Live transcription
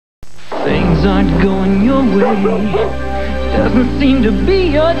Things aren't going your way. Doesn't seem to be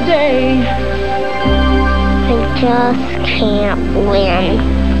your day. I just can't win.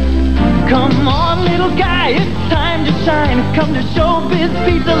 Come on, little guy, it's time to shine. Come to Showbiz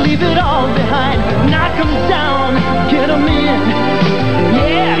Pizza, leave it all behind. Knock 'em down, get 'em in.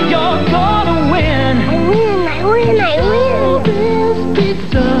 Yeah, you're gonna win. I win. Showbiz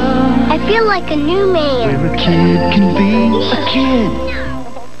Pizza. I feel like a new man. Where a kid can be a kid.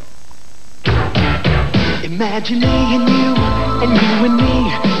 Imagine me and you and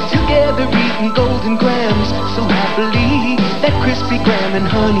me, together eating golden grams so happily. That crispy graham and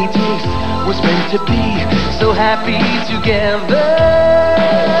honey taste was meant to be so happy together.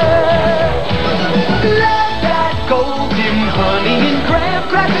 Love that golden honey and graham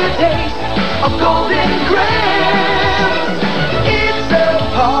cracker taste of golden grams. It's a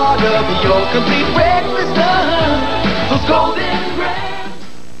part of your complete breakfast, those golden grams.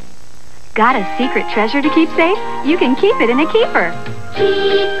 Got a secret treasure to keep safe? You can keep it in a keeper.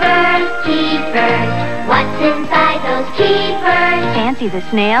 Keepers, keepers, what's inside those keepers? Fancy the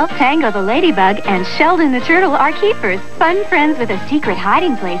snail, Tango the ladybug, and Sheldon the turtle are keepers. Fun friends with a secret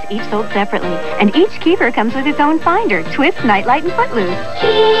hiding place, each sold separately. And each keeper comes with its own finder, Twist, Nightlight, and Footloose.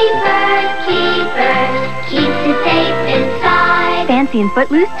 Keepers, keepers, keeps it safe inside. Fancy and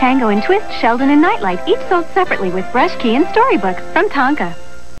Footloose, Tango and Twist, Sheldon and Nightlight, each sold separately with brush key and storybook from Tonka.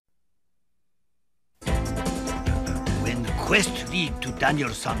 Quest lead to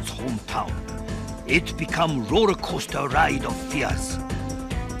Daniel-san's hometown. It become roller coaster ride of fears.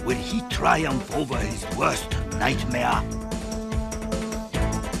 Will he triumph over his worst nightmare?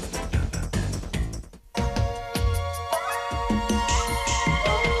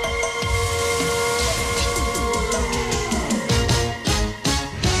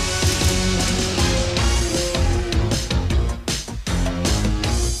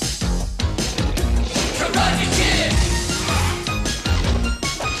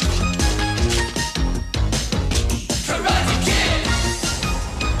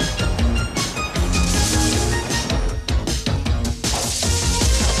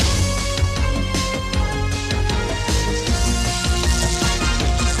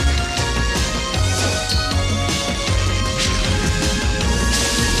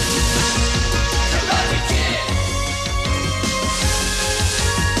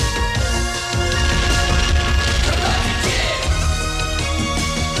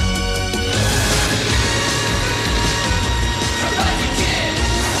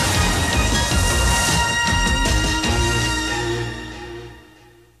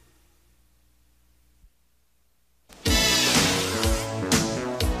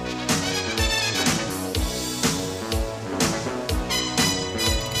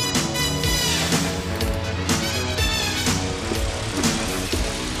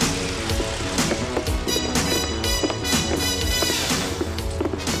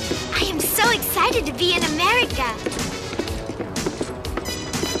 To be in America.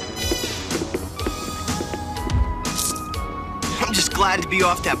 I'm just glad to be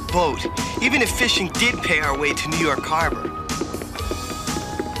off that boat, even if fishing did pay our way to New York Harbor.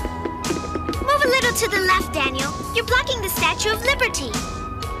 Move a little to the left, Daniel. You're blocking the Statue of Liberty.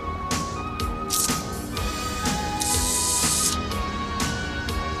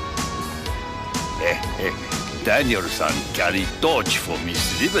 Daniel-san carry torch for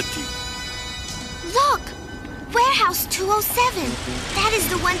Miss Liberty. Look! Warehouse 207. That is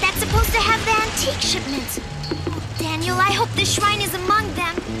the one that's supposed to have the antique shipments. Oh, Daniel, I hope this shrine is among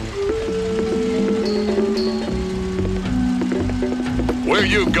them. Where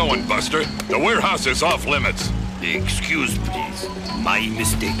you going, Buster? The warehouse is off limits. Excuse, please. My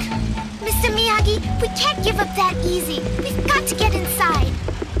mistake. Mr. Miyagi, we can't give up that easy. We've got to get inside.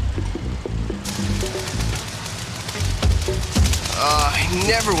 I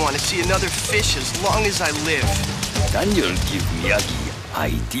never want to see another fish as long as I live. Daniel give Miyagi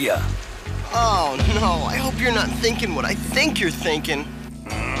idea. Oh, no. I hope you're not thinking what I think you're thinking.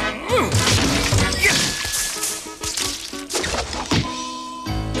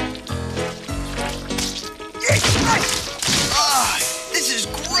 This is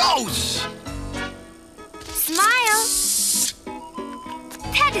gross! Smile.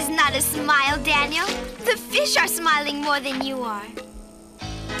 That is not a smile, Daniel. The fish are smiling more than you are.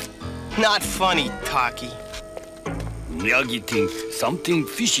 Not funny, Taki. Miyagi think something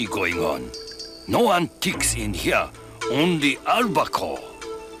fishy going on. No antiques in here, only albacore.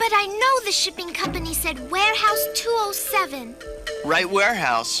 But I know the shipping company said Warehouse 207. Right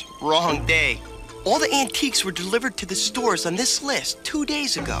warehouse, wrong day. All the antiques were delivered to the stores on this list 2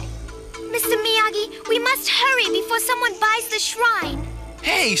 days ago. Mr. Miyagi, we must hurry before someone buys the shrine.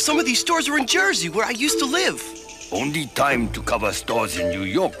 Hey, some of these stores are in Jersey, where I used to live. Only time to cover stores in New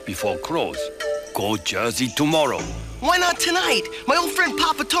York before close. Go Jersey tomorrow. Why not tonight? My old friend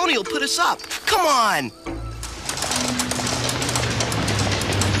Papa Tony will put us up. Come on!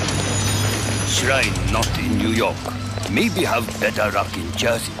 Shrine not in New York. Maybe have better luck in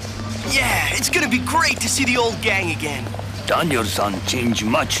Jersey. Yeah, it's gonna be great to see the old gang again. Daniel-san changed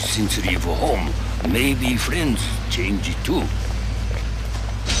much since leave home. Maybe friends change too.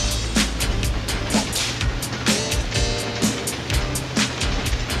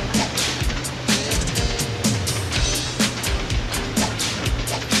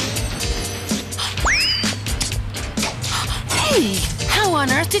 Hey, how on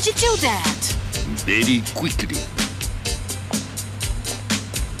earth did you do that? Very quickly.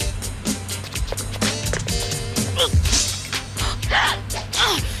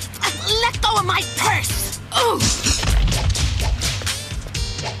 Let go of my purse! Oh!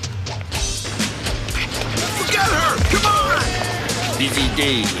 Get her! Come on! Busy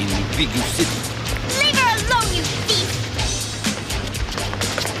day in big city. Leave her alone, you thief!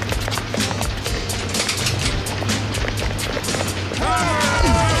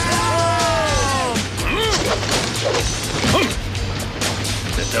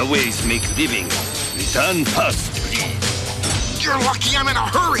 Better ways make living. Return purse, please. You're lucky I'm in a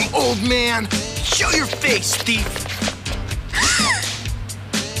hurry, old man! Show your face, thief!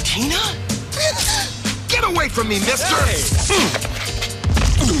 Tina? Get away from me, mister!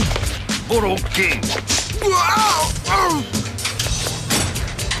 Boro King. Wow! Oh.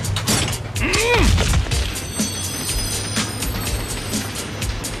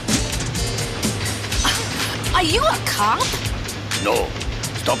 Are you a cop? No,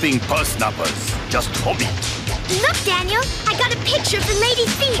 stopping purse snappers. Just hobby. Look, Daniel, I got a picture of the lady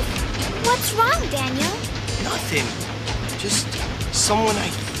thief. What's wrong, Daniel? Nothing. Just someone I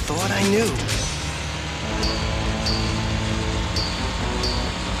thought I knew.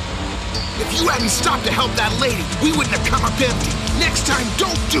 If you hadn't stopped to help that lady, we wouldn't have come up empty. Next time,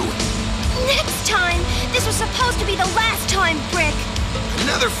 don't do it! Next time! This was supposed to be the last time, Brick.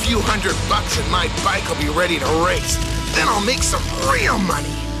 Another few $100 and my bike will be ready to race. Then I'll make some real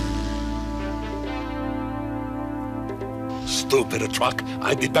money. Stupid truck.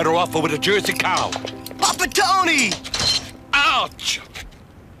 I'd be better off with a Jersey cow. Papa Tony! Ouch!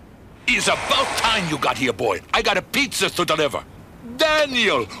 It's about time you got here, boy. I got a pizza to deliver.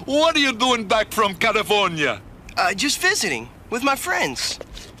 Daniel, what are you doing back from California? Just visiting with my friends.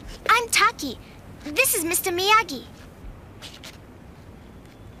 I'm Taki. This is Mr. Miyagi.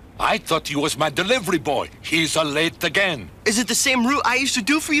 I thought he was my delivery boy. He's late again. Is it the same route I used to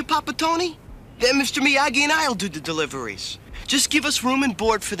do for you, Papa Tony? Then Mr. Miyagi and I'll do the deliveries. Just give us room and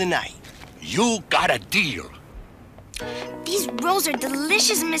board for the night. You got a deal. These rolls are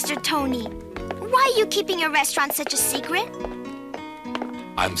delicious, Mr. Tony. Why are you keeping your restaurant such a secret?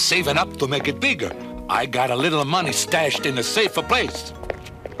 I'm saving up to make it bigger. I got a little money stashed in a safer place.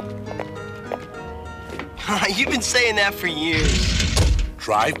 You've been saying that for years.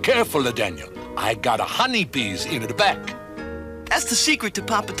 Drive carefully, Daniel. I got a honeybees in the back. That's the secret to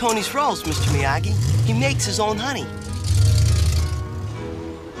Papa Tony's rolls, Mr. Miyagi. He makes his own honey.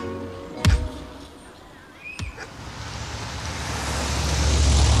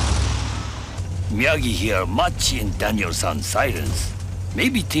 Miyagi hear much in Daniel-san's silence.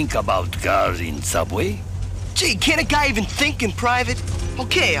 Maybe think about girls in subway? Gee, can't a guy even think in private?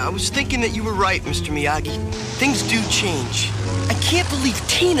 Okay, I was thinking that you were right, Mr. Miyagi. Things do change. I can't believe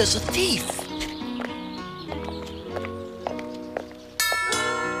Tina's a thief.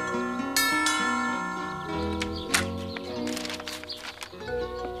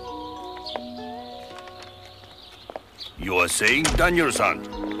 You are saying,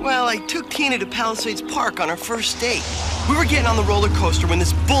 Daniel-san? Well, I took Tina to Palisades Park on our first date. We were getting on the roller coaster when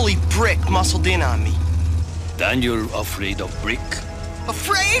this bully Brick muscled in on me. Daniel afraid of Brick?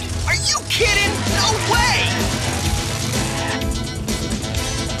 Afraid? Are you kidding? No way!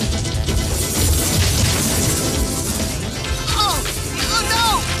 Oh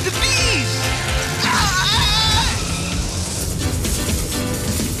no! The bees!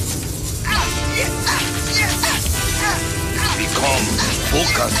 Be calm.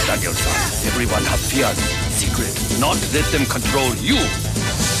 Focus, Daniel-san. Everyone have fears. Secret. Not let them control you.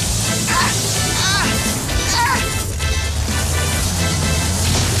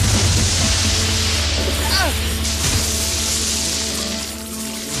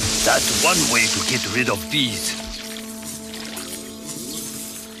 That's one way to get rid of bees.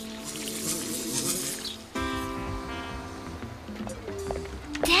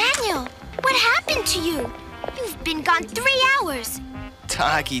 Daniel, what happened to you? You've been gone 3 hours.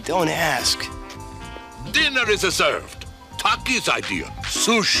 Taki, don't ask. Dinner is served. Taki's idea.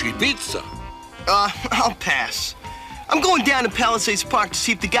 Sushi pizza. I'll pass. I'm going down to Palisades Park to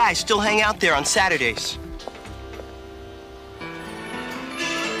see if the guys still hang out there on Saturdays.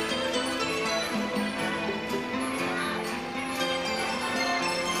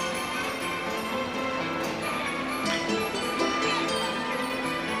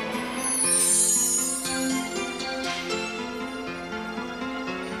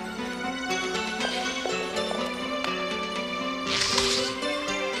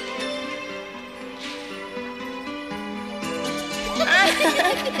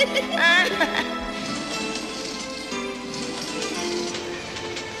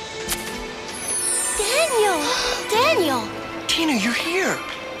 Daniel! Tina, you're here.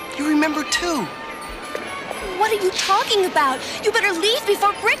 You remember too. What are you talking about? You better leave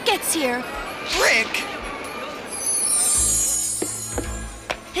before Brick gets here. Brick?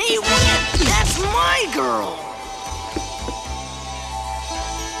 Hey, Wimp, that's my girl.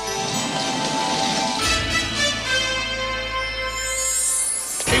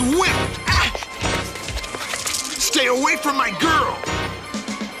 Hey, Wimp! Stay away from my girl!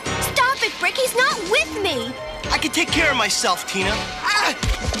 Stop it, Brick. He's not with me. I can take care of myself, Tina.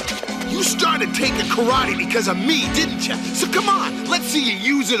 You started taking karate because of me, didn't you? So come on, let's see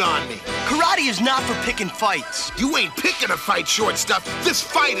you use it on me. Karate is not for picking fights. You ain't picking a fight, short stuff. This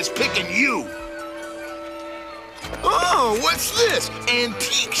fight is picking you. Oh, what's this?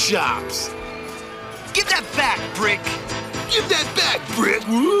 Antique shops. Give that back, Brick. Give that back, Brick.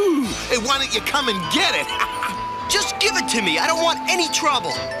 Woo. Hey, why don't you come and get it? Just give it to me. I don't want any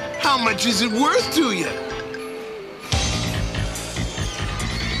trouble. How much is it worth to you?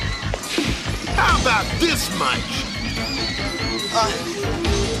 How about this much?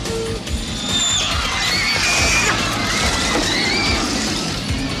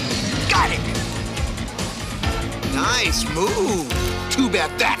 Got it. Nice move. Too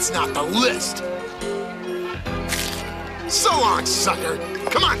bad that's not the list. So long, sucker.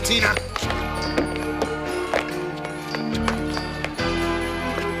 Come on, Tina.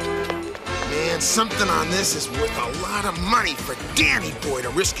 Man, something on this is worth a lot of money for Danny Boy to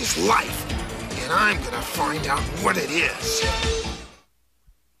risk his life. And I'm gonna find out what it is.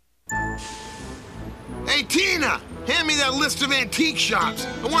 Hey, Tina! Hand me that list of antique shops.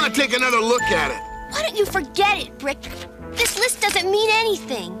 I want to take another look at it. Why don't you forget it, Brick? This list doesn't mean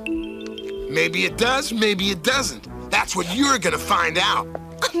anything. Maybe it does, maybe it doesn't. That's what you're gonna find out.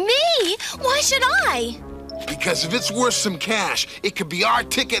 Me? Why should I? Because if it's worth some cash, it could be our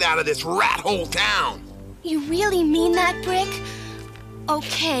ticket out of this rat hole town. You really mean that, Brick?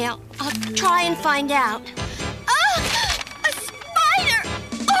 Okay, I'll try and find out. Ah! A spider!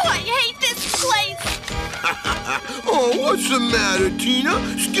 Oh, I hate this place! Oh, what's the matter, Tina?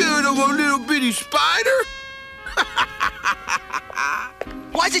 Scared of a little bitty spider?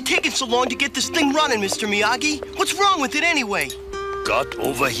 Why's it taking so long to get this thing running, Mr. Miyagi? What's wrong with it anyway? Got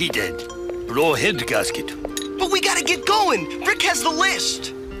overheated. Blow head gasket. But we gotta get going. Brick has the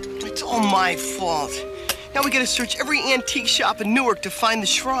list. It's all my fault. Now we gotta search every antique shop in Newark to find the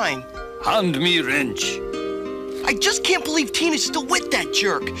shrine. Hand me wrench. I just can't believe Tina's still with that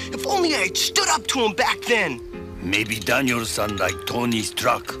jerk. If only I had stood up to him back then. Maybe Daniel-san like Tony's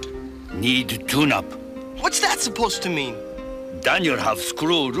truck. Need tune-up. What's that supposed to mean? Daniel have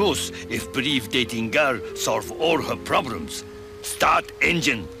screw loose if brief dating girl solve all her problems. Start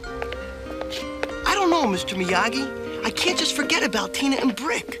engine. I don't know, Mr. Miyagi. I can't just forget about Tina and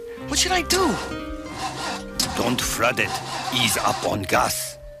Brick. What should I do? Don't flood it. Ease up on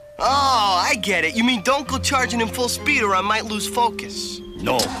gas. Oh, I get it. You mean don't go charging in full speed or I might lose focus.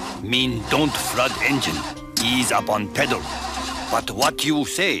 No, mean don't flood engine. Ease up on pedal. But what you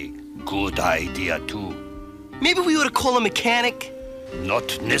say, good idea too. Maybe we ought to call a mechanic?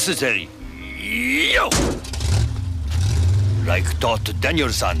 Not necessary. Yo! Like taught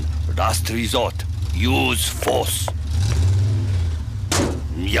Daniel-san, last resort, use force.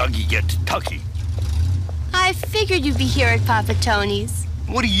 Miyagi get Taki. I figured you'd be here at Papa Tony's.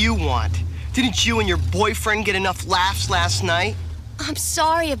 What do you want? Didn't you and your boyfriend get enough laughs last night? I'm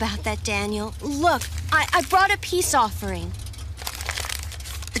sorry about that, Daniel. Look, I brought a peace offering.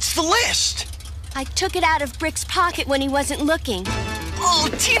 It's the list! I took it out of Brick's pocket when he wasn't looking. Oh,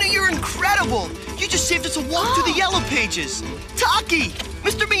 Tina, you're incredible! You just saved us a walk through the yellow pages. Taki!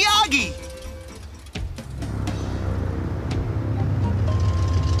 Mr. Miyagi!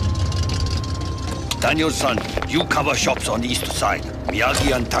 Daniel-san, you cover shops on east side.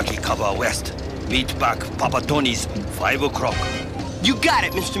 Miyagi and Taki cover west. Meet back Papa Tony's 5 o'clock. You got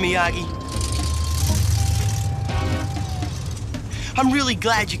it, Mr. Miyagi. I'm really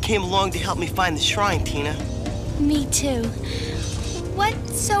glad you came along to help me find the shrine, Tina. Me too.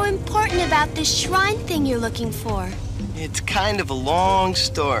 What's so important about this shrine thing you're looking for? It's kind of a long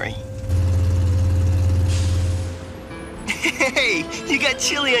story. Hey, you got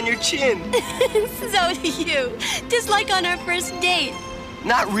chili on your chin. So do you. Just like on our first date.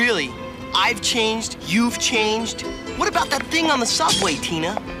 Not really. I've changed, you've changed. What about that thing on the subway,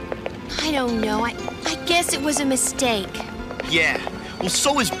 Tina? I don't know. I guess it was a mistake. Yeah, well,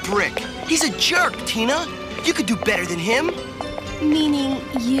 so is Brick. He's a jerk, Tina. You could do better than him. Meaning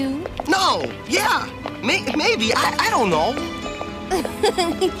you? No, yeah. Maybe, I don't know.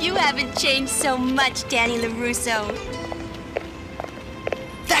 You haven't changed so much, Danny LaRusso.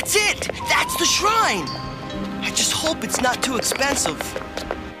 That's it! That's the shrine! I just hope it's not too expensive.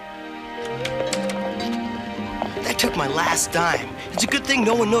 That took my last dime. It's a good thing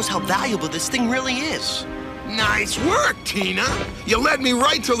no one knows how valuable this thing really is. Nice work, Tina. You led me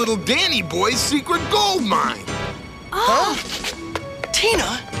right to little Danny Boy's secret gold mine. Huh?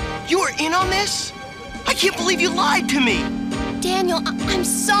 Tina, you were in on this? I can't believe you lied to me. Daniel, I'm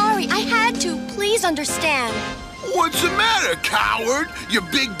sorry. I had to. Please understand. What's the matter, coward? Your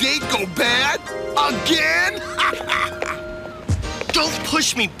big date go bad? Again? Don't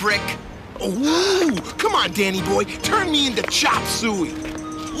push me, Brick. Ooh, come on, Danny Boy. Turn me into chop suey.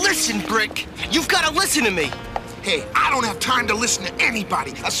 Listen, Brick. You've got to listen to me. Hey, I don't have time to listen to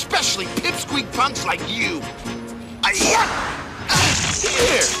anybody, especially pipsqueak punks like you. Here,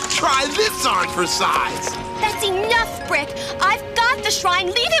 try this on for size. That's enough, Brick. I've got the shrine.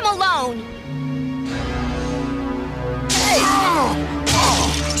 Leave him alone.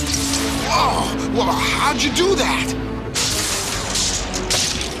 Oh, well, how'd you do that?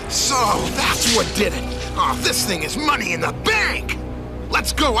 So, that's what did it. Oh, this thing is money in the bank.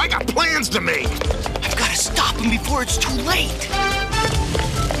 Let's go, I got plans to make. I've got to stop him before it's too late.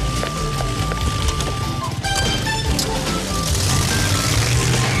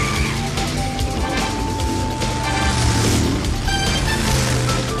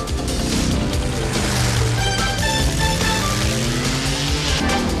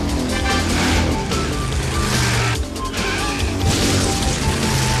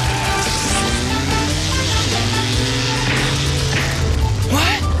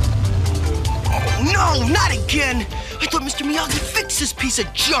 No, not again! I thought Mr. Miyagi fixed this piece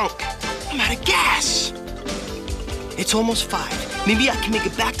of junk. I'm out of gas. It's almost 5. Maybe I can make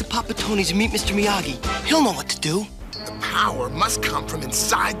it back to Papa Tony's and meet Mr. Miyagi. He'll know what to do. The power must come from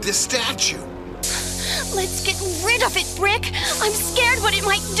inside this statue. Let's get rid of it, Brick. I'm scared what it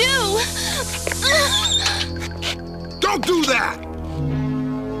might do. Don't do that!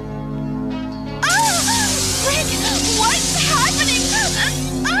 Brick, what's happening?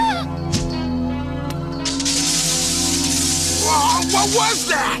 What was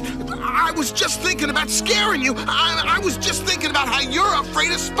that? I was just thinking about scaring you. I was just thinking about how you're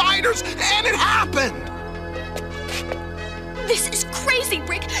afraid of spiders, and it happened. This is crazy,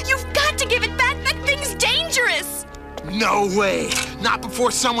 Brick. You've got to give it back. That thing's dangerous. No way. Not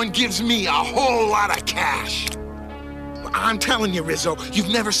before someone gives me a whole lot of cash. I'm telling you, Rizzo, you've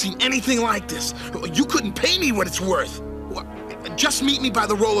never seen anything like this. You couldn't pay me what it's worth. Just meet me by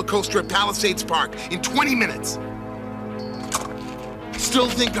the roller coaster at Palisades Park in 20 minutes. Still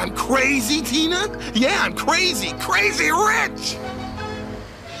think I'm crazy, Tina? Yeah, I'm crazy. Crazy rich!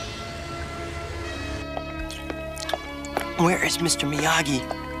 Where is Mr. Miyagi?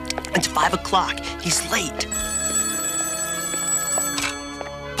 It's 5 o'clock. He's late.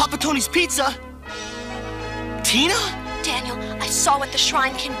 Papa Tony's Pizza? Tina? Daniel, I saw what the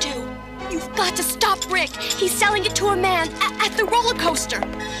shrine can do. You've got to stop Brick. He's selling it to a man at the roller coaster.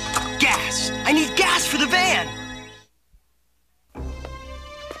 Gas. I need gas for the van.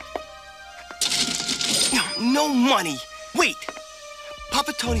 No money. Wait.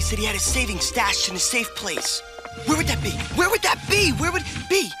 Papa Tony said he had his savings stashed in a safe place. Where would that be? Where would that be? Where would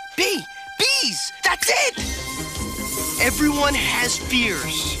bees! That's it! Everyone has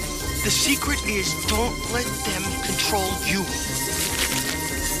fears. The secret is don't let them control you.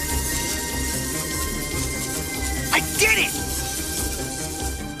 I did it!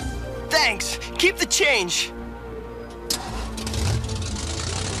 Thanks. Keep the change.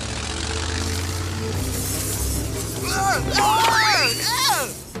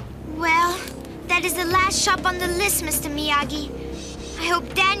 Well, that is the last shop on the list, Mr. Miyagi. I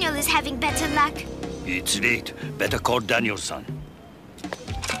hope Daniel is having better luck. It's late. Better call Daniel-san.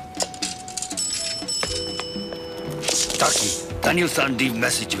 Taki, Daniel-san leave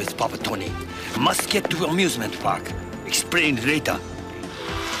message with Papa Tony. Must get to amusement park. Explain later.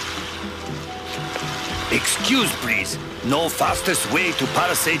 Excuse, please. No fastest way to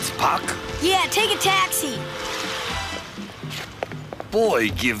Palisades Park? Yeah, take a taxi. Boy,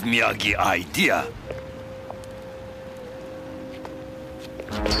 give Miyagi idea.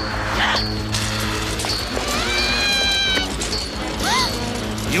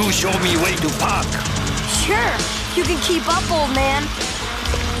 You show me way to park. Sure, you can keep up, old man.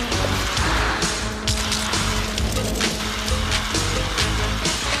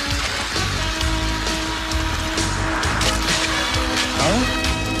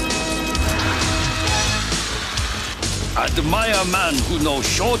 Admire man who knows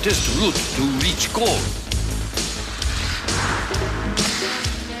shortest route to reach goal.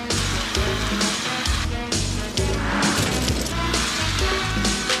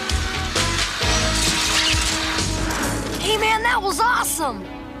 Hey man, that was awesome!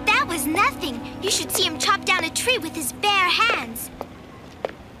 That was nothing. You should see him chop down a tree with his bare hands.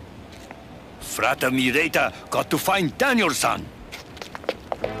 Frata Mireta got to find Daniel-san.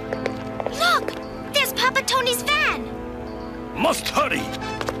 Look! There's Papa Tony's van! Must hurry!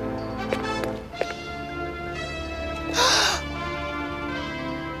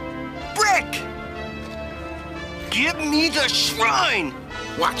 Brick! Give me the shrine!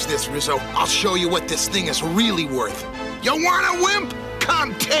 Watch this, Rizzo. I'll show you what this thing is really worth. You want a wimp?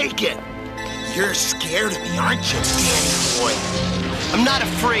 Come take it! You're scared of me, aren't you, Danny boy? I'm not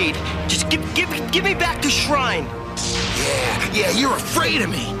afraid. Just give me back the shrine. Yeah, you're afraid of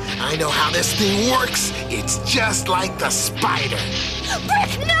me. I know how this thing works. It's just like the spider.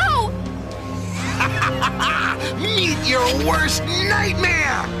 Brick, no! Meet your worst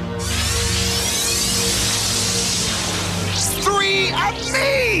nightmare! 3 of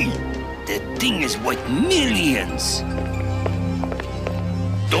me! The thing is worth millions.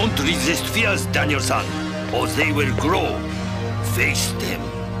 Don't resist fears, Daniel-san, or they will grow. Face them.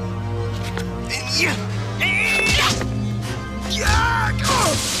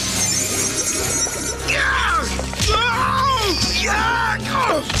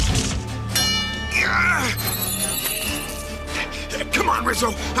 Come on,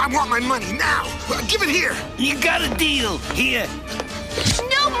 Rizzo. I want my money now. Give it here. You got a deal. Here.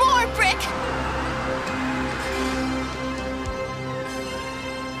 No more, Brick!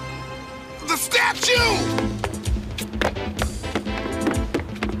 The statue!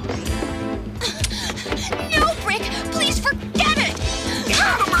 No, Brick! Please forget it! Get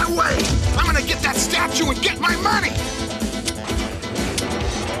out of my way! I'm gonna get that statue and get my money!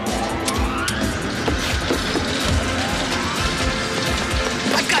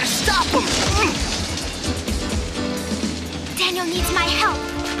 I've got to stop him! Daniel needs my help.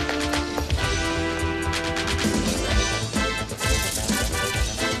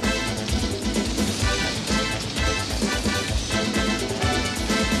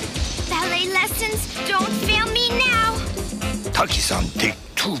 Ballet lessons, don't fail me now. Taki-san take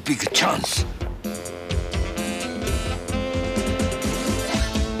too big a chance.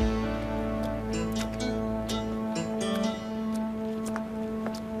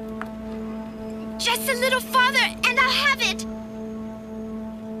 Just a little farther, and I'll have it.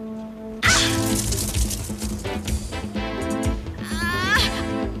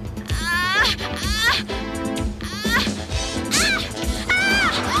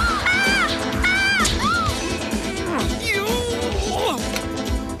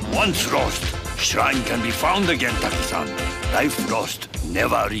 Once lost, shrine can be found again, Taki-san. Life lost,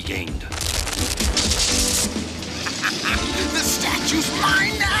 never regained. The statue's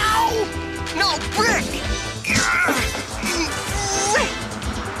mine now! No, Brick!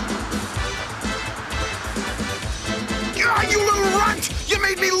 You little runt! You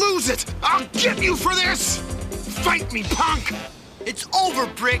made me lose it! I'll get you for this! Fight me, punk! It's over,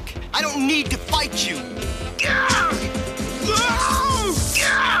 Brick. I don't need to fight you.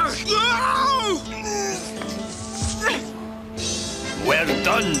 Well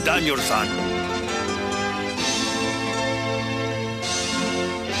done, Daniel-san.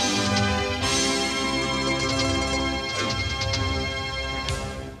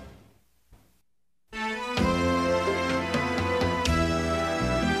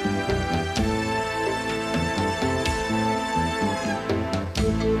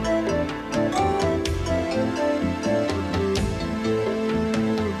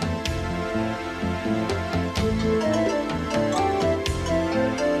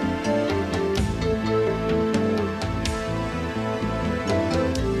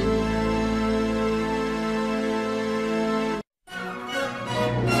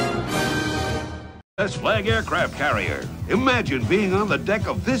 USS Flag aircraft carrier. Imagine being on the deck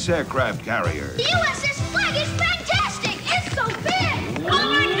of this aircraft carrier. The USS Flag is fantastic! It's so big!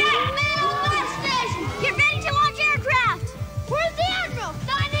 Over deck, middle, left station! Get ready to launch aircraft!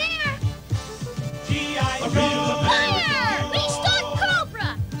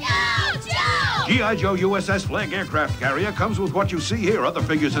 G.I. Joe USS Flagg aircraft carrier comes with what you see here. Other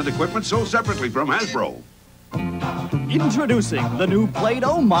figures and equipment sold separately from Hasbro. Introducing the new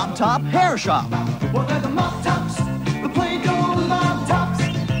Play-Doh Mop Top Hair Shop. Well, they're the mop tops, the Play-Doh mop tops.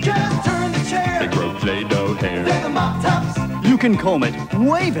 Just turn the chair. They grow Play-Doh hair. They're the mop tops. You can comb it,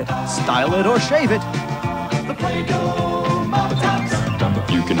 wave it, style it, or shave it. The Play-Doh mop tops.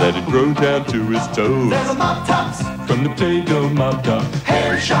 You can let it grow down to his toes. They're the mop tops. From the Play-Doh Mop Top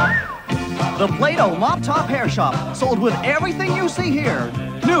Hair Shop. The Play-Doh Mop Top Hair Shop, sold with everything you see here.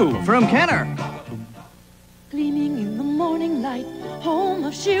 New from Kenner. Gleaming in the morning light, home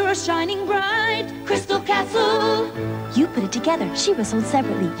of She-Ra shining bright. Crystal Castle. You put it together. She-Ra sold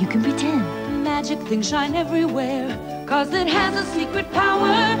separately. You can pretend. Magic things shine everywhere, 'cause it has a secret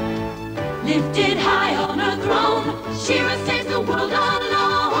power. Lifted high on her throne, She-Ra saves the world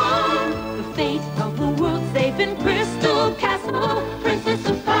alone. The fate of the world safe in Crystal Castle, Princess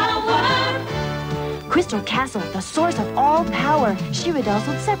of Power. Crystal Castle, the source of all power. She-Ra dolls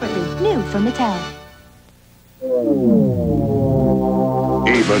sold separately. New from Mattel.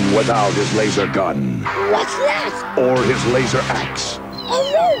 Even without his laser gun. What's that? Or his laser axe. A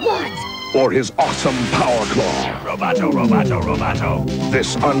robot! Or his awesome power claw. Roboto, Roboto, Roboto.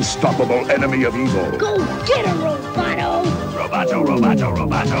 This unstoppable enemy of evil. Go get him, Roboto! Roboto, Roboto,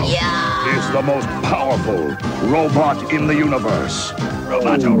 Roboto. Yeah! Is the most powerful robot in the universe.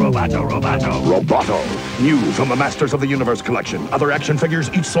 Roboto, Roboto, Roboto. Roboto. New from the Masters of the Universe collection. Other action figures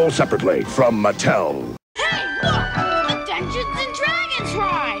each sold separately from Mattel. Hey, look! A Dungeons and Dragons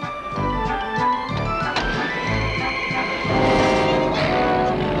ride!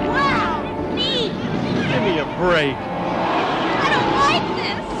 Wow, neat! Give me a break. I don't like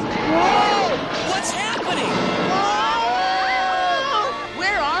this! Whoa! What's happening? Whoa!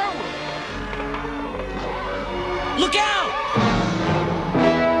 Where are we? Look out!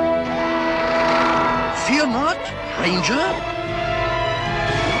 Fear not, Ranger.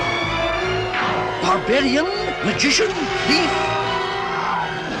 Barbarian, magician, thief,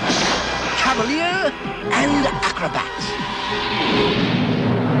 cavalier, and acrobat.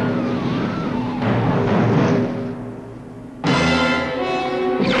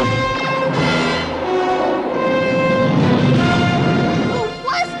 Who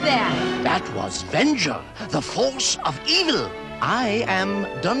was that? That was Venger, the force of evil. I am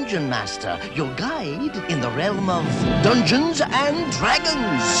Dungeon Master, your guide in the realm of Dungeons and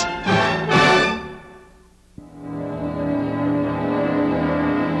Dragons.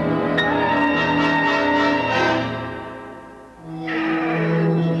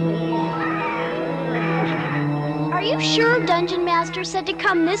 Are you sure Dungeon Master said to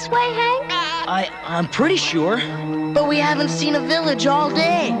come this way, Hank? I'm pretty sure. But we haven't seen a village all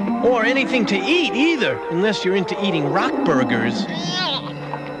day. Or anything to eat either, unless you're into eating rock burgers.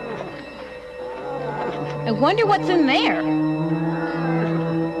 I wonder what's in there.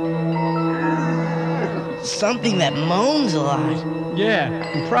 Something that moans a lot. Yeah,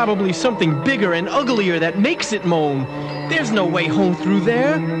 and probably something bigger and uglier that makes it moan. There's no way home through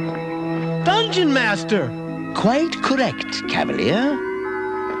there. Dungeon Master! Quite correct, Cavalier.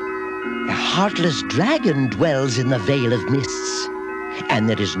 A heartless dragon dwells in the Vale of Mists, and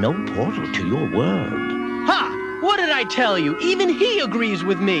there is no portal to your world. Ha! What did I tell you? Even he agrees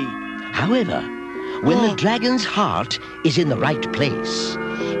with me. However, when the dragon's heart is in the right place,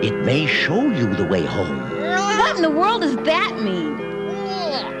 it may show you the way home. What in the world does that mean?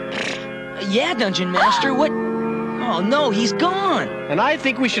 Yeah, Dungeon Master, what? Oh no, he's gone. And I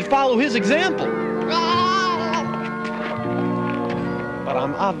think we should follow his example. But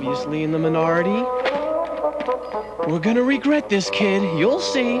I'm obviously in the minority. We're gonna regret this, kid. You'll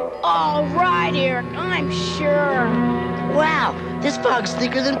see. All right, Eric, I'm sure. Wow, this fog's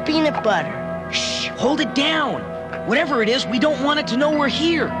thicker than peanut butter. Shh, hold it down. Whatever it is, we don't want it to know we're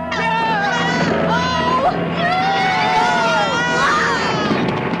here.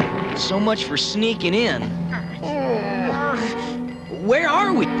 So much for sneaking in. Where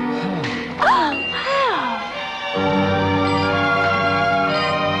are we?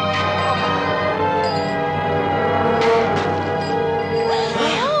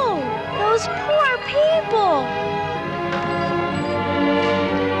 Those poor people!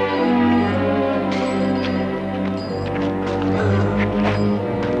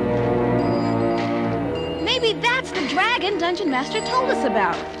 Maybe that's the dragon Dungeon Master told us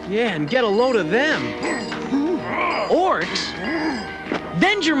about. Yeah, and get a load of them. Orcs?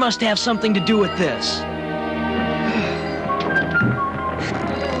 Venger must have something to do with this.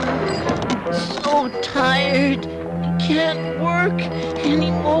 So tired. Can't work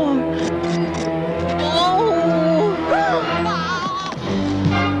anymore.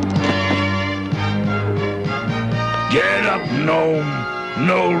 Gnome,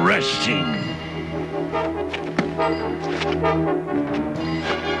 no resting.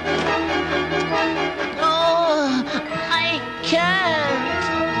 Oh, I can't.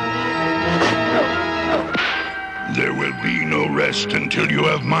 There will be no rest until you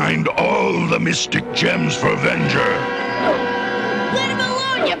have mined all the mystic gems for Venger. Let him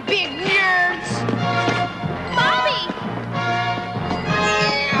alone, you big nerds! Bobby!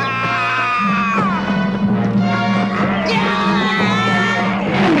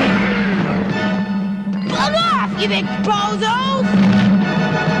 Bug off, you big bozos!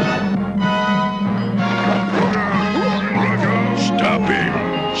 Stop him!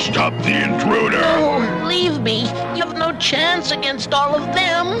 Stop the intruder! No, leave me. You have no chance against all of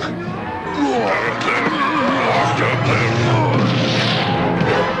them.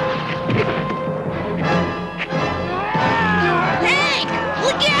 Hank!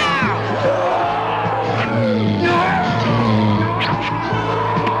 Look out!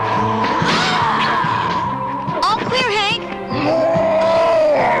 All clear, Hank.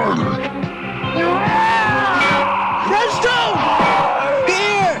 Presto!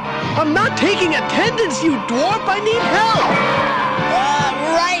 Here! I'm not taking attendance, you dwarf! I need help!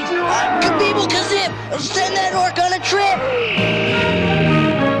 Right! Kabeeble Kazip! Send that orc on a trip!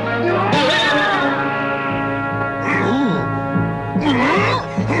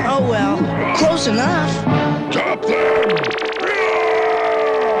 Oh well, close enough. Stop them!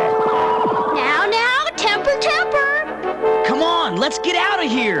 Now, temper, temper! Come on, let's get out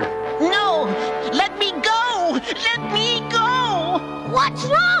of here. No! Let me go! Let me go! What's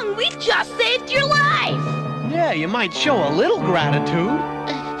wrong? We just saved your life! Yeah, you might show a little gratitude.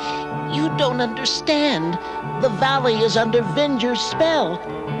 You don't understand. The valley is under Venger's spell.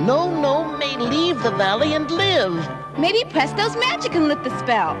 No gnome may leave the valley and live. Maybe Presto's magic can lift the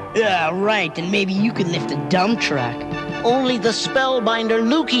spell. Yeah, right, and maybe you can lift a dump truck. Only the spellbinder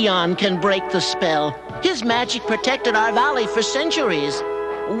Lucian can break the spell. His magic protected our valley for centuries.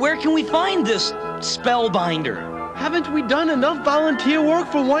 Where can we find this spellbinder? Haven't we done enough volunteer work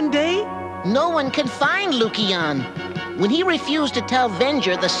for one day? No one can find Lucian. When he refused to tell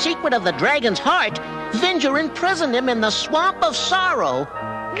Venger the secret of the dragon's heart, Venger imprisoned him in the Swamp of Sorrow.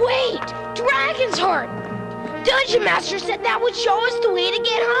 Wait! Dragon's Heart! Dungeon Master said that would show us the way to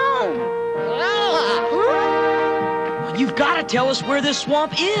get home! You've got to tell us where this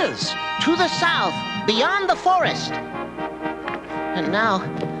swamp is. To the south, beyond the forest. And now,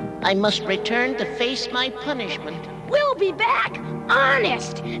 I must return to face my punishment. We'll be back,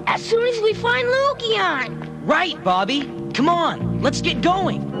 honest, as soon as we find Lucian! Right, Bobby. Come on, let's get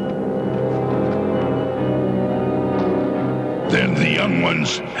going. Then the young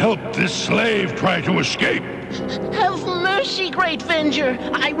ones helped this slave try to escape. Have mercy, great Venger.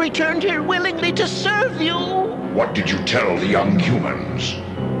 I returned here willingly to serve you. What did you tell the young humans?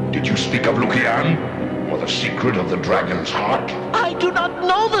 Did you speak of Lucian? Or the secret of the dragon's heart? I do not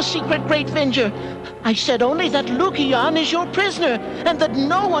know the secret, great Venger. I said only that Lucian is your prisoner, and that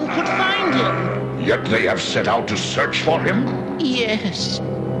no one could find him. Yet they have set out to search for him? Yes.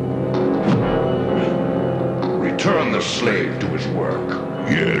 Return the slave to his work.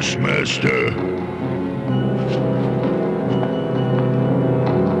 Yes, master.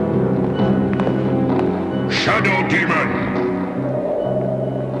 Shadow Demon!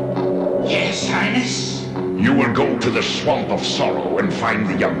 Yes, Highness? You will go to the Swamp of Sorrow and find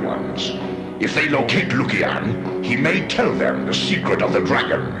the young ones. If they locate Lucian, he may tell them the secret of the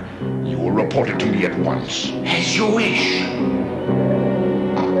dragon. You will report it to me at once. As you wish.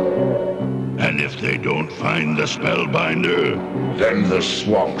 And if they don't find the spellbinder, then the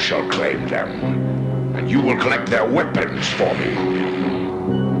swamp shall claim them. And you will collect their weapons for me.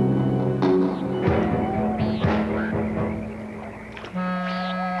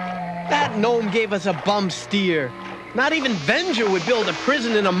 That gnome gave us a bum steer. Not even Venger would build a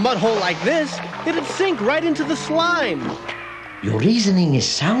prison in a mud hole like this. It'd sink right into the slime. Your reasoning is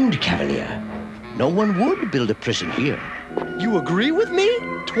sound, Cavalier. No one would build a prison here. You agree with me?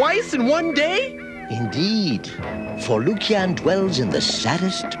 Twice in one day? Indeed. For Lucian dwells in the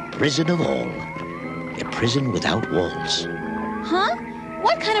saddest prison of all. A prison without walls. Huh?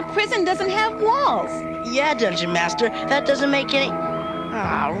 What kind of prison doesn't have walls? Yeah, Dungeon Master, that doesn't make any...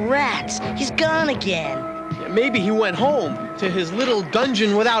 Ah, rats! He's gone again. Yeah, maybe he went home to his little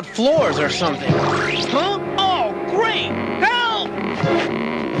dungeon without floors or something. Huh? Oh, great! Help!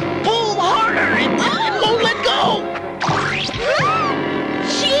 Pull harder! It won't let go!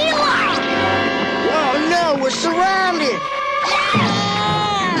 Sheila! Oh no, we're surrounded!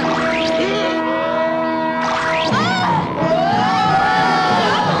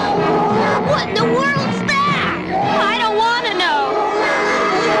 What in the world's that? I don't want to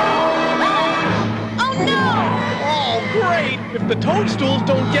toadstools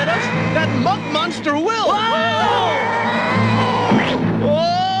don't get us, that muck monster will! Whoa!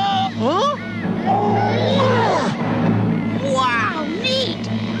 Huh? Wow, neat!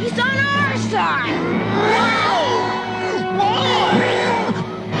 He's on our side!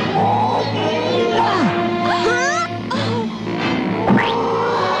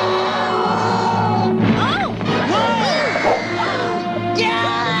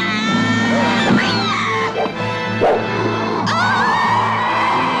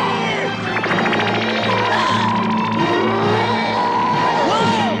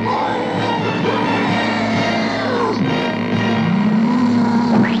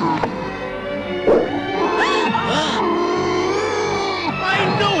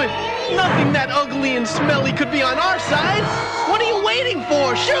 Nothing that ugly and smelly could be on our side. What are you waiting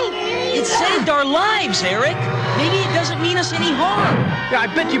for? Shoot! It saved our lives, Eric. Maybe it doesn't mean us any harm. Yeah, I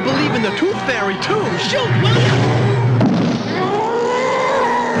bet you believe in the Tooth Fairy, too. Shoot, will ya?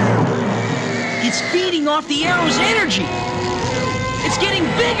 It's feeding off the arrow's energy. It's getting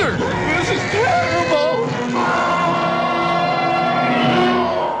bigger. This is terrible.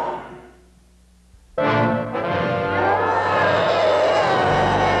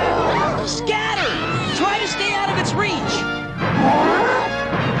 Scatter! Try to stay out of its reach.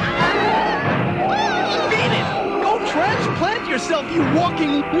 Beat it! Go transplant yourself, you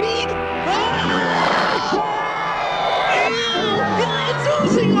walking weed! It's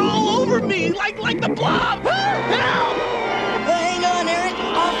oozing all over me, like the blob! Help! Hang on, Eric.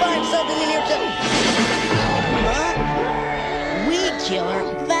 I'll find something in here too. Huh? Weed killer?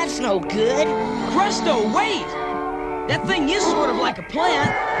 That's no good. Presto, wait! That thing is sort of like a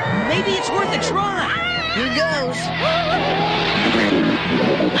plant. Maybe it's worth a try. Here goes.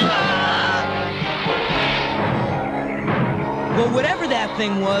 Well, whatever that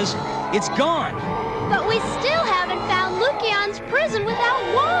thing was, it's gone. But we still haven't found Lucion's prison without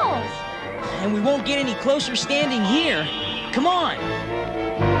walls. And we won't get any closer standing here. Come on.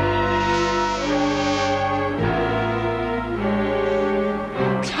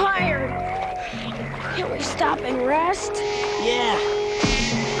 Tired. Can we stop and rest? Yeah.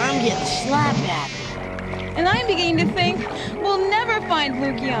 I'm getting slap at. And I'm beginning to think we'll never find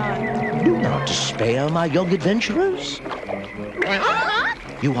Lucian. Do not despair, my young adventurers.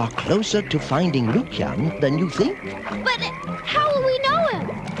 You are closer to finding Lucian than you think. But how will we know him?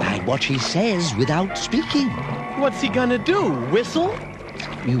 By what he says without speaking. What's he gonna do, whistle?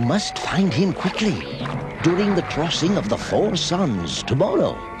 You must find him quickly, during the crossing of the Four Suns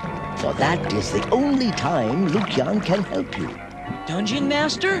tomorrow. For that is the only time Lucian can help you. Dungeon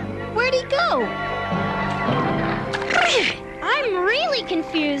Master? Where'd he go? I'm really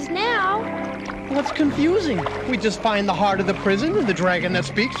confused now. What's confusing? We just find the heart of the prison and the dragon that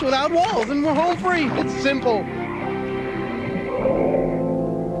speaks without walls, and we're home free. It's simple.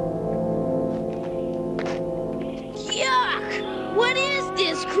 Yuck! What is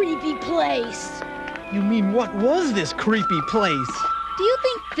this creepy place? You mean, what was this creepy place? Do you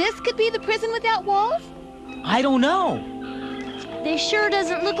think this could be the prison without walls? I don't know. This sure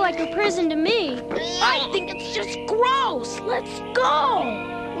doesn't look like a prison to me. I think it's just gross. Let's go.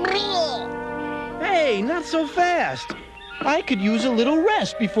 Hey, not so fast. I could use a little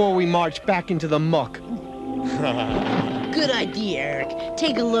rest before we march back into the muck. Good idea, Eric.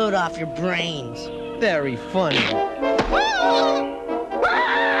 Take a load off your brains. Very funny.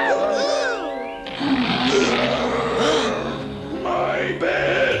 My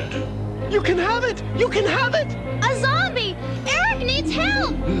bed. You can have it! You can have it! A zombie! Eric needs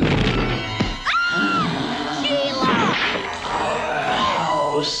help! Sheila!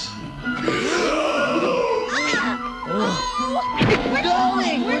 House. We're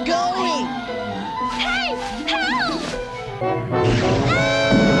going! We're going! Hey! Help!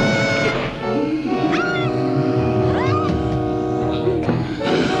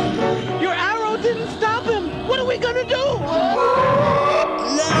 Your arrow didn't stop him! What are we gonna do?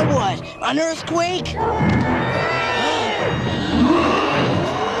 Now what? An earthquake?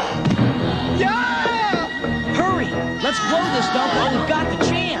 Yeah! Hurry! Let's blow this dump while we've got the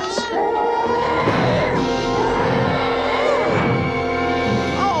chance.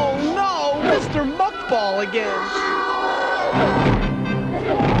 Oh no! Mr. Muckball again!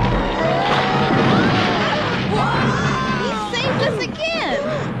 He saved us again!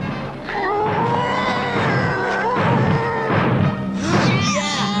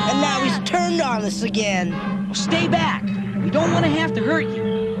 Yeah, and now he's turned on us again. Well, stay back. We don't want to have to hurt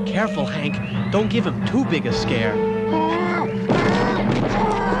you. Careful, Hank. Don't give him too big a scare.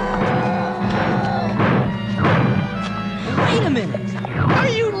 Wait a minute. Are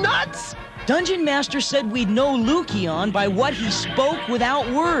you nuts? Dungeon Master said we'd know Lukion by what he spoke without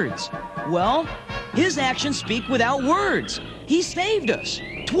words. Well, his actions speak without words. He saved us.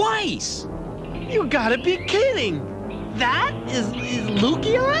 Twice. You gotta be kidding. That is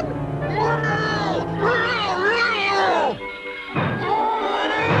Lukion?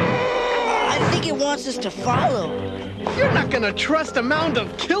 I think it wants us to follow. You're not gonna trust a mound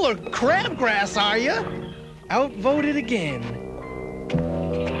of killer crabgrass, are you? Outvoted again.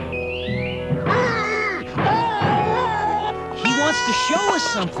 He wants to show us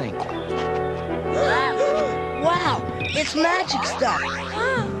something. Wow, it's magic stuff.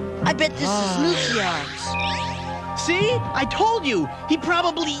 I bet this is Lukion's. See? I told you. He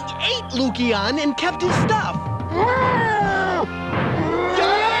probably ate Lukion and kept his stuff.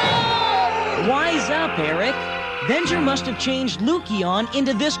 Wise up, Eric. Venger must have changed Lukion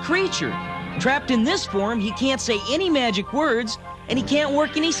into this creature. Trapped in this form, he can't say any magic words, and he can't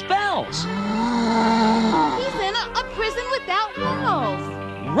work any spells. He's in a prison without walls.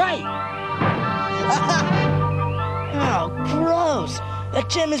 Right. Oh, gross. That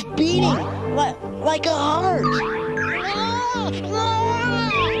gem is beating like a heart.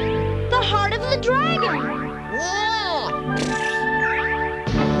 The heart of the dragon.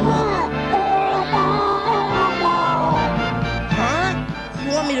 Huh?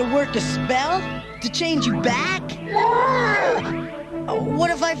 You want me to work a spell? To change you back? What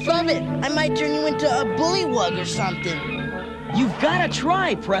if I flub it? I might turn you into a bullywug or something. You've got to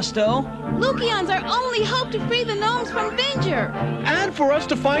try, Presto. Lukion's our only hope to free the gnomes from Venger. And for us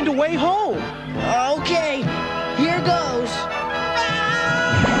to find a way home. Okay, here goes.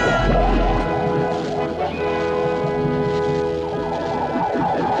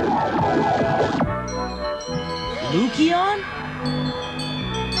 Lukion?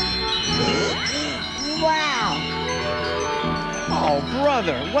 Wow. Oh,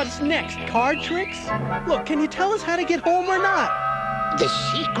 brother, what's next? Card tricks? Look, can you tell us how to get home or not? The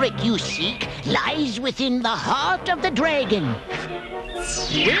secret you seek lies within the heart of the dragon. We'll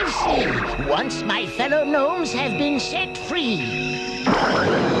see once my fellow gnomes have been set free.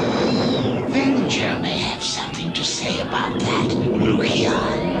 Venger may have something to say about that,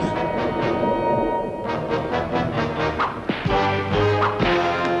 Lukion.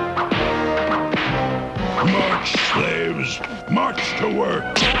 March, slaves! March to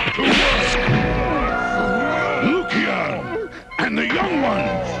work! To work! Lukion! And the young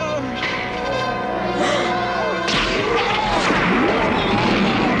ones!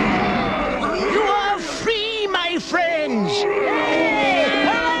 You are free, my friends!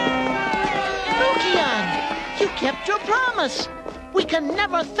 Lukion, you kept your promise. We can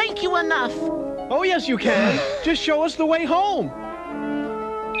never thank you enough. Oh, yes, you can. Just show us the way home.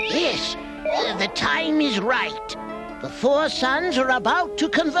 Yes, the time is right. The four suns are about to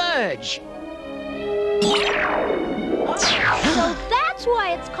converge. So that's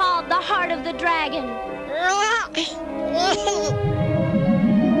why it's called the heart of the dragon. Look!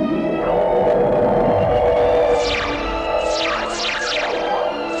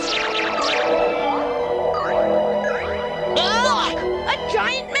 A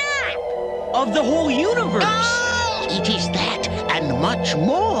giant map! Of the whole universe! It is that and much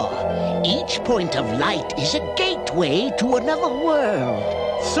more. Each point of light is a gateway to another world.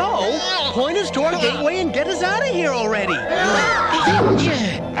 So, point us to our gateway and get us out of here already.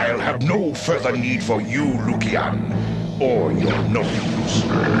 I'll have no further need for you, Lukion, or your gnomes.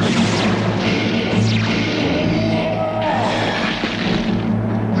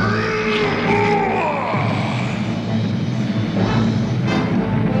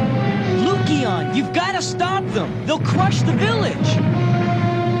 Lukion, you've got to stop them. They'll crush the village.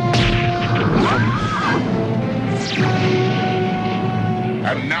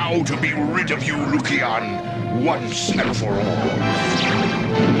 And now to be rid of you, Lukion, once and for all.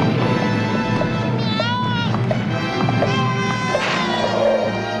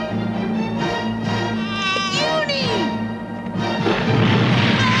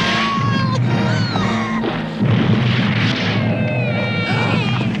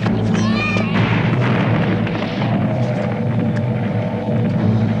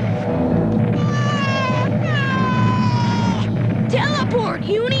 Teleport,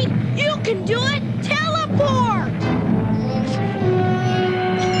 Uni! You can do it! Teleport!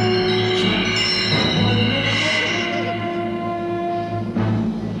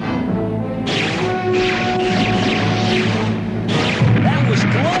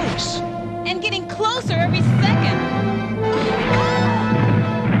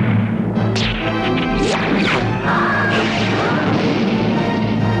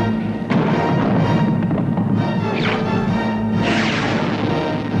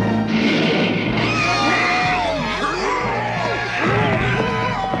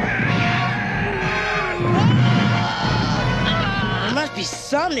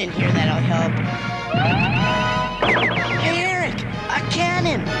 something in here that'll help. Hey, Eric, a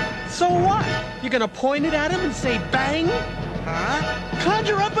cannon. So what? You gonna point it at him and say bang? Huh?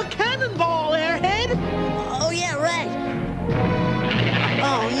 Conjure up a cannonball, airhead! Oh, yeah, right.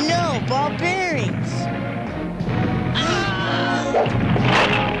 Oh, no, ball bearings.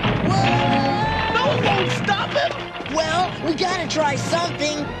 No, it won't stop him! Well, we gotta try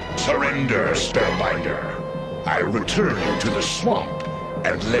something. Surrender, Spellbinder. I return you to the swamp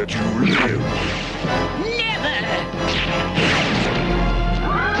and let you live. Never!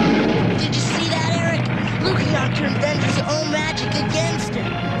 Did you see that, Eric? Lucian turned Venger's own magic against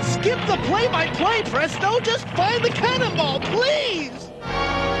him. Skip the play-by-play, Presto! Just find the cannonball, please!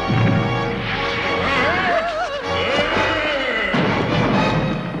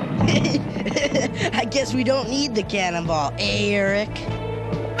 I guess we don't need the cannonball, eh, Eric?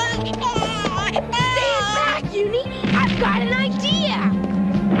 Stay back, Uni! I've got an idea!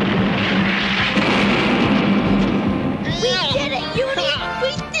 We did it, Uni!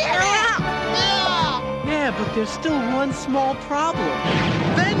 We did it! Yeah, but there's still one small problem.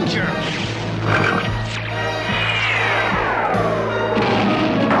 Venger!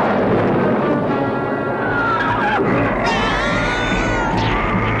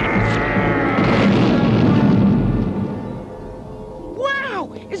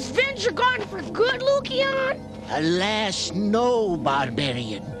 Is Venger gone for good, Lucian? Alas, no,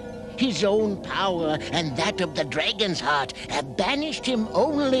 barbarian. His own power and that of the dragon's heart have banished him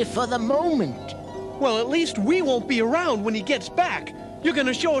only for the moment. Well, at least we won't be around when he gets back. You're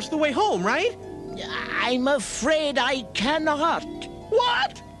gonna show us the way home, right? I'm afraid I cannot.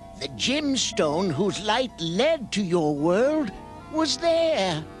 What? The gemstone whose light led to your world was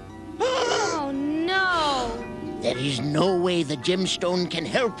there. Oh, no! There is no way the gemstone can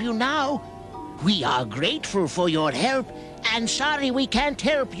help you now. We are grateful for your help, and sorry we can't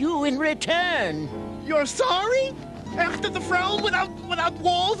help you in return. You're sorry? After the Realm without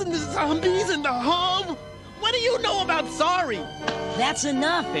walls and the zombies and the hub? What do you know about sorry? That's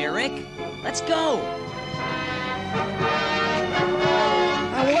enough, Eric. Let's go.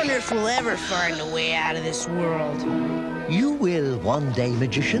 I wonder if we'll ever find a way out of this world. You will one day,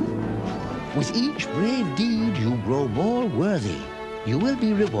 magician. With each brave deed, you grow more worthy. You will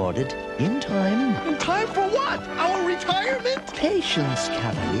be rewarded in time. In time for what? Our retirement? Patience,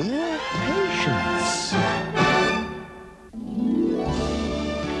 Cavalier. Patience.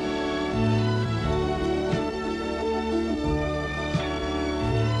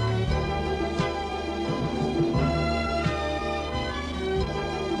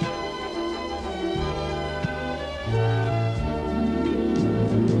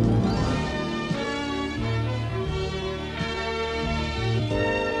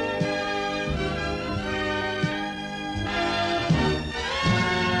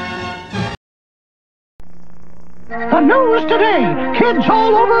 The news today. Kids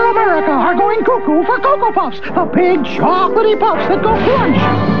all over America are going cuckoo for Cocoa Puffs, the big chocolatey puffs that go crunch.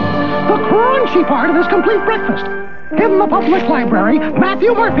 The crunchy part of this complete breakfast. In the public library,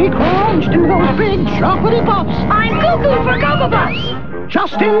 Matthew Murphy crunched into those big chocolatey puffs. I'm cuckoo for Cocoa Puffs!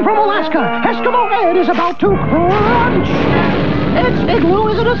 Just in from Alaska, Eskimo Ed is about to crunch. Ed's igloo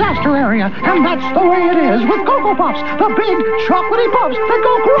is a disaster area, and that's the way it is with Cocoa Puffs, the big chocolatey puffs that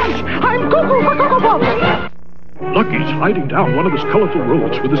go crunch. I'm cuckoo for Cocoa Puffs. Lucky's hiding down one of his colorful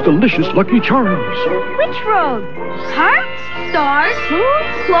roads with his delicious Lucky Charms. Which road? Hearts? Stars?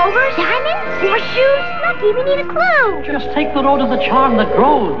 Moons? Clovers? Diamonds? Horseshoes? Lucky, we need a clue. Just take the road of the charm that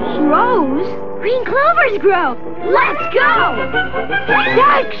grows. Grows? Green clovers grow. Let's go!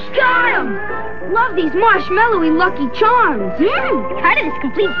 Yikes! Got him! Love these marshmallowy Lucky Charms. How did this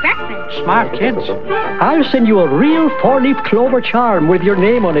complete breakfast? Smart kids. I'll send you a real four-leaf clover charm with your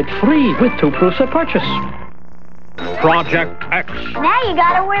name on it free with 2 proofs of purchase. Project X. Now you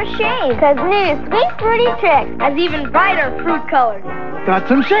gotta wear shades, because new Sweet Fruity Tricks has even brighter fruit colors. Got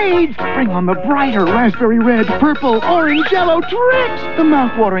some shades. Bring on the brighter raspberry red, purple, orange, yellow tricks. The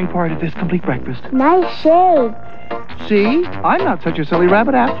mouth-watering part of this complete breakfast. Nice shade. See? I'm not such a silly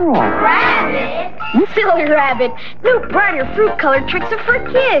rabbit after all. Rabbit? Silly rabbit. New brighter fruit colored tricks are for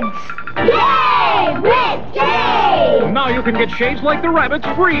kids. Yay! With shades! Now you can get shades like the rabbits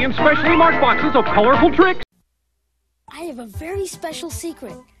free in specially marked boxes of colorful tricks. I have a very special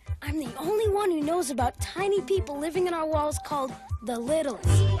secret. I'm the only one who knows about tiny people living in our walls called the Littles.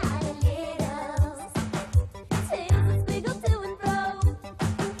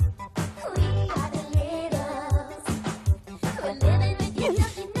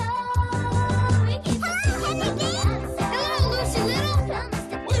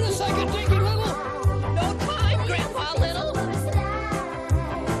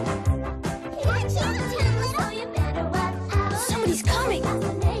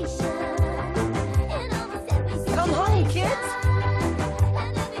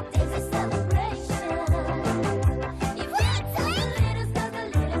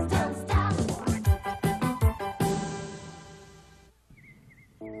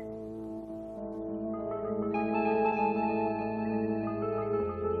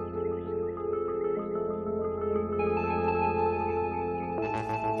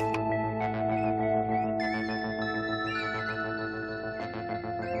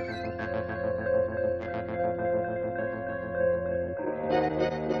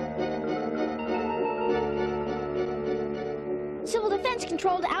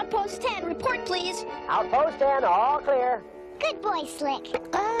 Control to Outpost 10. Report, please. Outpost 10, all clear. Good boy, Slick.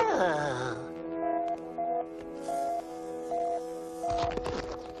 Oh.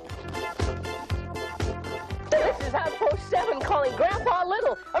 This is Outpost 7 calling Grandpa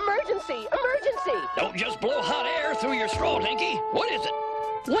Little. Emergency! Emergency! Don't just blow hot air through your straw, Dinky. What is it?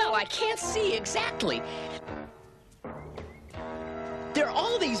 Well, I can't see exactly. There are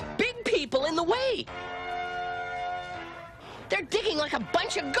all these big people in the way. They're digging like a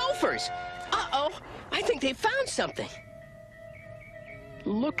bunch of gophers. Uh-oh, I think they found something.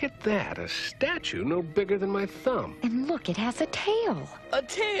 Look at that, a statue no bigger than my thumb. And look, it has a tail. A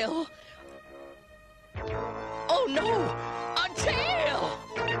tail? Oh, no! A tail!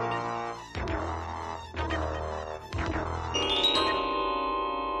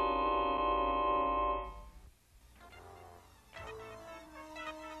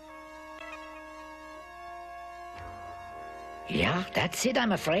 Yeah, that's it,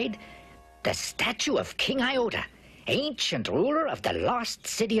 I'm afraid. The statue of King Iota, ancient ruler of the lost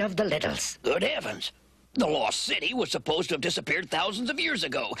city of the Littles. Good heavens. The lost city was supposed to have disappeared thousands of years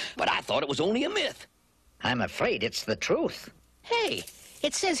ago, but I thought it was only a myth. I'm afraid it's the truth. Hey,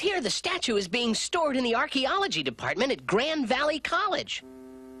 it says here the statue is being stored in the archaeology department at Grand Valley College.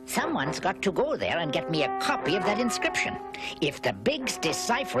 Someone's got to go there and get me a copy of that inscription. If the Bigs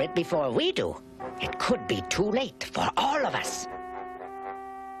decipher it before we do, it could be too late for all of us.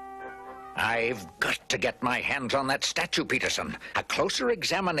 I've got to get my hands on that statue, Peterson. A closer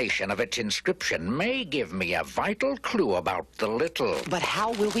examination of its inscription may give me a vital clue about the Little. But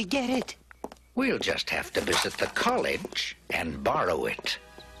how will we get it? We'll just have to visit the college and borrow it.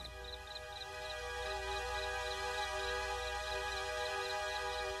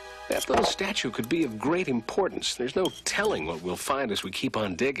 That little statue could be of great importance. There's no telling what we'll find as we keep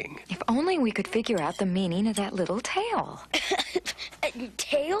on digging. If only we could figure out the meaning of that little tail.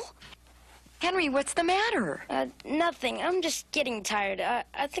 Tail? Henry, what's the matter? Nothing. I'm just getting tired. I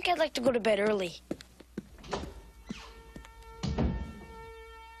think I'd like to go to bed early.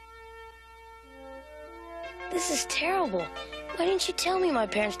 This is terrible. Why didn't you tell me my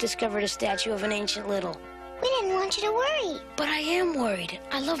parents discovered a statue of an ancient Little? We didn't want you to worry. But I am worried.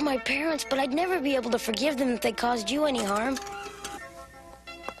 I love my parents, but I'd never be able to forgive them if they caused you any harm.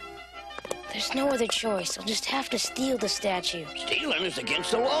 There's no other choice. I'll just have to steal the statue. Stealing is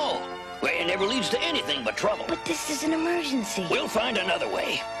against the law. Well, it never leads to anything but trouble. But this is an emergency. We'll find another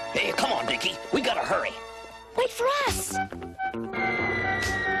way. Hey, come on, Dinky. We gotta hurry. Wait for us!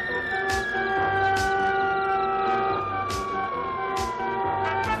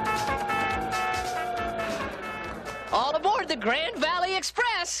 All aboard the Grand Valley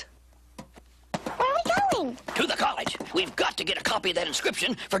Express! Where are we going? To the college. We've got to get a copy of that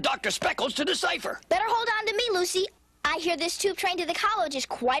inscription for Dr. Speckles to decipher. Better hold on to me, Lucy. I hear this tube train to the college is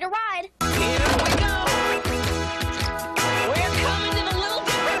quite a ride. Here we go! We're coming to the Little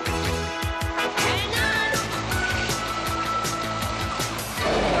Dipper! Hang on!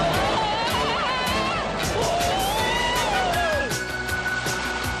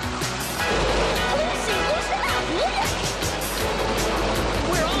 Lucy, loosen up! Look!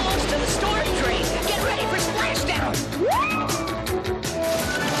 We're almost to the storm drain! Get ready for splashdown!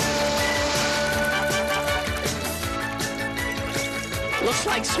 Looks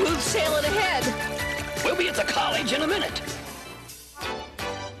like smooth sailing ahead. We'll be at the college in a minute.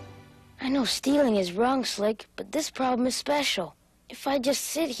 I know stealing is wrong, Slick, but this problem is special. If I just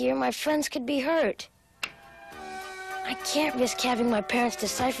sit here, my friends could be hurt. I can't risk having my parents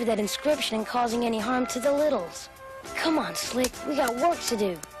decipher that inscription and causing any harm to the Littles. Come on, Slick, we got work to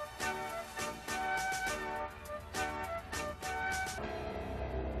do.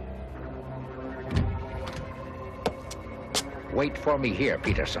 Wait for me here,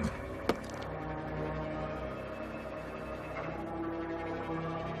 Peterson.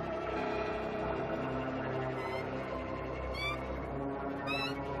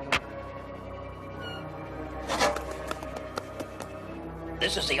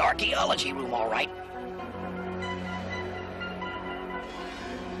 This is the archaeology room, all right.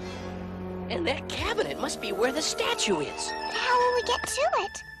 And that cabinet must be where the statue is. How will we get to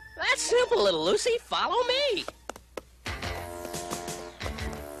it? That's simple, little Lucy. Follow me.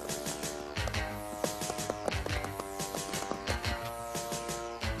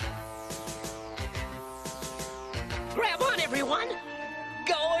 Grab on, everyone.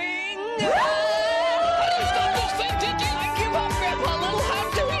 Going. How do you stop this thing, Dinky? I give up, Grandpa Little. How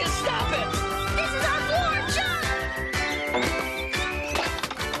do you stop it? This is our floor, jump!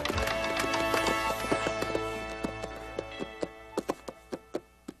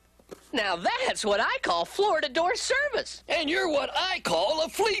 Now that's what I call Florida door service. And you're what I call a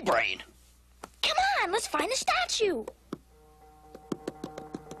flea brain. Come on, let's find the statue.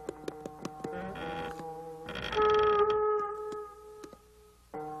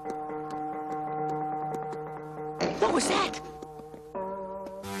 What was that?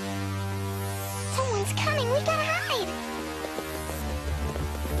 Someone's coming. We gotta hide.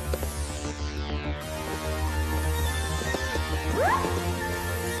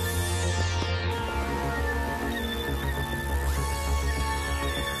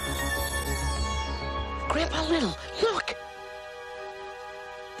 Grandpa Little, look!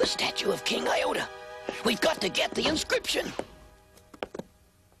 The statue of King Iota. We've got to get the inscription.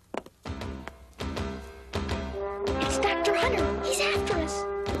 It's Dr. Hunter. He's after us.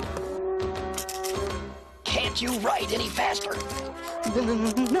 Can't you write any faster?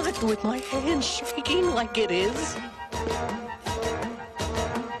 Not with my hand shaking like it is.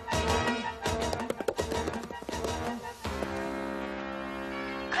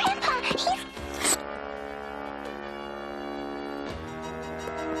 Grandpa, he's...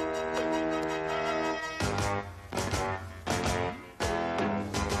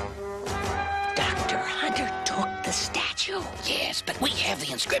 Dr. Hunter took the statue. Yes, but we have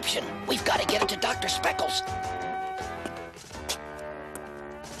the inscription. We've got to get it to Dr. Speckles.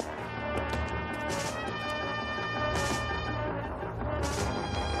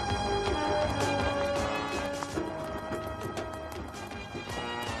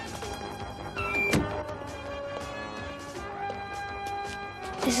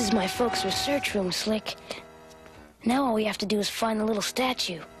 This is my folks' research room, Slick. Now all we have to do is find the little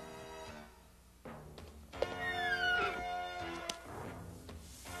statue.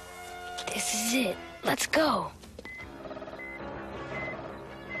 This is it. Let's go.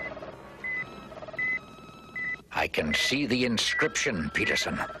 I can see the inscription,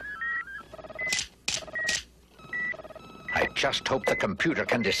 Peterson. I just hope the computer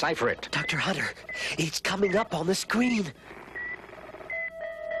can decipher it. Dr. Hunter, it's coming up on the screen.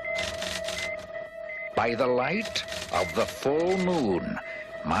 By the light of the full moon,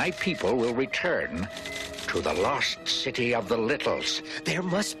 my people will return to the lost city of the Littles. There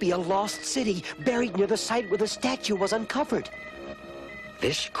must be a lost city buried near the site where the statue was uncovered.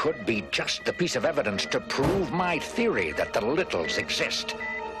 This could be just the piece of evidence to prove my theory that the Littles exist.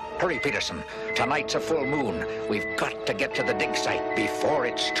 Hurry, Peterson. Tonight's a full moon. We've got to get to the dig site before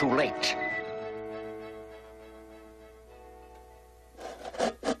it's too late.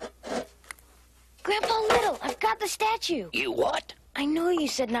 Grandpa Little, I've got the statue. You what? I know you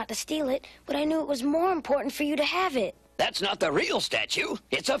said not to steal it, but I knew it was more important for you to have it. That's not the real statue.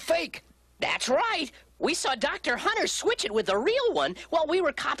 It's a fake. That's right. We saw Dr. Hunter switch it with the real one while we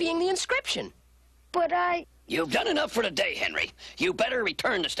were copying the inscription. But You've done enough for today, Henry. You better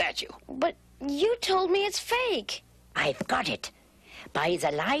return the statue. But you told me it's fake. I've got it. By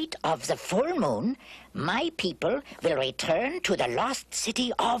the light of the full moon, my people will return to the lost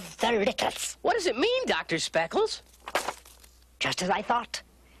city of the Littles. What does it mean, Dr. Speckles? Just as I thought.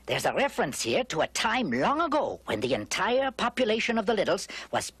 There's a reference here to a time long ago when the entire population of the Littles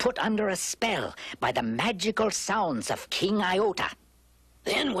was put under a spell by the magical sounds of King Iota.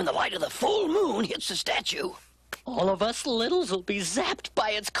 Then, when the light of the full moon hits the statue, all of us Littles will be zapped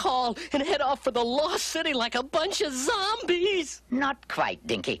by its call and head off for the lost city like a bunch of zombies. Not quite,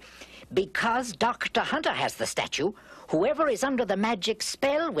 Dinky. Because Dr. Hunter has the statue, whoever is under the magic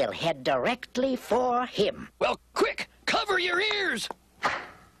spell will head directly for him. Well, quick! Cover your ears!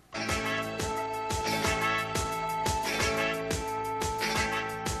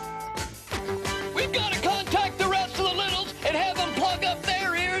 We've got to contact the rest of the Littles and have them plug up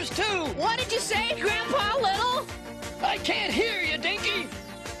their ears, too! What did you say, Grandpa Little? I can't hear you, Dinky!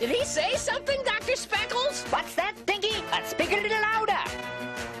 Did he say something, Dr. Speckles? What's that, Dinky? Let's speak a little louder.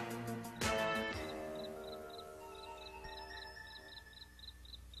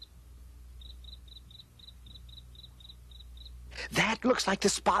 That looks like the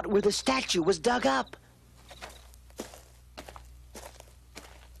spot where the statue was dug up.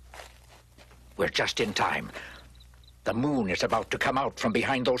 We're just in time. The moon is about to come out from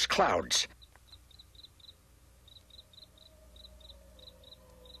behind those clouds.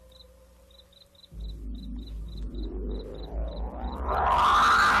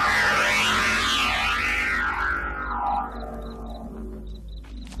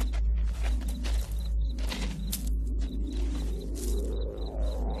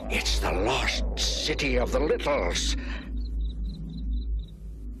 It's the lost city of the Littles.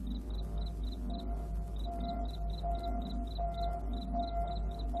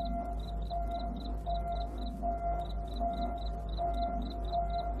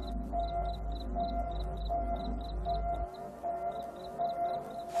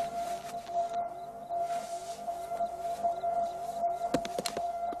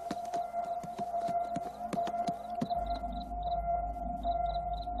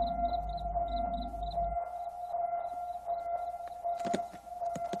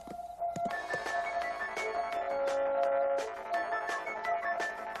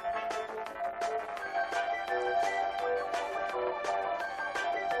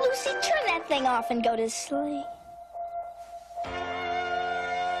 Lucy, turn that thing off and go to sleep.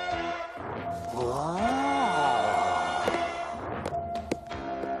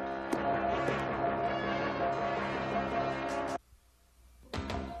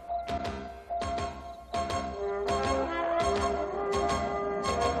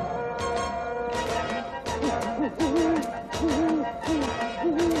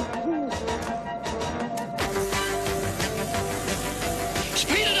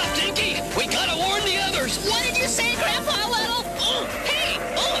 Speed it up, Dinky! We gotta warn the others! What did you say, Grandpa Little? Oh, hey!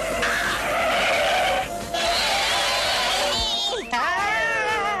 Oh!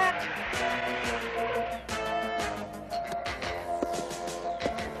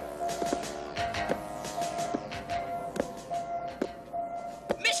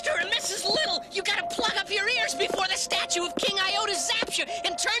 Mr. and Mrs. Little, you gotta plug up your ears before the statue of King Iota zaps you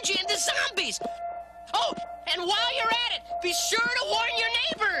and turns you into zombies. Oh, and while you're at it, be sure to warn your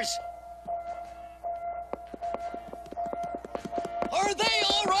neighbors. Are they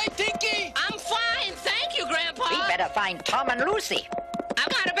all right, Dinky? I'm fine, thank you, Grandpa. We better find Tom and Lucy. I've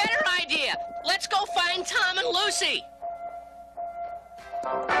got a better idea. Let's go find Tom and Lucy.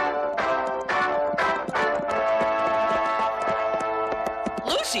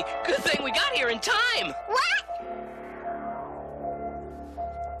 Lucy, good thing we got here in time. What?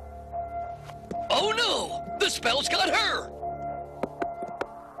 Oh no! The spell's got her!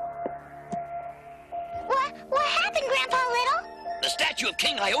 What happened, Grandpa Little? The statue of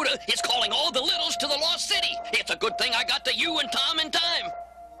King Iota is calling all the littles to the Lost City. It's a good thing I got to you and Tom in time.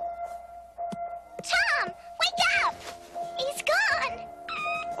 Tom, wake up! He's gone.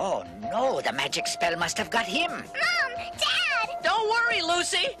 Oh no, the magic spell must have got him. Mom, Dad! Don't worry,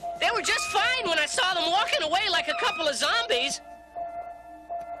 Lucy. They were just fine when I saw them walking away like a couple of zombies.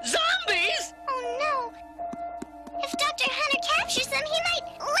 Zombies? Oh no. If Dr. Hunter captures them, he might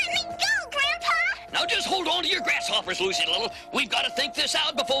let me go, Grandpa! Now just hold on to your grasshoppers, Lucy Little. We've got to think this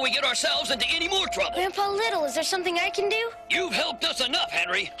out before we get ourselves into any more trouble. Grandpa Little, is there something I can do? You've helped us enough,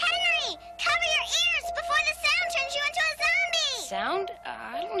 Henry. Henry, cover your ears before the sound turns you into a zombie! Sound?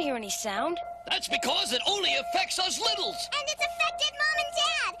 I don't hear any sound. That's because it only affects us littles. And it's affected Mom and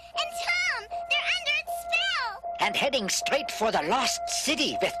Dad! And Tom! They're under its spell! And heading straight for the Lost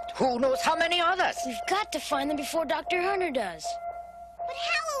City with who knows how many others. We've got to find them before Dr. Hunter does. But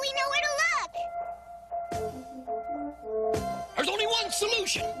how will we know where to look? There's only one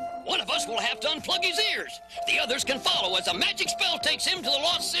solution. One of us will have to unplug his ears. The others can follow as a magic spell takes him to the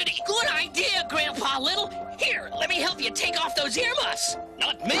Lost City. Good idea, Grandpa Little. Here, let me help you take off those earmuffs.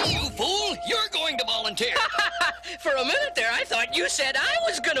 Not me, you fool. You're going to volunteer. For a minute there, I thought you said I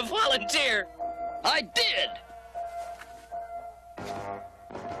was going to volunteer. I did.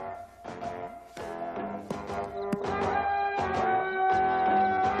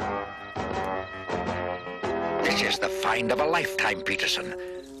 This is the find of a lifetime, Peterson.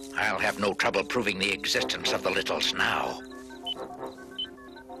 I'll have no trouble proving the existence of the littles now.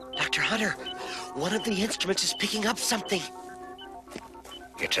 Dr. Hunter, one of the instruments is picking up something.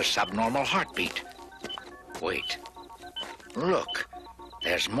 It's a subnormal heartbeat. Wait. Look,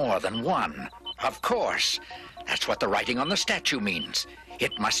 there's more than one. Of course. That's what the writing on the statue means.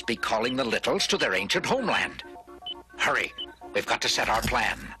 It must be calling the littles to their ancient homeland. Hurry, we've got to set our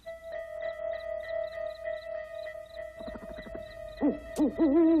plan.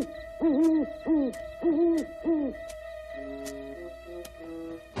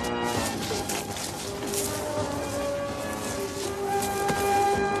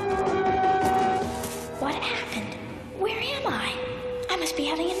 What happened? Where am I? I must be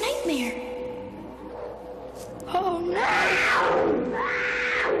having a nightmare. Oh no!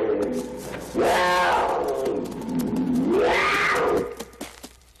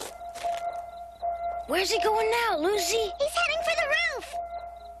 Where's he going now, Lucy? He's heading for the roof!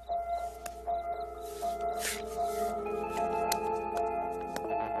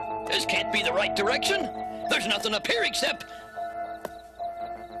 This can't be the right direction. There's nothing up here except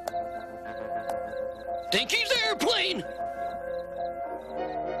Dinky's airplane.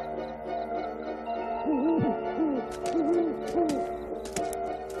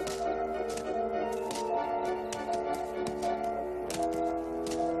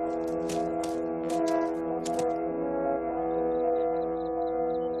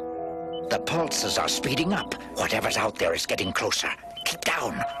 The pulses are speeding up. Whatever's out there is getting closer. Keep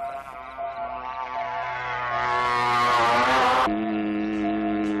down.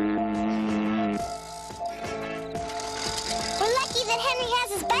 We're lucky that Henry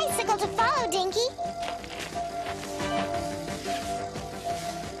has his bicycle to follow, Dinky.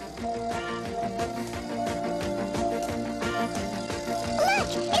 Look!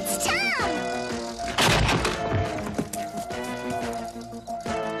 It's Tom!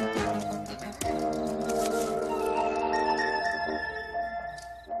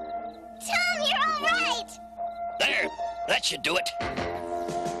 Tom, you're all right! There, that should do it.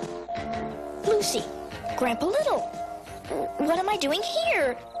 Lucy, Grandpa Little, what am I doing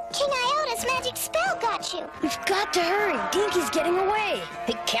here? King Iota's magic spell got you. We've got to hurry. Dinky's getting away.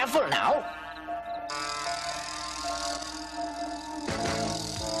 Be careful now.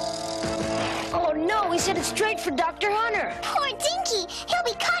 Oh no, he's headed straight for Dr. Hunter. Poor Dinky, he'll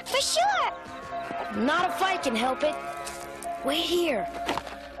be caught for sure. Not if I can help it. Wait here.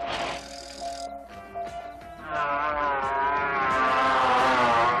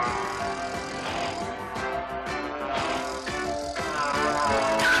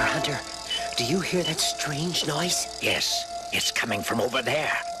 Dr. Hunter, do you hear that strange noise? Yes, it's coming from over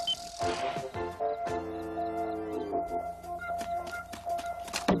there.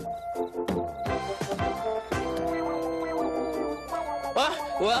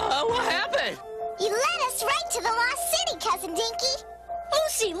 What happened? You led us right to the Lost City, Cousin Dinky.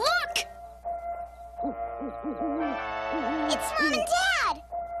 Lucy, look! It's Mom and Dad.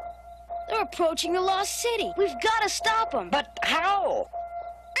 They're approaching the Lost City. We've got to stop them. But how?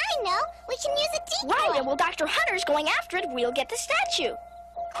 I know. We can use a decoy. Right, and well, Dr. Hunter's going after it, we'll get the statue.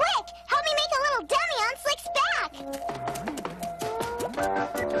 Quick, help me make a little dummy on Slick's back.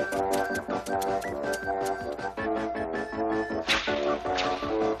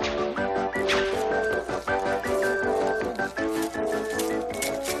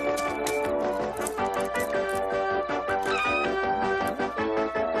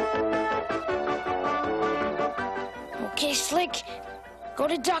 Okay, Slick. Go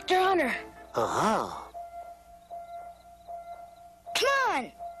to Dr. Hunter. Oh. Come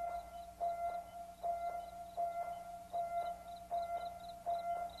on.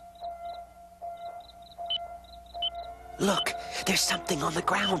 Look, there's something on the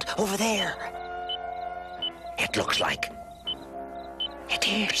ground over there. It looks like... It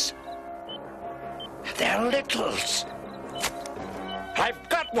is. They're littles. I've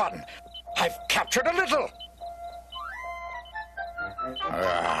got one. I've captured a little.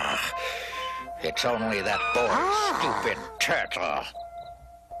 It's only that boy, stupid turtle.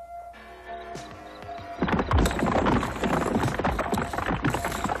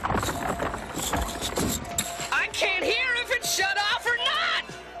 I can't hear if it's shut off or not!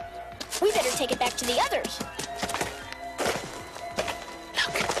 We better take it back to the others.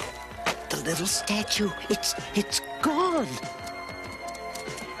 Look, the little statue, it's gone.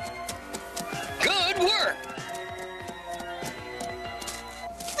 Good work!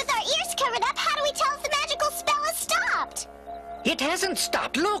 With our ears covered up, how do we tell if the magical spell has stopped? It hasn't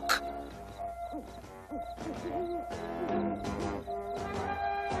stopped. Look.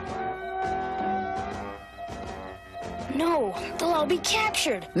 No, they'll all be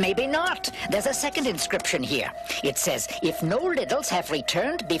captured. Maybe not. There's a second inscription here. It says, if no littles have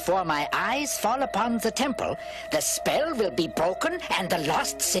returned before my eyes fall upon the temple, the spell will be broken and the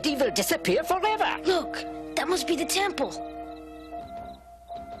lost city will disappear forever. Look, that must be the temple.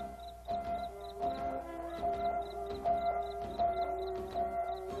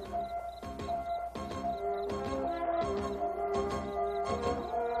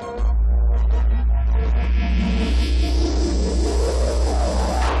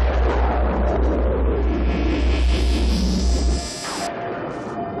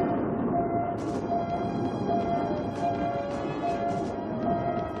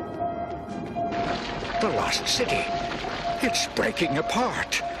 The lost city. It's breaking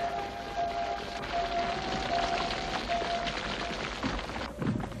apart.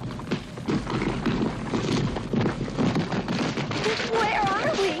 Where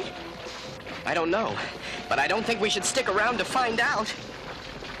are we? I don't know, but I don't think we should stick around to find out.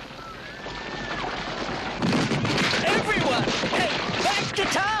 Everyone! Hey, back to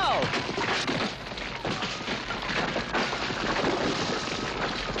town!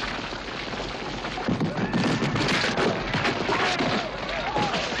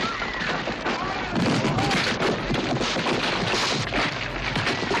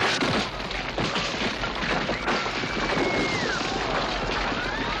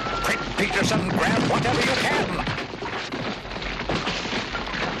 Peterson, grab whatever you can.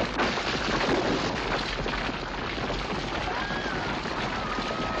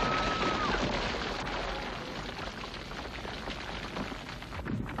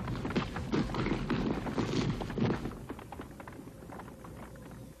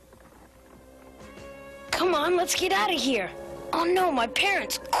 Come on, let's get out of here. Oh no, my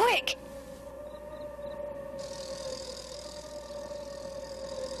parents, quick!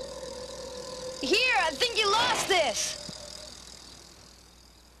 Here, I think you lost this.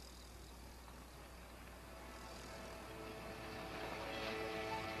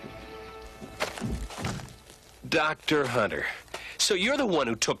 Dr. Hunter, so you're the one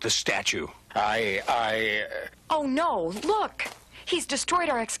who took the statue. Oh, no, look. He's destroyed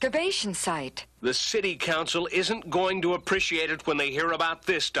our excavation site. The city council isn't going to appreciate it when they hear about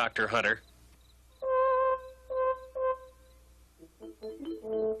this, Dr. Hunter.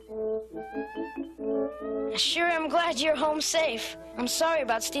 I sure am glad you're home safe. I'm sorry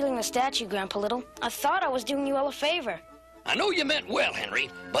about stealing the statue, Grandpa Little. I thought I was doing you all a favor. I know you meant well, Henry,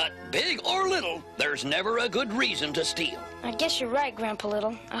 but big or little, there's never a good reason to steal. I guess you're right, Grandpa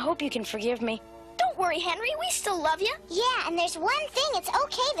Little. I hope you can forgive me. Don't worry, Henry. We still love you. Yeah, and there's one thing it's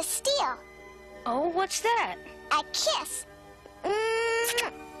okay to steal. Oh, what's that? A kiss.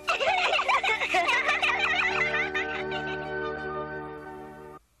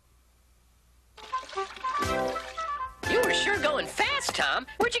 You were sure going fast, Tom.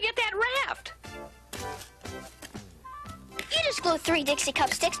 Where'd you get that raft? You just glue 3 Dixie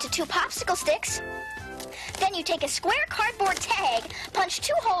Cup sticks to 2 popsicle sticks. Then you take a square cardboard tag, punch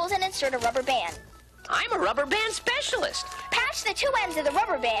 2 holes, and insert a rubber band. I'm a rubber band specialist. Patch the 2 ends of the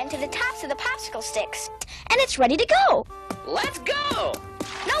rubber band to the tops of the popsicle sticks, and it's ready to go. Let's go!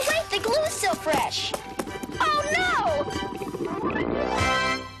 No, wait, the glue is still fresh. Oh, no!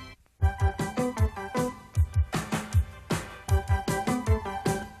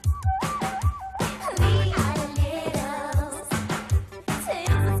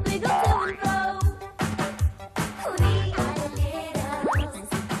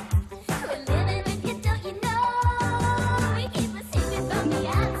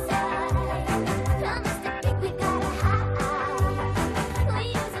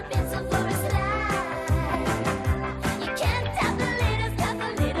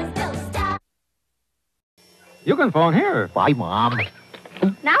 You can phone here. Bye, Mom.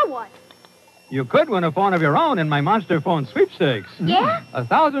 Now what? You could win a phone of your own in my Monster Phone sweepstakes. Yeah?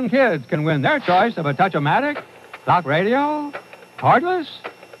 1,000 kids can win their choice of a Touch-O-Matic, Clock Radio, Cordless,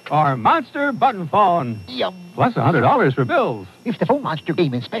 or Monster Button Phone. Yum. Plus $100 for bills. If the phone monster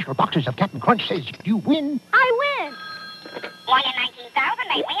game in special boxes of Captain Crunch says you win, I win. 1 in 19,000,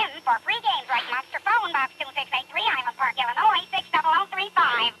 they win for free games like Monster Phone, Box 2683, Island Park, Illinois,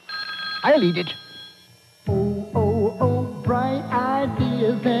 60035. I'll eat it. Bright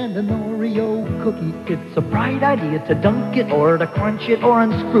ideas and an Oreo cookie. It's a bright idea to dunk it or to crunch it or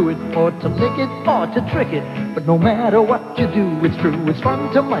unscrew it or to lick it or to trick it. But no matter what you do, it's true. It's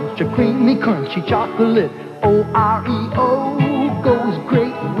fun to munch a creamy, crunchy chocolate. Oreo goes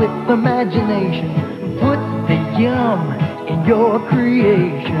great with imagination. Put the yum in your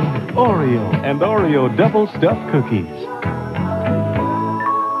creation. Oreo and Oreo double stuffed cookies.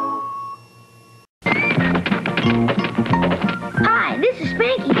 Hi, this is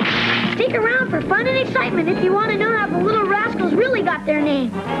Spanky. Stick around for fun and excitement if you want to know how the Little Rascals really got their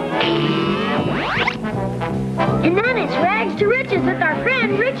name. And then it's rags to riches with our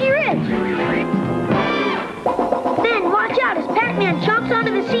friend Richie Rich. Then watch out as Pac-Man chomps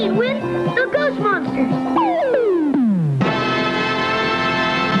onto the scene with the Ghost Monsters.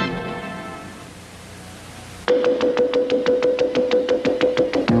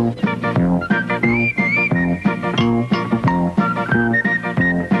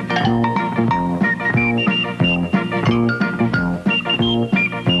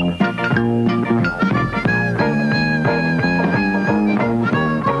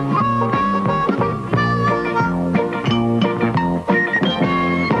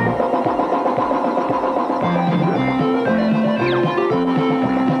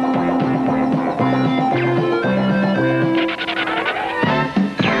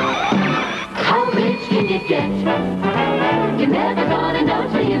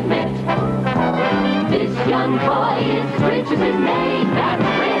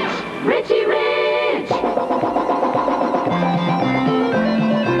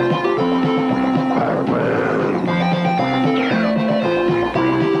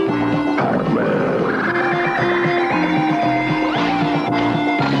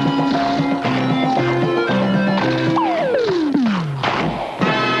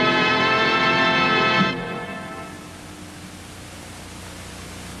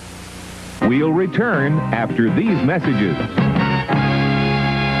 We'll return after these messages.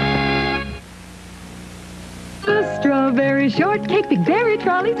 The strawberry shortcake, big berry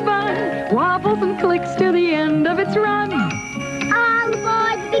trolley's fun. Wobbles and clicks to the end of its run. On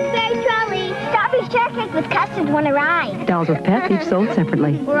board the Big Berry Trolley. Strawberry shortcake with custard wanna ride. Dolls with pets each sold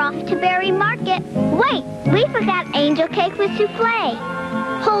separately. We're off to Berry Market. Wait, we forgot angel cake with souffle.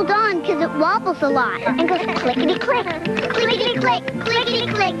 Hold hold on because it wobbles a lot and goes clickety-click, clickety-click,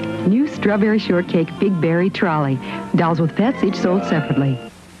 clickety-click. New Strawberry Shortcake Big Berry Trolley. Dolls with pets, each sold separately.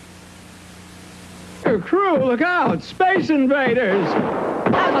 Crew, look out! Space invaders!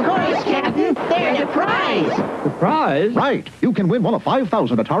 Of course, Captain. They're the prize. The prize? Right. You can win one of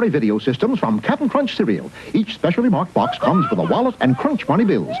 5,000 Atari video systems from Captain Crunch cereal. Each specially marked box comes with a wallet and Crunch Money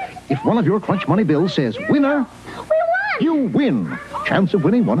bills. If one of your Crunch Money bills says winner, we won! You win. Chance of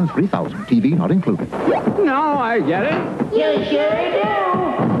winning 1 in 3,000. TV not included. No, I get it. You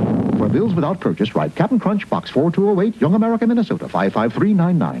sure do. For bills without purchase, write Captain Crunch, Box 4208, Young America, Minnesota,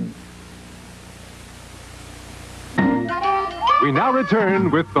 55399. We now return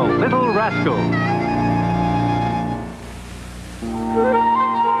with The Little Rascals.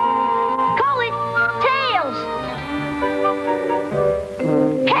 Call it tails.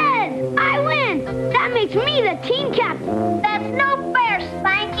 Heads. I win. That makes me the team captain. That's no fair,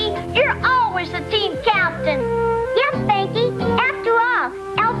 Spanky. You're always the team captain. Yes, Spanky. After all,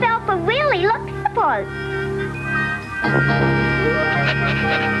 Alfalfa really looks the part.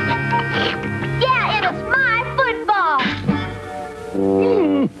 Yeah, and it's my football.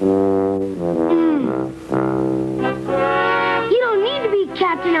 You don't need to be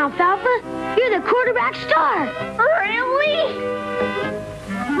Captain Alfalfa. You're the quarterback star. Really?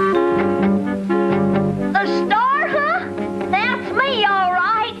 The star, huh? That's me, all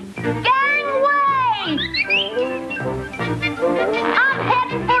right. Gangway! I'm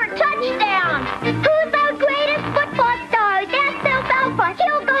heading for a touchdown. Who's our greatest football star? That's Alfalfa.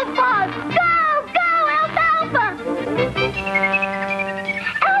 He'll go far. Go, go, Alfalfa!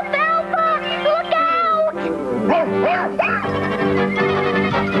 Alfalfa, look out!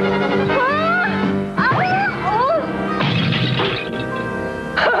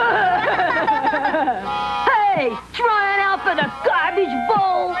 Hey, trying out for the garbage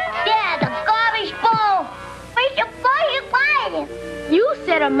bowl? Yeah, the garbage bowl. We should play it later. You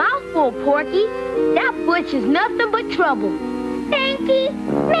said a mouthful, Porky. That Butch is nothing but trouble. Pinky,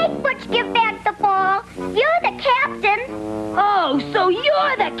 make Butch give back the ball. You're the captain. Oh, so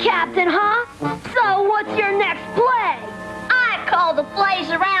you're the captain, huh? So what's your next play? I call the plays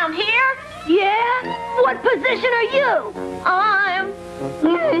around here. Yeah? What position are you? I'm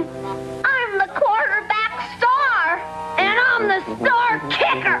the quarterback star. And I'm the star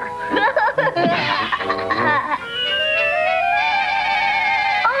kicker.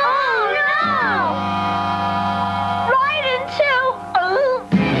 Oh, no! Right into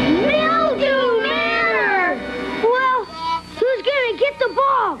Mildew Manor! Well, who's gonna get the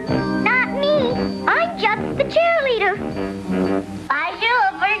ball? Not me. I'm just the cheerleader.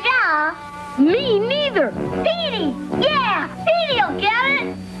 Me neither. Petey! Yeah, Petey'll get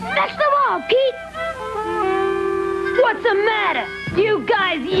it. Fetch the ball, Pete. What's the matter? You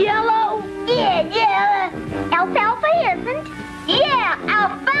guys yellow? Yeah. Alfalfa isn't. Yeah,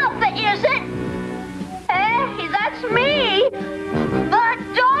 Alfalfa isn't. Hey, that's me. But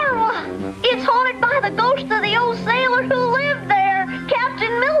Darla, it's haunted by the ghost of the old sailor who lived there,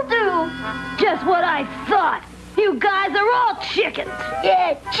 Captain Mildew. Just what I thought. You guys are all chickens.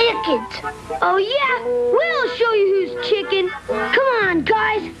 Yeah, chickens. Oh, yeah? We'll show you who's chicken. Come on,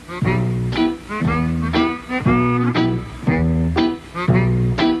 guys.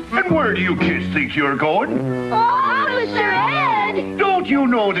 And where do you kids think you're going? Officer Ed! Don't you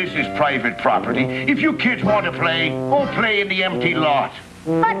know this is private property? If you kids want to play, go play in the empty lot.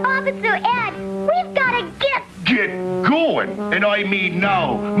 But Officer Ed, we've got to get going. And I mean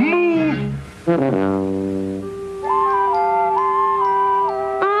now. Move! Who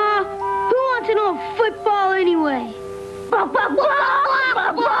wants to know football anyway?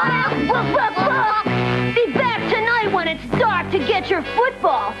 Be back tonight when it's dark to get your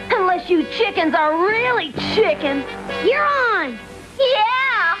football. Unless you chickens are really chickens. You're on.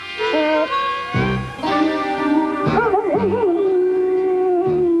 Yeah.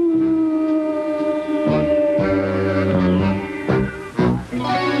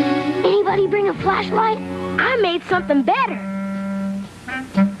 Anybody bring a flashlight? I made something better.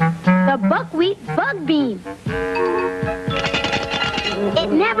 The buckwheat bug beam. It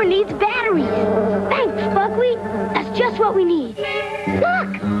never needs batteries. Thanks, buckwheat. That's just what we need.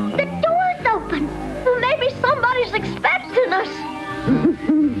 Look, the door's open. Maybe somebody's expecting us.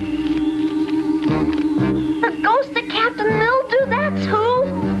 The ghost of Captain Mildew, that's who.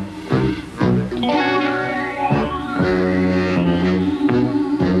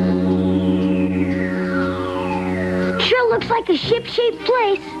 Sure looks like a ship-shaped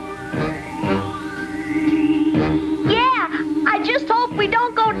place. Yeah, I just hope we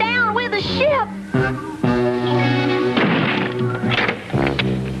don't go down with a ship.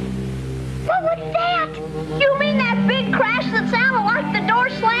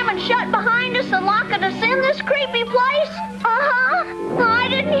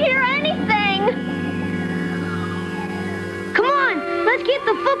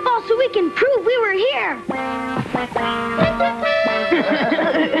 football so we can prove we were here.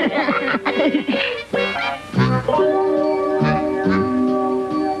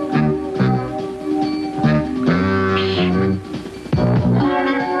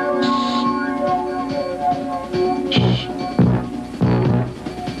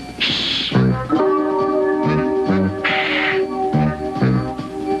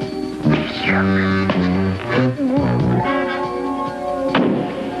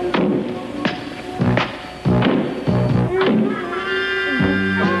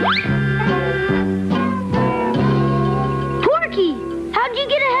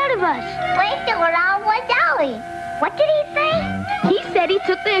 What did he say? He said he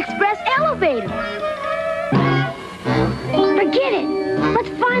took the express elevator. Forget it. Let's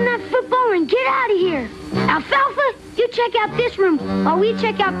find that football and get out of here. Alfalfa, you check out this room while we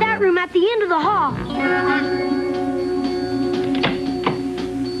check out that room at the end of the hall.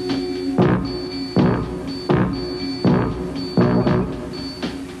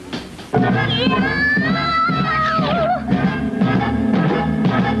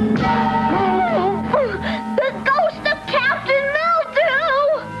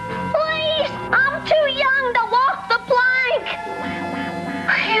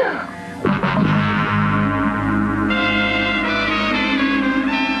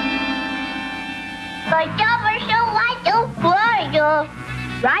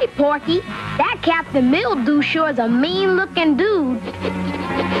 Right, Porky. That Captain Mildew sure is a mean-looking dude.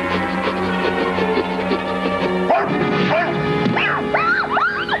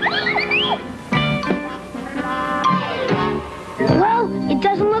 Well, it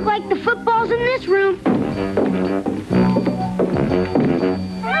doesn't look like the football's in this room. Did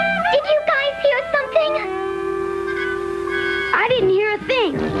you guys hear something? I didn't hear a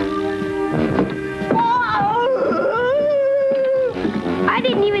thing. I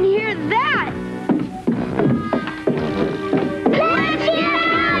didn't even hear that. Let's get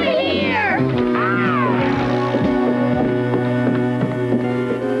out of here!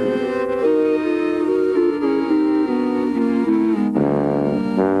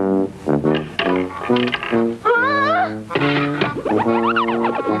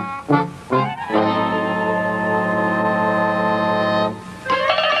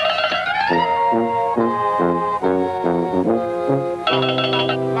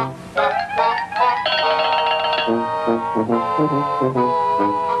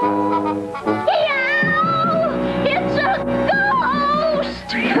 It's a ghost!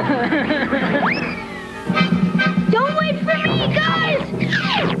 Don't wait for me, guys!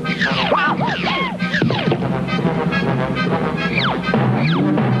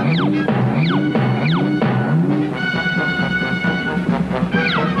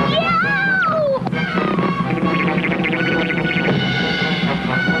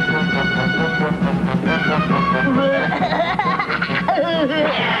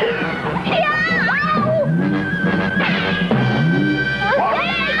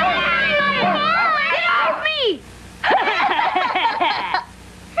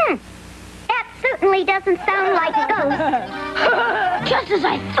 That certainly doesn't sound like a ghost. Just as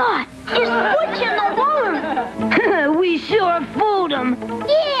I thought. His foot's in the water. We sure fooled them.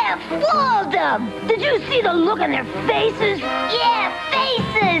 Yeah, fooled them. Did you see the look on their faces? Yeah,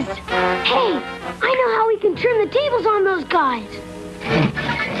 faces. Hey, I know how we can turn the tables on those guys.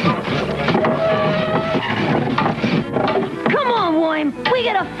 Come on, William. We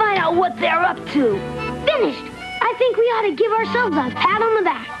gotta find out what they're up to. Finished. I think we ought to give ourselves a pat on the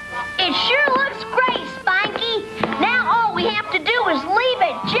back. It sure looks great, Spanky. Now all we have to do is leave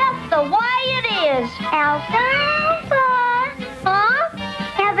it just the way it is. Alfalfa. Huh?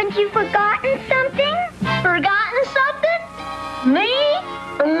 Haven't you forgotten something? Forgotten something? Me?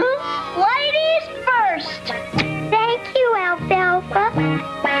 Ladies first. Thank you, Alfalfa.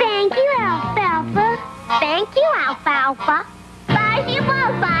 Thank you, Alfalfa. Thank you, Alfalfa. Bye, you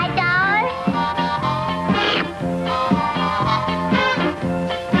both, bye, darling.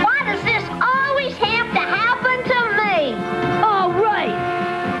 Why does this always have to happen to me? All right.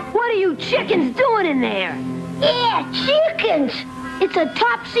 What are you chickens doing in there? Yeah, chickens. It's a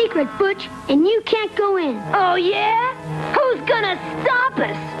top secret, Butch, and you can't go in. Oh, yeah? Who's gonna stop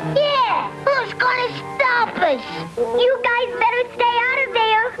us? Yeah, who's gonna stop us? You guys better stay out of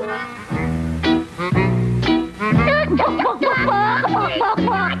there.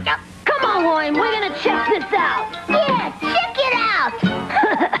 Come on, William, we're gonna check this out. Yeah, check it out.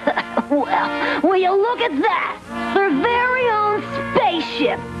 Well, will you look at that? Their very own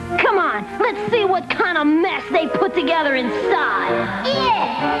spaceship. Come on, let's see what kind of mess they put together inside.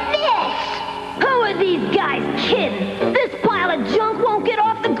 Yeah, this. Who are these guys kidding? This pile of junk won't get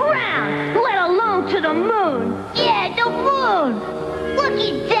off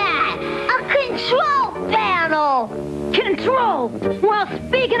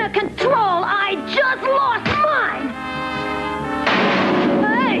control. I just lost mine.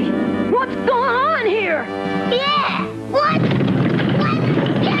 Hey, what's going on here? Yeah, what?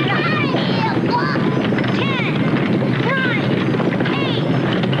 Get out of here, what? 10, 9, 8,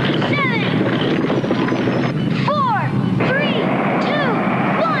 7, 4, 3, 2,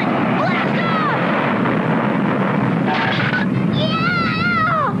 1, blast off!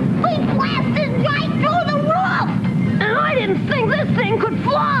 Yeah! We blasted right through the roof! And I didn't think this thing could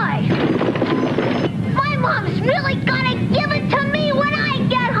fly! My mom's really gonna give it to me when I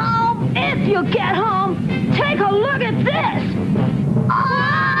get home! If you get home, take a look at this!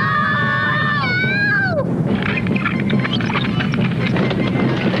 Oh!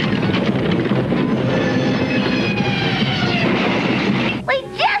 We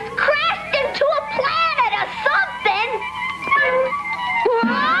just crashed into a planet or something!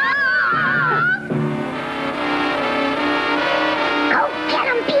 Go get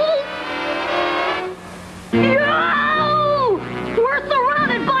him, Petey! Yo! We're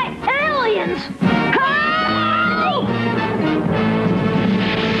surrounded by aliens! Help!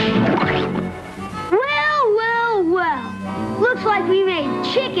 Well. Looks like we made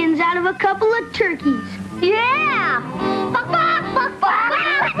chickens out of a couple of turkeys. Yeah!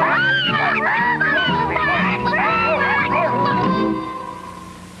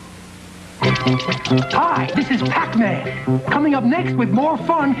 Hi, this is Pac-Man. Coming up next with more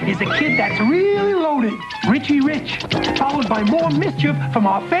fun is a kid that's really loaded, Richie Rich, followed by more mischief from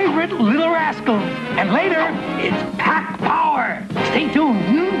our favorite Little Rascal. And later, it's Pac Power. Stay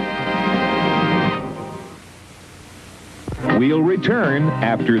tuned. We'll return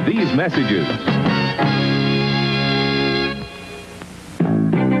after these messages.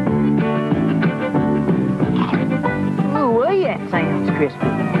 Ooh, well, yeah, it sounds crispy.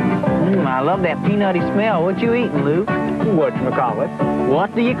 I love that peanutty smell. What you eating, Luke? Whatchamacallit.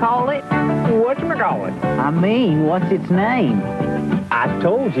 What do you call it? Whatchamacallit. I mean, what's its name? I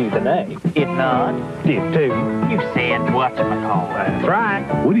told you the name. It not? Did too. You said whatchamacallit. That's right.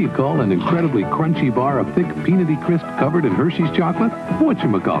 What do you call an incredibly crunchy bar of thick peanutty crisp covered in Hershey's chocolate?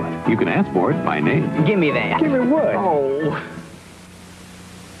 Whatchamacallit. You can ask for it by name. Give me that. Give me what? Oh.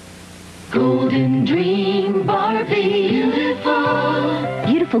 Golden Dream Barbie,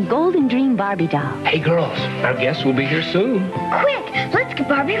 beautiful Golden Dream Barbie doll. Hey, girls, our guests will be here soon. Quick, let's get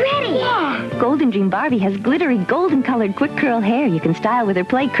Barbie ready. Yeah. Golden Dream Barbie has glittery golden-colored quick curl hair you can style with her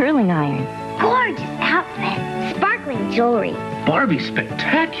play curling iron. Gorgeous outfit, sparkling jewelry. Barbie's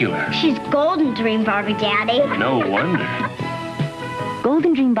spectacular. She's Golden Dream Barbie, Daddy. No wonder.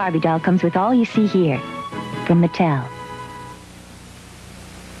 Golden Dream Barbie doll comes with all you see here from Mattel.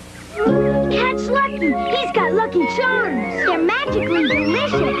 Catch Lucky. He's got Lucky Charms. They're magically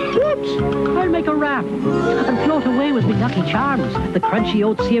delicious. Whoops! I'll make a raft and float away with me Lucky Charms. The crunchy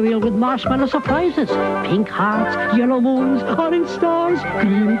oat cereal with marshmallow surprises. Pink hearts, yellow moons, orange stars,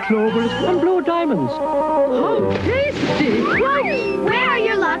 green clovers, and blue diamonds. How tasty! Where are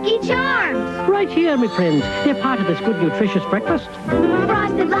your Lucky Charms? Right here, my friends. They're part of this good, nutritious breakfast.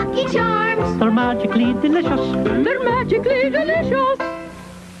 Frosted Lucky Charms. They're magically delicious. They're magically delicious.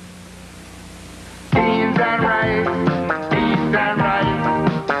 Beans and rice,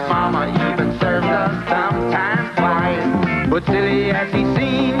 Mama even serves us sometimes twice. But silly as he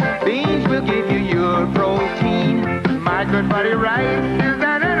seems, beans will give you your protein. My good buddy rice is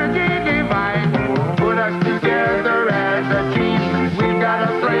an energy divine. Put us together as a team. We've got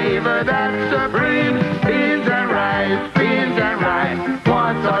a flavor that's supreme. Beans and rice,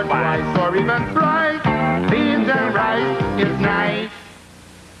 once or twice or even thrice. Beans and rice is nice.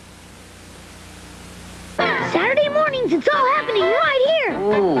 Saturday mornings, it's all happening right here.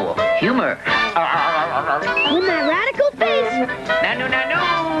 Ooh, humor. With my radical face. No.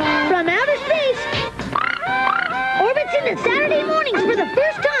 From outer space. Orbits into Saturday mornings for the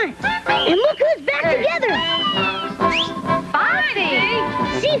first time. And look who's back together. Barbie!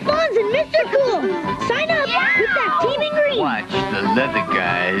 See Fonz and Mr. Cool. Sign up with that team in green. Watch the leather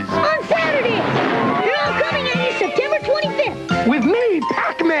guys. On Saturday. They're all coming at you September 25th. With me,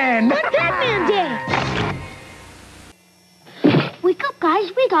 Pac-Man. On Pac-Man Day. Wake up,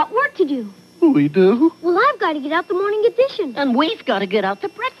 guys. We got work to do. We do? Well, I've got to get out the morning edition. And we've got to get out the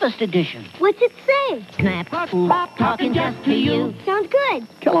breakfast edition. What's it say? Snap, talking just to you. Sounds good.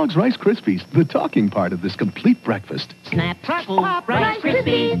 Kellogg's Rice Krispies, the talking part of this complete breakfast. Snap, Rice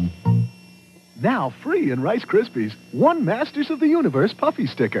Krispies. Now free in Rice Krispies. One Masters of the Universe puffy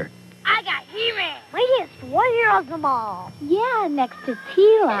sticker. I got He-Man. Latest superheroes them all. Yeah, next to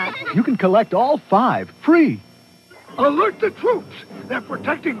Tila. You can collect all 5 free. Alert the troops! They're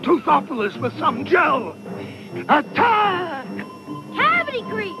protecting Toothopolis with some gel! Attack! Have Gravity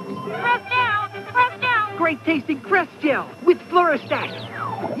grease. Press down. Press down. Great tasting Crest Gel with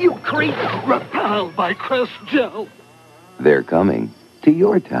Fluorostat. You creep, repelled by Crest Gel. They're coming to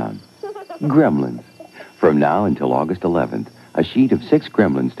your town. Gremlins. From now until August 11th, a sheet of 6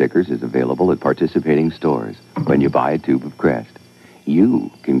 Gremlin stickers is available at participating stores when you buy a tube of Crest. You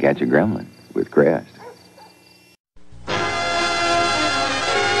can catch a gremlin with Crest.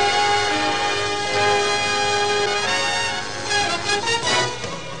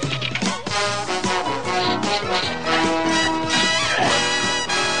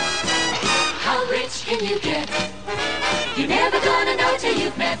 How rich can you get? You're never gonna know till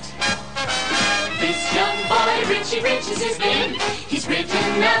you've met. This young boy, Richie Rich is his name. He's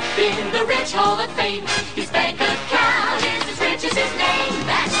written up in the Rich Hall of Fame. His bank account is as rich as his name.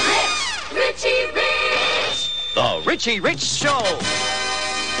 That's Rich, Richie Rich. The Richie Rich Show.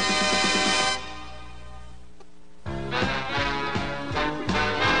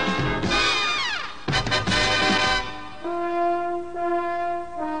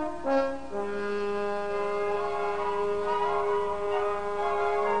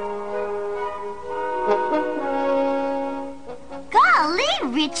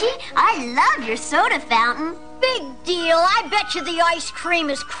 Richie, I love your soda fountain. Big deal. I bet you the ice cream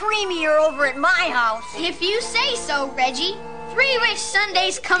is creamier over at my house. If you say so, Reggie. 3 rich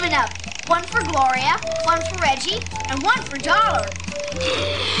sundaes coming up. One for Gloria, one for Reggie, and one for Dollar.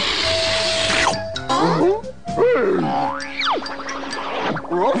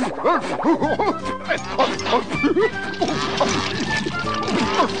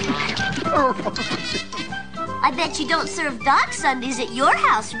 I bet you don't serve dog sundaes at your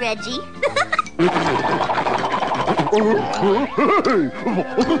house, Reggie.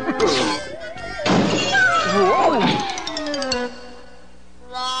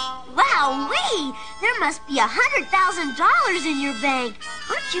 Wow-wee! There must be $100,000 in your bank.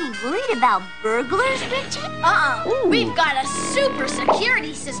 Aren't you worried about burglars, Richie? We've got a super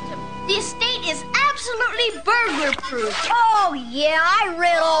security system. The estate is absolutely burglar-proof. Oh, yeah, I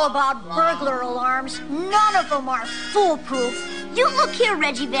read all about burglar alarms. None of them are foolproof. You look here,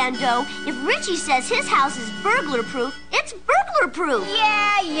 Reggie Van Doe. If Richie says his house is burglar-proof, it's burglar-proof.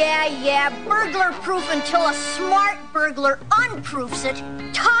 Yeah. Burglar-proof until a smart burglar unproofs it.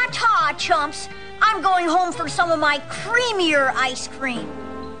 Ta-ta, chumps. I'm going home for some of my creamier ice cream.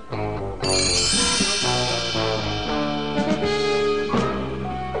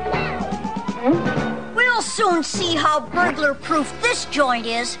 We'll soon see how burglar-proof this joint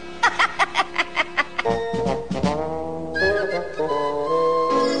is.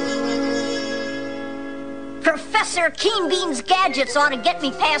 Professor Keen Bean's gadgets ought to get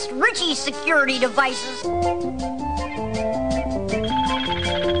me past Richie's security devices.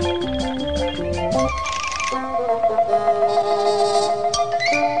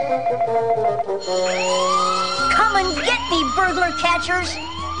 Come and get me, burglar catchers.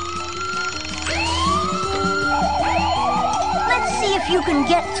 Let's see if you can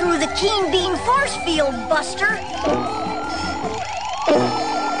get through the Keen Bean force field, Buster.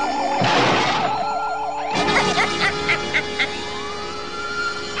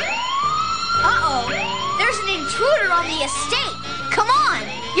 Uh-oh, there's an intruder on the estate. Come on,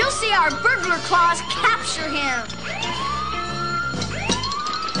 you'll see our burglar claws capture him.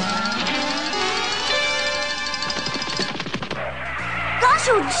 Gosh,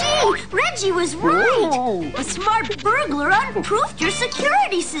 oh gee, Reggie was right. A smart burglar unproofed your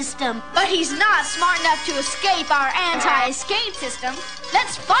security system. But he's not smart enough to escape our anti-escape system.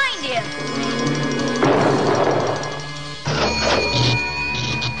 Let's find him.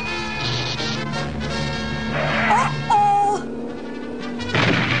 Uh-oh.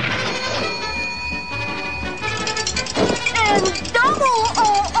 And double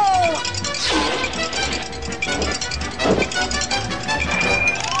uh-oh.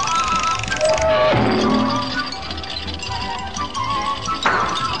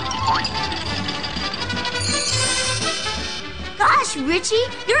 Gosh, Richie,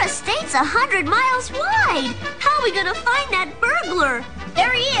 your estate's 100 miles wide. How are we gonna find that burglar?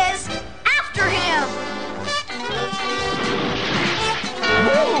 There he is. After him.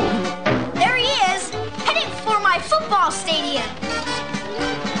 There he is, heading for my football stadium.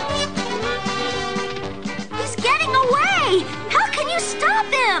 He's getting away. How can you stop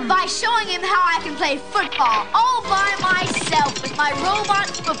him? By showing him how I can play football all by myself with my robot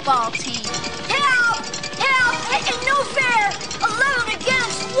football team. Help! Help! It ain't no fair! 11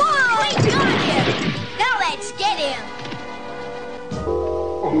 against 1! We got him! Now let's get him!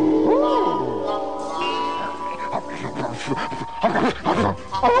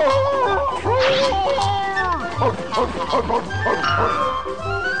 Oh,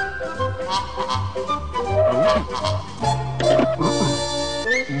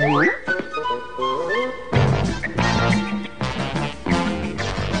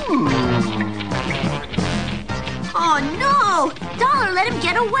 no! Dollar let him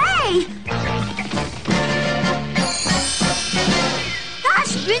get away!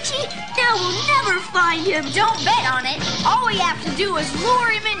 Gosh, Richie, now we'll never find him. Don't bet on it. All we have to do is lure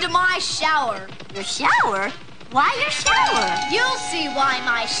him into my shower. Your shower? Why your shower? You'll see why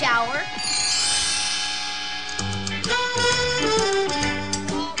my shower.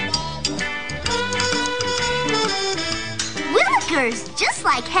 Willikers, just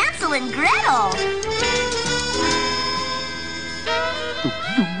like Hansel and Gretel.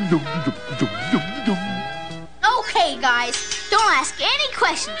 Okay, guys, don't ask any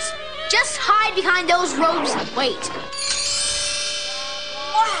questions. Just hide behind those robes and wait.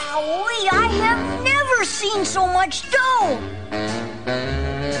 Wowee, I have never seen so much dough.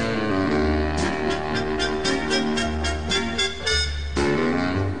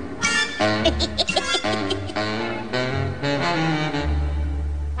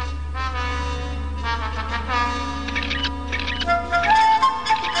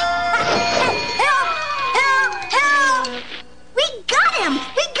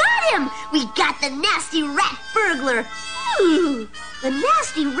 We got the nasty rat burglar. Ooh, the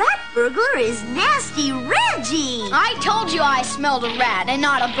nasty rat burglar is Nasty Reggie. I told you I smelled a rat and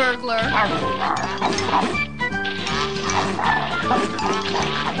not a burglar.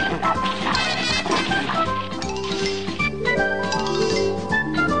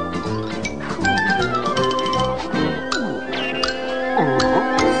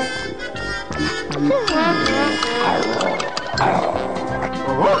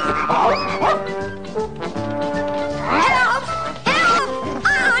 Help! Help!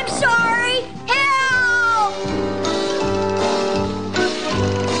 I'm sorry! Help!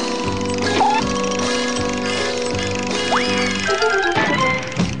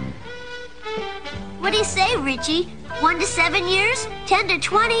 What do you say, Richie? 1 to 7 years, 10 to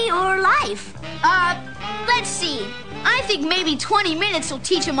 20, or life? Let's see. I think maybe 20 minutes will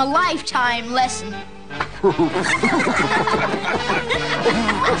teach him a lifetime lesson.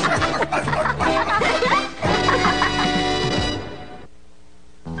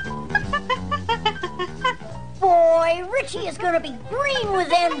 Boy, Richie is going to be green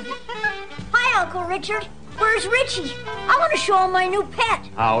with envy. Hi, Uncle Richard. Where's Richie? I want to show him my new pet.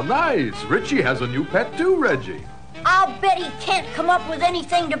 How nice. Richie has a new pet too, Reggie. I'll bet he can't come up with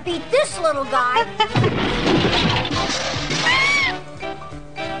anything to beat this little guy.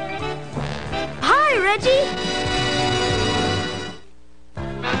 Hi, Reggie.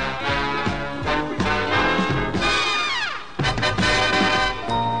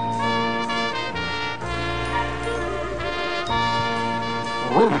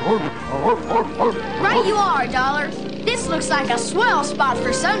 Right you are, Dollar. This looks like a swell spot for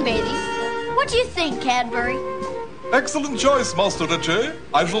sunbathing. What do you think, Cadbury? Excellent choice, Master Richie.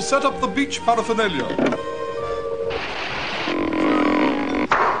 I shall set up the beach paraphernalia.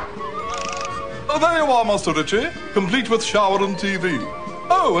 Oh, there you are, Master Richie, complete with shower and TV.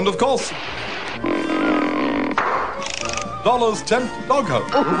 Oh, and of course, Dollar's tent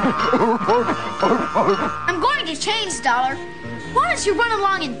doghouse. I'm going to change, Dollar. Why don't you run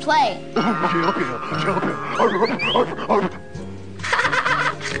along and play?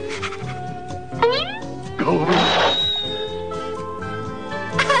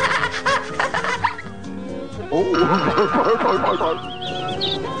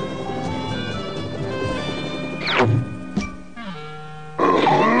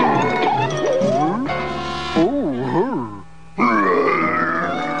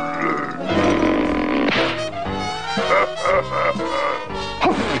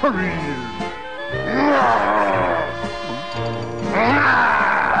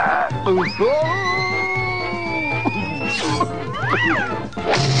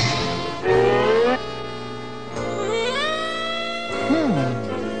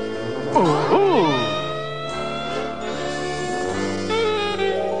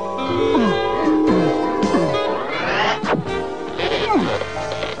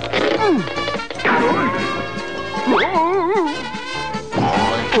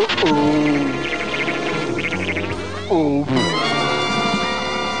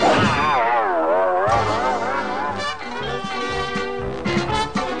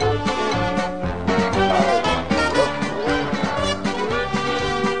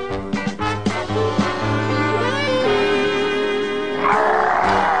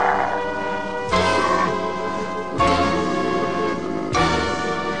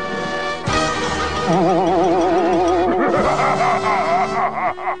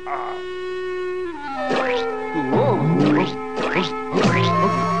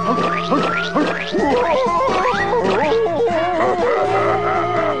 Dollar!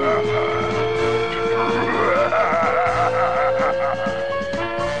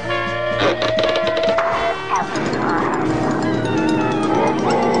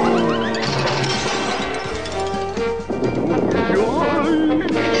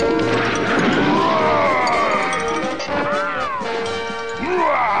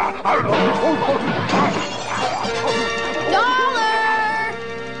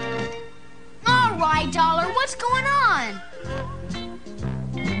 All right, Dollar, what's going on?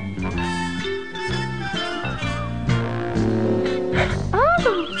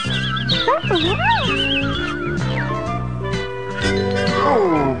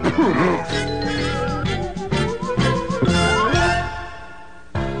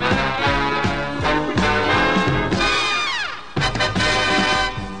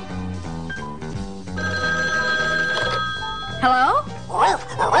 Hello?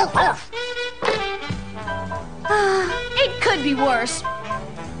 It could be worse.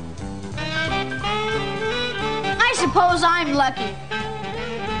 I suppose I'm lucky.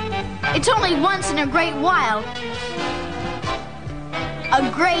 It's only once in a great while. A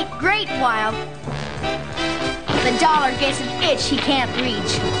great, great while. The Dollar gets an itch he can't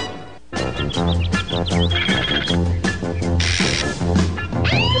reach.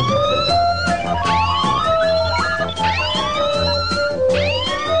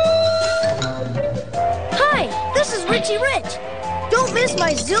 Hi, this is Richie Rich. Don't miss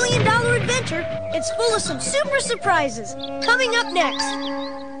my zillion-dollar adventure. It's full of some super surprises. Coming up next.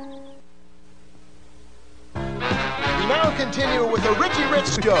 We now continue with the Richie Rich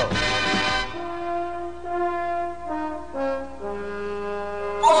Show.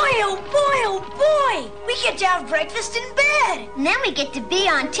 Boy, oh boy, oh boy! We get to have breakfast in bed. And then we get to be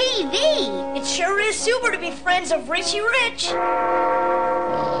on TV. It sure is super to be friends of Richie Rich.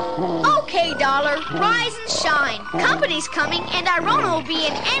 Okay, Dollar, rise and shine. Company's coming, and Irona will be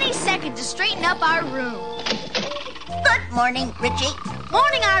in any second to straighten up our room. Good morning, Richie.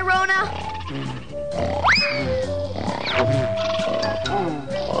 Morning, Irona.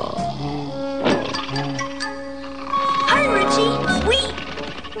 Hi, Richie.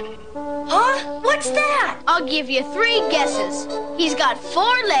 Huh? What's that? I'll give you 3 guesses. He's got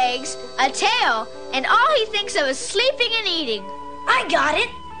 4 legs, a tail, and all he thinks of is sleeping and eating. I got it.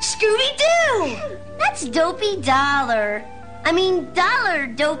 Scooby-Doo! That's Dopey Dollar. I mean, Dollar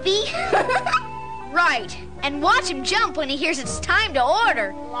Dopey. Right. And watch him jump when he hears it's time to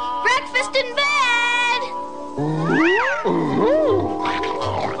order. Breakfast in bed!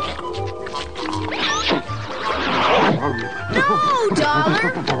 No,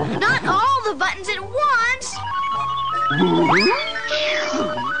 Dollar! Not all the buttons at once!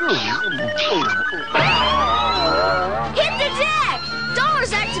 Hit the deck!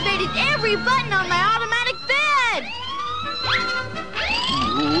 Dollar's activated every button on my automatic bed!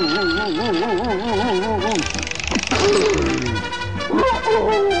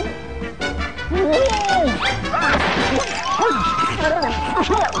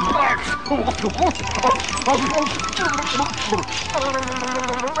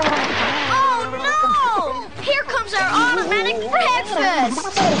 Oh, no! Here comes our automatic breakfast!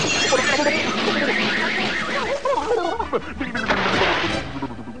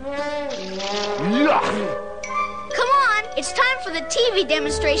 Come on, it's time for the TV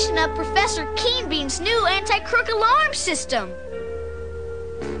demonstration of Professor Keenbean's new anti-crook alarm system.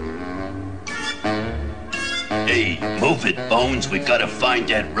 Hey, move it, Bones. We gotta find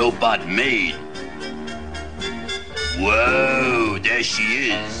that robot maid. Whoa, there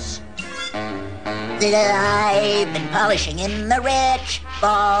she is. I've been polishing in the rich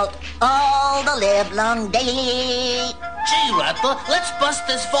vault all the livelong day. Gee, Rattler, let's bust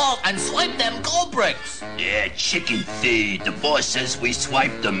this vault and swipe them gold bricks. Yeah, chicken feed. The boss says we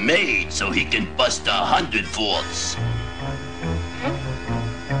swipe the maid so he can bust 100 vaults.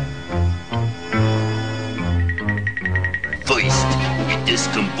 First, we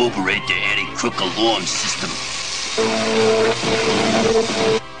discombobulate the anti-crook alarm system.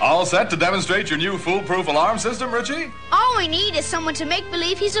 All set to demonstrate your new foolproof alarm system, Richie? All we need is someone to make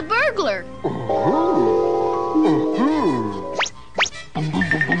believe he's a burglar.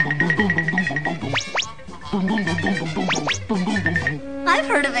 I've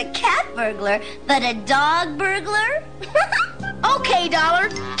heard of a cat burglar, but a dog burglar? Okay, Dollar,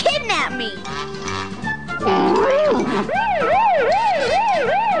 kidnap me.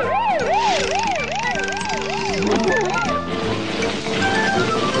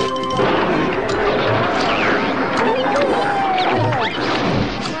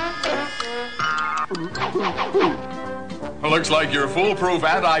 Well, Looks like your foolproof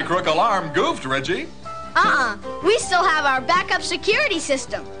anti-crook alarm goofed, Richie. We still have our backup security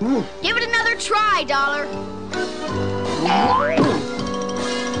system. Give it another try, Dollar.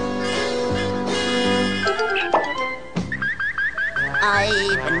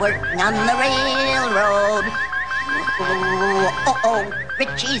 I've been working on the railroad. Uh-oh,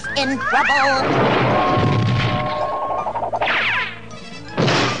 Richie's in trouble.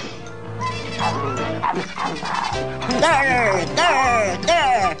 Grr, grr,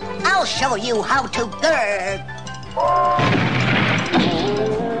 grr. I'll show you how to grr.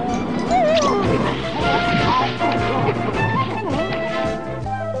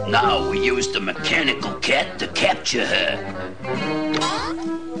 Now we use the mechanical cat to capture her.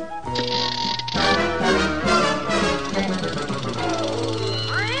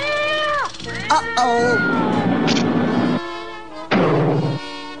 Uh-oh.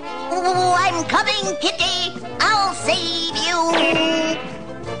 Oh, I'm coming, Kitty. I'll save you.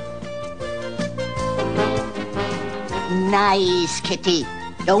 Nice, Kitty.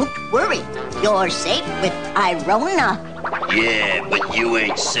 Don't worry. You're safe with Irona. Yeah, but you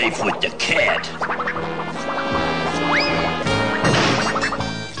ain't safe with the cat.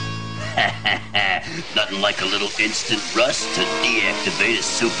 Nothing like a little instant rust to deactivate a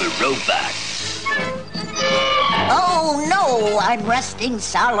super robot. Oh, no, I'm resting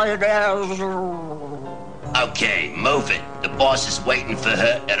solid. Okay, move it. The boss is waiting for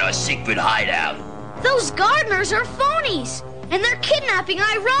her at our secret hideout. Those gardeners are phonies, and they're kidnapping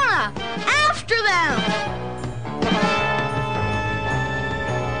Irona. After them!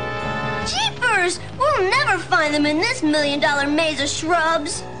 Jeepers! We'll never find them in this $1 million maze of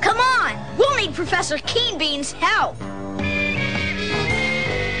shrubs. Come on, we'll need Professor Keenbean's help.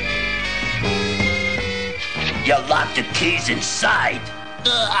 You locked the keys inside.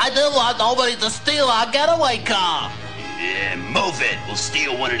 I didn't want nobody to steal our getaway car. Yeah, move it. We'll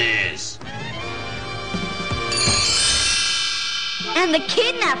steal one of theirs. And the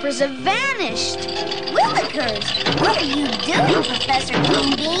kidnappers have vanished. Willikers, what are you doing, Professor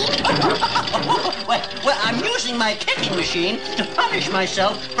Keenbean? well, I'm using my kicking machine to punish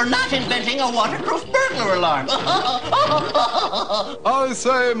myself for not inventing a waterproof burglar alarm. I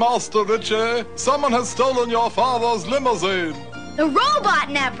say, Master Richie, someone has stolen your father's limousine. The robot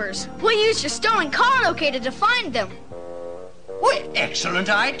nappers. We'll use your stolen car locator to find them. Well, excellent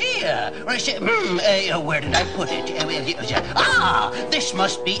idea. Where did I put it? This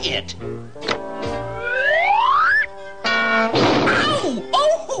must be it. Ow!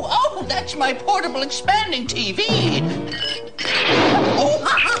 Oh, that's my portable expanding TV.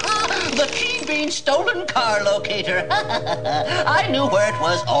 The Keenbean stolen car locator. I knew where it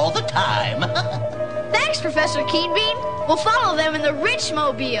was all the time. Thanks, Professor Keenbean. We'll follow them in the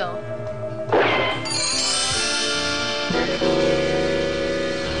Richmobile.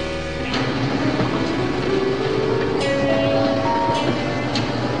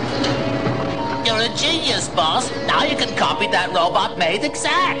 You're a genius, boss. Now you can copy that robot made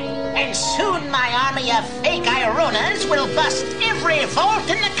exact. And soon my army of fake Ironas will bust every vault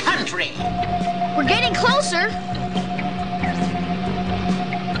in the country. We're getting closer.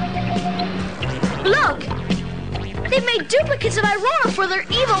 Look! They've made duplicates of Irona for their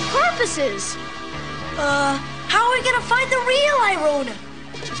evil purposes. How are we gonna find the real Irona?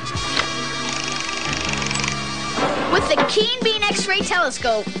 With the Keenbean X-ray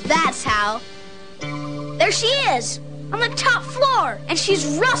telescope, that's how. There she is, on the top floor, and she's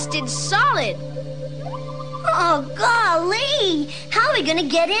rusted solid. Oh, golly! How are we gonna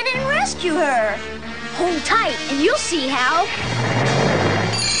get in and rescue her? Hold tight, and you'll see how.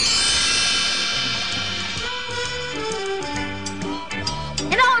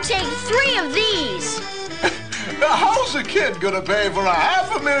 And I'll take 3 of these. How's a kid gonna pay for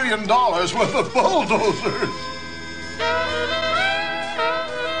 $500,000 worth of bulldozers?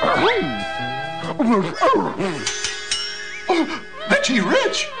 Richie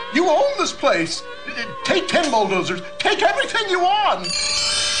Rich, you own this place. Take 10 bulldozers. Take everything you want.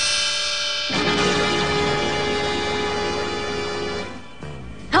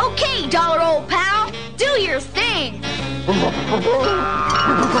 Okay, Dollar old pal, do your thing.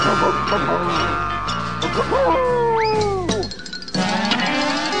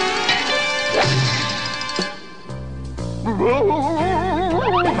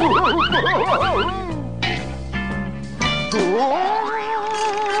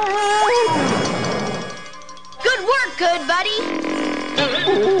 Good work, good buddy.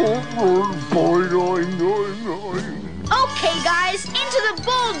 Okay, guys, into the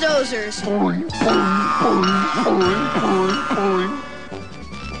bulldozers. Forward,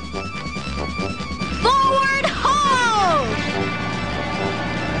 hold!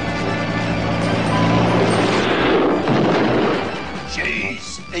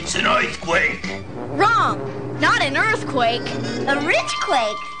 It's an earthquake. Wrong. Not an earthquake. A rich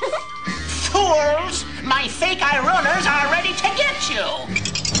quake. Fools! My fake eye runners are ready to get you.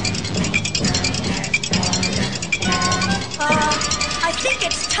 I think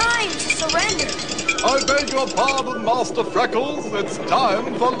it's time to surrender. I beg your pardon, Master Freckles. It's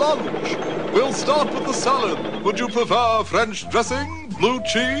time for lunch. We'll start with the salad. Would you prefer French dressing, blue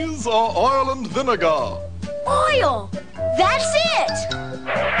cheese, or oil and vinegar? Oil! That's it!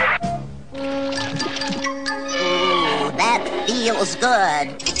 Ooh, that feels good.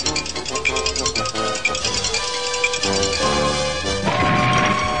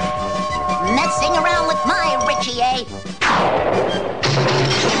 Messing around with my Richie, eh?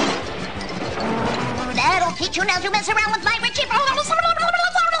 That'll teach you now to mess around with my Richie.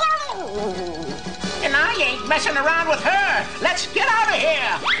 And I ain't messing around with her. Let's get out of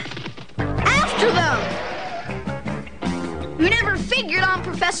here. After them! You never figured on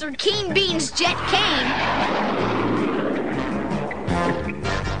Professor Keen Bean's jet cane.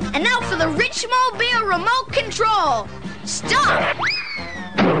 And now for the Richmobile remote control. Stop!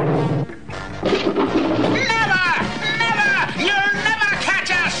 Never! Never! You'll never catch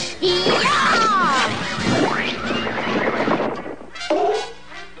us! Yeah!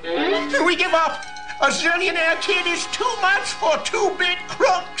 We give up. A zillionaire kid is too much for two big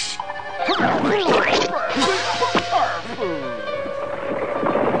crooks.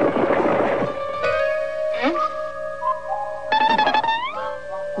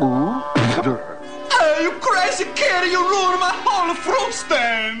 Hey, you crazy kid! You ruined my whole fruit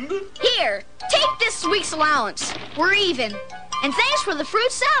stand! Here, take this week's allowance. We're even. And thanks for the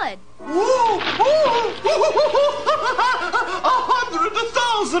fruit salad. Woo! Woo!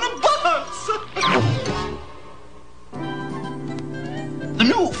 100,000 bucks! The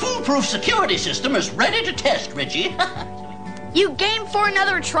new foolproof security system is ready to test, Richie. You game for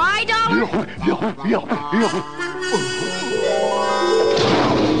another try, Dollar?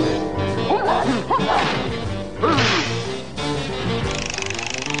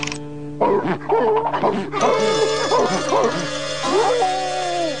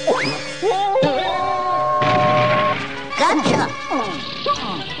 Gotcha.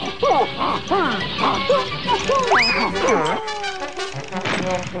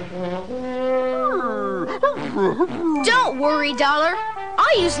 Don't worry, Dollar.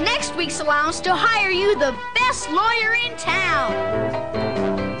 I'll use next week's allowance to hire you the best lawyer in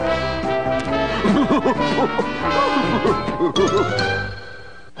town.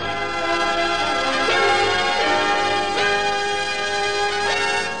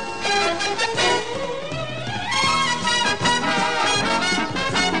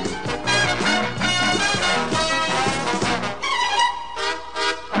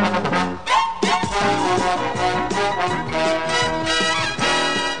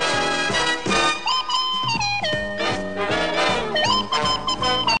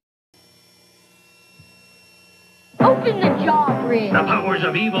 Open the jaw bridge. The powers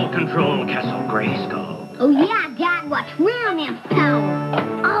of evil control Castle Grayskull. Oh yeah, Dad, watch Ram Man's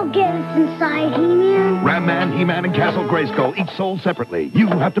power. I'll get us inside, He-Man. Ram Man, He-Man, and Castle Grayskull, each sold separately. You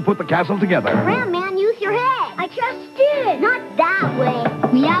have to put the castle together. Ram Man, use your head. I just did. Not that way.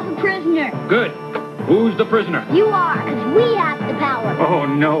 We have a prisoner. Good. Who's the prisoner? You are, because we have the power. Oh,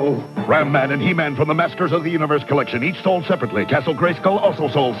 no. Ram Man and He-Man from the Masters of the Universe collection, each sold separately. Castle Grayskull also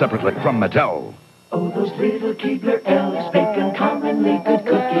sold separately from Mattel. Oh, those little Keebler elves bake uncommonly good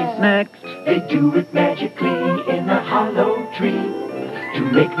cookies. Next, they do it magically in a hollow tree. To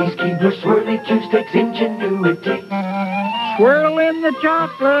make these Keebler swirly cubes takes ingenuity. Swirl in the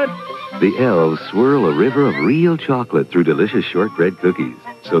chocolate. The elves swirl a river of real chocolate through delicious shortbread cookies.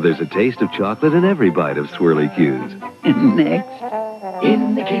 So there's a taste of chocolate in every bite of swirly cubes. Next,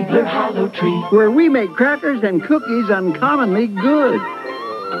 in the Keebler hollow tree, Where we make crackers and cookies uncommonly good.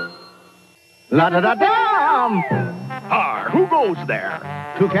 La-da-da-dam! Who goes there?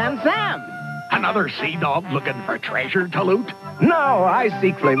 Toucan Sam. Another sea dog looking for treasure to loot? No, I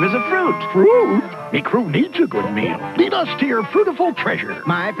seek flavors of fruit. Fruit? Me crew needs a good meal. Lead us to your fruitiful treasure.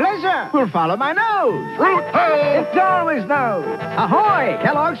 My pleasure. We'll follow my nose. Fruit ho! It's always nose. Ahoy!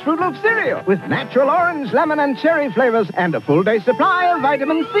 Kellogg's Fruit Loop cereal with natural orange, lemon, and cherry flavors and a full day supply of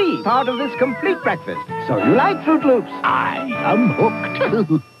vitamin C. Part of this complete breakfast. So you like Fruit Loops? I am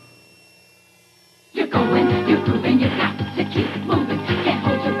hooked. You're going, you're proving you got to keep moving. Can't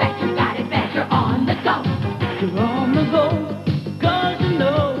hold you back, you got it bad, you're on the go. You're on the go, 'cause you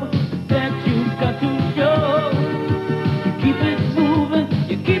know that you've got to show. You keep it moving,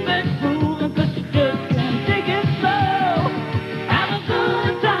 'cause you just can't take it slow. Have a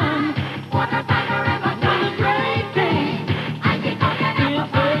good time, What a time forever, another great day. I get all that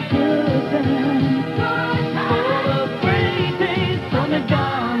It's a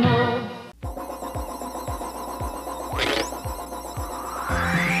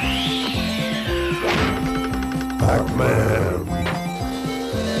Pac-Man.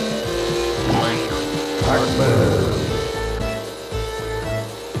 Pac-Man.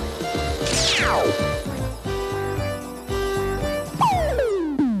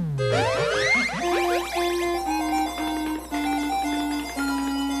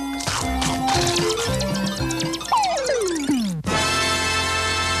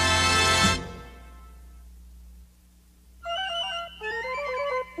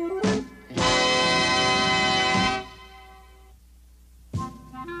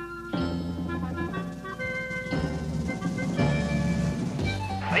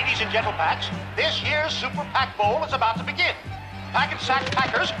 Ladies and Gentlepacks, this year's Super Pack Bowl is about to begin. Pack and Sack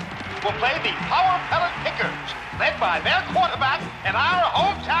Packers will play the Power Pellet Pickers, led by their quarterback and our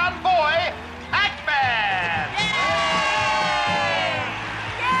hometown boy, Pac-Man!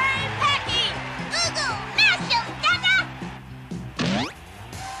 Yay, Packy! Google, Master Stunner!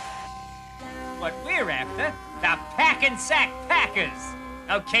 What we're after, the Pack and Sack Packers.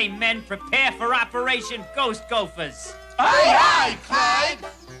 Okay, men, prepare for Operation Ghost Gophers. Aye, aye, Clyde!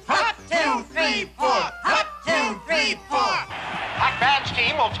 Hop, 2, 3, 4! Hop, 2, 3, 4! Pac-Man's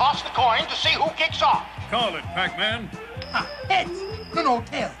team will toss the coin to see who kicks off. Call it, Pac-Man. Heads! No,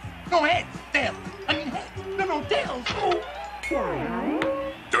 tails! No, heads! Tails! I mean heads! No, tails! Oh!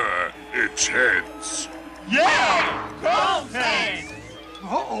 It's heads. Yeah! Ghost heads!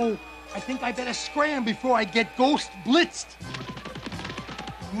 Uh-oh! I think I better scram before I get ghost blitzed.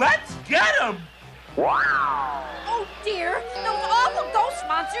 Let's get him! Oh dear, those awful ghost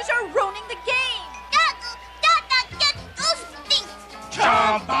monsters are ruining the game. Don't get ghost stinks.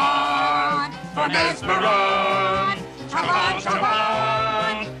 Chomp on for Mesmeron. Chomp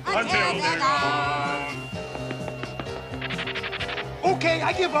on until they're gone. Okay,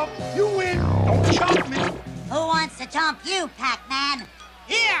 I give up. You win. Don't chomp me. Who wants to chomp you, Pac-Man?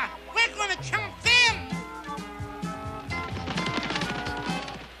 Yeah, we're gonna chomp them.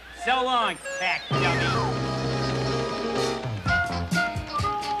 So long, Pack Dummy.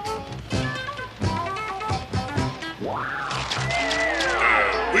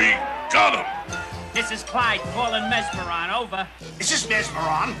 We got him. This is Clyde calling Mesmeron, over. This is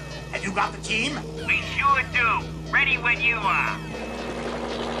Mesmeron. Have you got the team? We sure do. Ready when you are.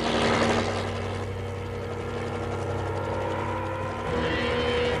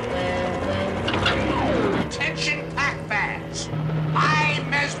 Attention, Pack fans. I,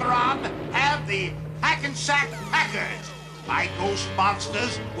 Mesmeron, have the Pack and Sack Packers. My ghost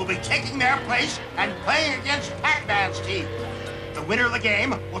monsters will be taking their place and playing against Pac-Man's team. The winner of the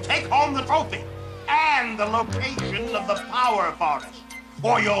game will take home the trophy and the location of the Power Forest.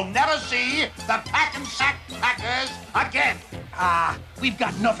 Or you'll never see the Pack and Sack Packers again. We've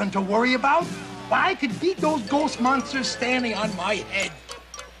got nothing to worry about. Why, I could beat those ghost monsters standing on my head.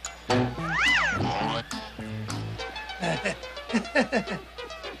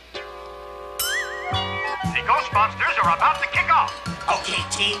 The ghost monsters are about to kick off. Okay,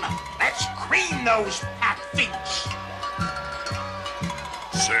 team, let's cream those Pack Finks.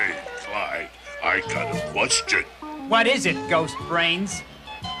 Say, Clyde, I got a question. What is it, Ghost Brains?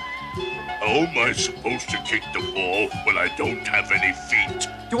 How am I supposed to kick the ball when I don't have any feet?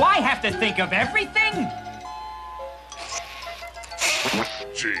 Do I have to think of everything?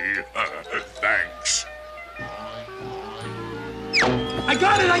 Gee, thanks. I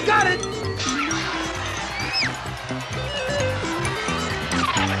got it!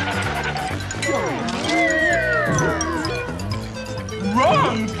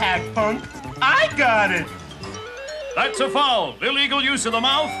 Wrong, Pack Punk. I got it. That's a foul. Illegal use of the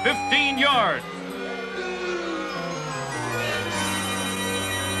mouth, 15 yards.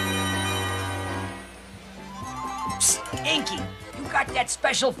 Psst, Inky, you got that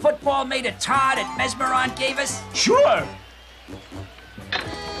special football made of tar that Mesmeron gave us? Sure.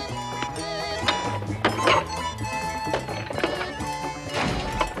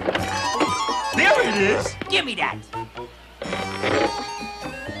 There it is. Give me that.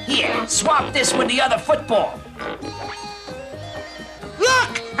 Here, swap this with the other football.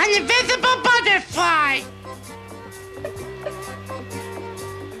 Look, an invisible butterfly.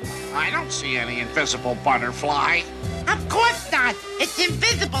 I don't see any invisible butterfly. Of course not. It's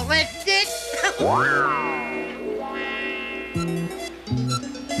invisible, isn't it?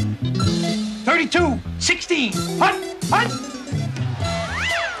 32, 16, hunt!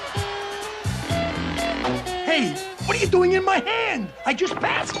 Hey, what are you doing in my hand? I just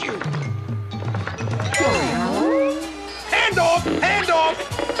passed you. Hand off!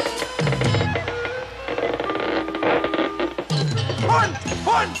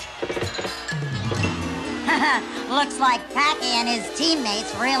 Hunt! Looks like Packy and his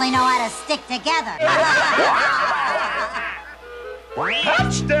teammates really know how to stick together.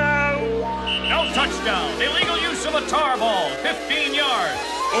 Touchdown! No touchdown. Illegal use of a tar ball. 15 yards.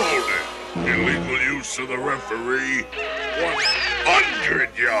 Hold it. Illegal use of the referee.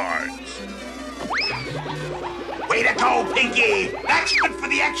 100 yards. Way to go, Pinky. That's good for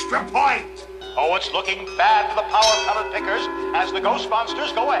the extra point. Oh, it's looking bad for the Power Pellet Pickers as the Ghost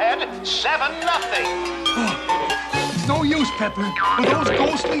Monsters go ahead 7-0. It's no use, Pepper. With those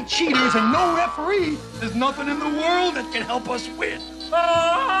ghostly cheaters and no referee, there's nothing in the world that can help us win.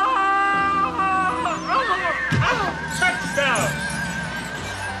 Touchdown!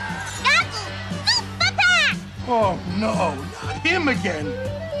 Oh, no, not him again.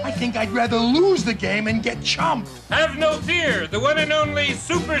 I think I'd rather lose the game and get chumped. Have no fear. The one and only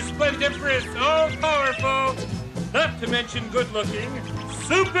Super Splendiferous, all-powerful, not to mention good-looking,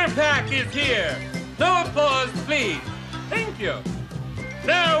 Super Pack is here. No applause, please. Thank you.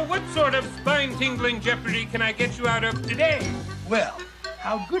 Now, what sort of spine-tingling jeopardy can I get you out of today? Well,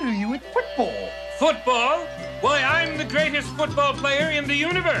 how good are you at football? Football? Why, I'm the greatest football player in the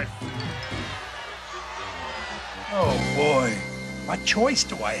universe. Oh, boy. What choice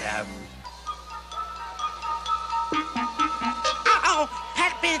do I have? Uh-oh,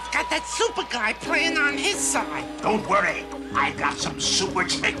 Pac-Man's got that super guy playing on his side. Don't worry. I've got some super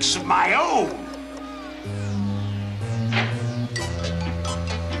tricks of my own.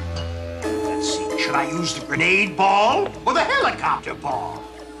 Let's see. Should I use the grenade ball or the helicopter ball?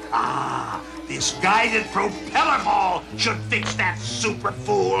 Ah, this guided propeller ball should fix that super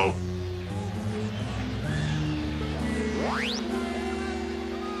fool.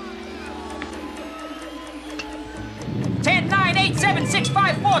 10, 9, 8, 7, 6,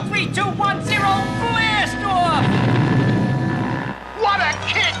 5, 4, 3, 2, 1, 0, blast off! What a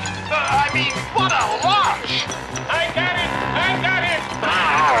kick! What a launch! I got it! And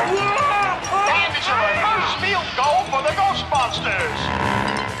it's a reverse field goal for the Ghost Monsters.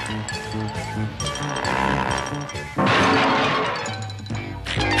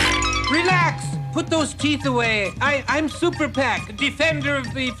 Relax! Put those teeth away. I'm Super Pack, defender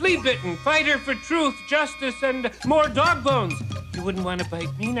of the flea-bitten, fighter for truth, justice, and more dog bones. You wouldn't want to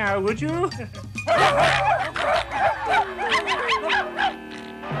bite me now, would you?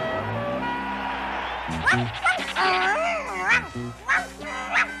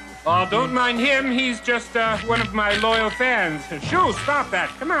 Oh, don't mind him. He's just one of my loyal fans. Shoo, stop that.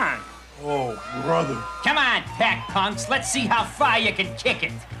 Come on. Oh, brother. Come on, Pack Punks. Let's see how far you can kick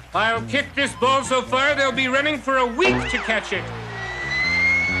it. I'll kick this ball so far they'll be running for a week to catch it.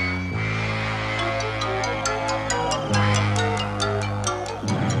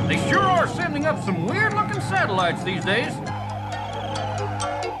 They sure are sending up some weird-looking satellites these days.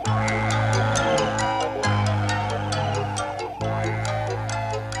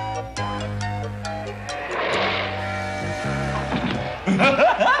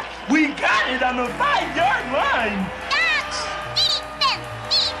 We got it on the 5-yard line.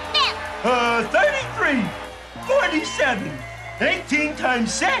 33, 47, 18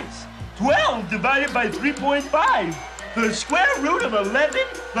 times 6, 12 divided by 3.5. The square root of 11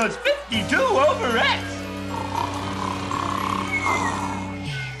 plus 52 over x.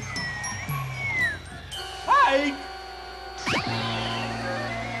 Hi.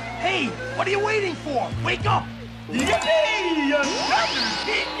 Hey, what are you waiting for? Wake up! Yippee! Another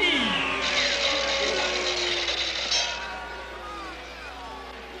Pinky!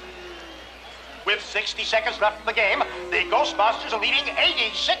 With 60 seconds left in the game, the Ghost Monsters are leading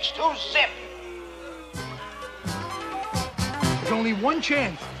 86-0. There's only one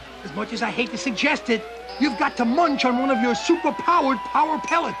chance. As much as I hate to suggest it, you've got to munch on one of your super-powered power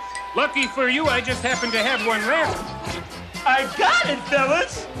pellets. Lucky for you, I just happen to have one left. I got it,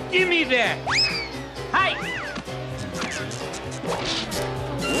 fellas! Give me that. Hi.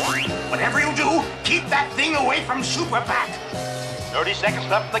 Whatever you do, keep that thing away from Super Pack. 30 seconds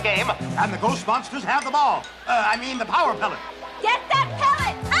left in the game. And the Ghost Monsters have the ball. The power pellet. Get that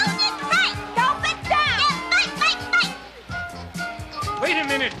pellet! Hold it tight! Don't it down! Fight! Wait a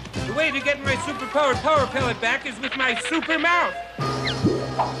minute. The way to get my super-powered power pellet back is with my super mouth.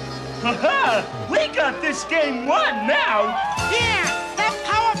 Ha-ha! We got this game won now! Yeah, that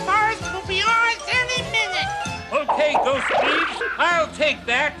power forest will be ours any minute. Okay, Ghost Thieves, I'll take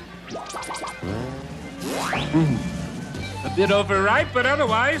that. A bit overripe, but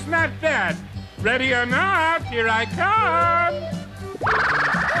otherwise not bad. Ready or not, here I come.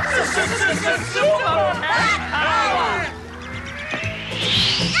 Super power!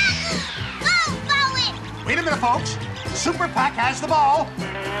 Wait a minute, folks. Super Pack has the ball.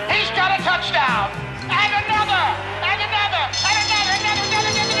 He's got a touchdown. And another. another, and another, and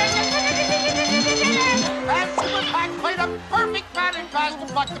another. And Super Pack played a perfect batting pass to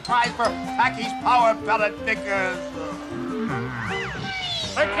pluck the prize for Packy's Power Pellet Pickers.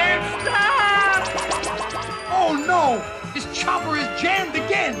 I can't stop! Oh, no! This chopper is jammed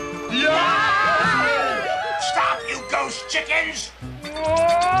again! Yeah! Stop, you ghost chickens!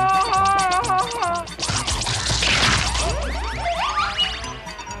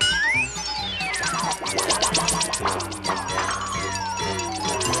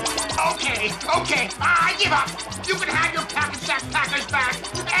 Okay, I give up. You can have your Pack and Sack Packers back.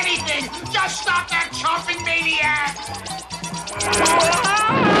 Anything, just stop that chomping maniac!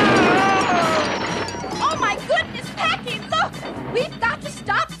 Oh my goodness, Packy, look! We've got to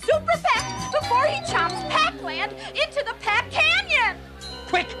stop Super Pack before he chomps Packland into the Pack Canyon!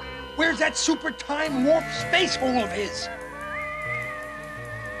 Quick! Where's that super time warp space hole of his?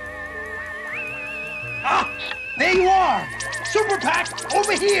 Ah! There you are! Super Pack,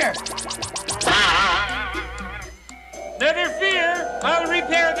 over here! Never fear, I'll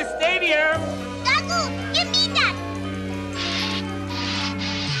repair the stadium. Dagu, give me that!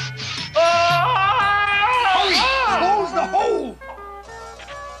 Hurry! Close the hole!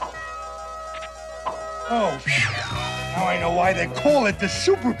 Oh, phew. Now I know why they call it the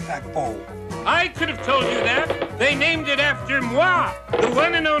Super Pack Bowl. I could have told you that. They named it after moi, the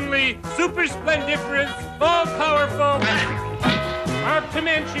one and only super splendiferous, all-powerful, not to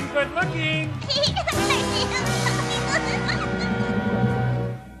mention good-looking.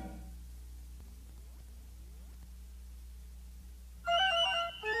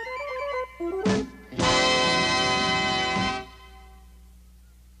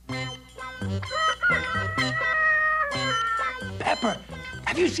 Pepper,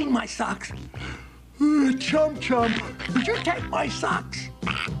 have you seen my socks? Chump. Did you take my socks?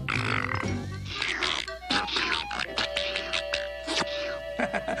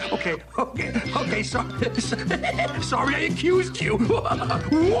 Okay, sorry I accused you.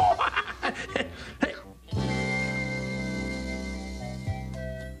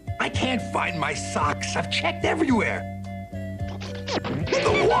 I can't find my socks. I've checked everywhere.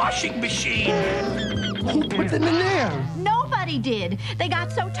 The washing machine. Who put them in there? Nobody did. They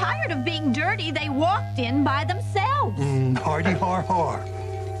got so tired of being dirty, they walked in by themselves. Hardy har.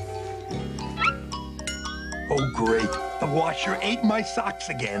 Oh, great. The washer ate my socks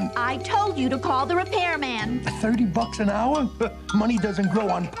again. I told you to call the repairman. $30 an hour? Money doesn't grow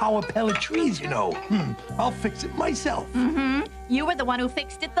on power pellet trees, you know. I'll fix it myself. You were the one who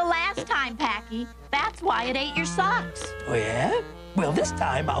fixed it the last time, Packy. That's why it ate your socks. Oh, yeah? Well, this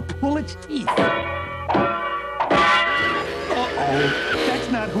time I'll pull its teeth. Uh-oh. That's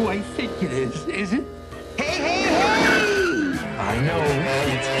not who I think it is it? Hey! I know.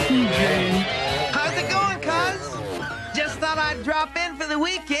 It's PJ. How's it going, cuz? Just thought I'd drop in for the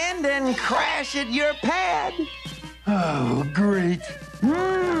weekend and crash at your pad. Oh, great.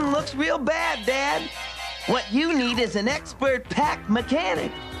 Looks real bad, Dad. What you need is an expert pack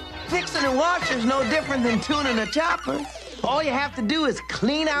mechanic. Fixing a washer's no different than tuning a chopper. All you have to do is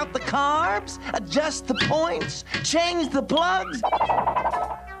clean out the carbs, adjust the points, change the plugs.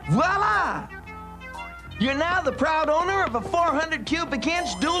 Voila! You're now the proud owner of a 400 cubic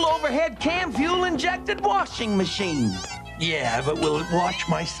inch dual overhead cam fuel injected washing machine. Yeah, but will it wash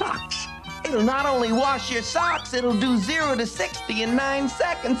my socks? It'll not only wash your socks, it'll do 0 to 60 in 9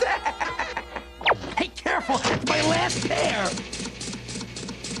 seconds. Hey, careful! It's my last pair!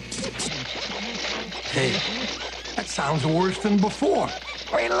 Hey, that sounds worse than before.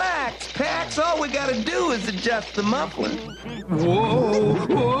 Relax, Pax. All we gotta do is adjust the muffler. Whoa!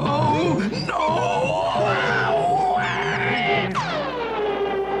 No!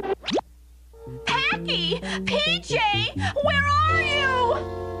 Packy! PJ! Where are you?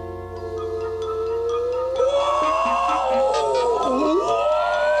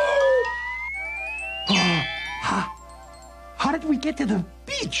 How did we get to the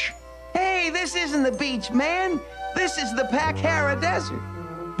beach? Hey, this isn't the beach, man. This is the Pack-Hara Desert.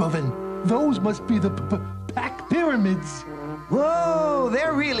 Well, then, those must be the Pack Pyramids. Whoa,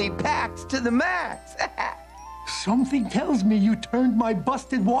 they're really packed to the max. Something tells me you turned my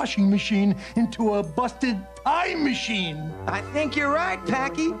busted washing machine into a busted time machine. I think you're right,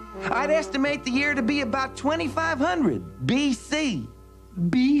 Packy. I'd estimate the year to be about 2500 BC.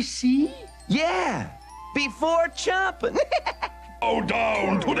 BC? Yeah, before chomping. Bow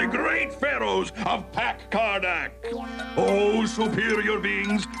down to the great pharaohs of Pack Karnak. Oh, superior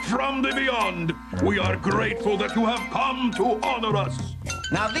beings from the beyond, we are grateful that you have come to honor us.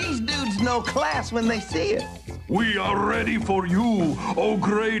 Now, these dudes know class when they see it. We are ready for you, oh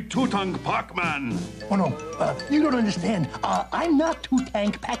great Tutank Pac-Man. Oh, no, you don't understand. I'm not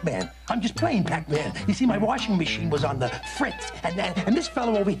Tutank Pac-Man. I'm just plain Pac-Man. You see, my washing machine was on the fritz, and this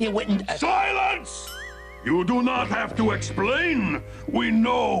fellow over here went and... Silence! You do not have to explain. We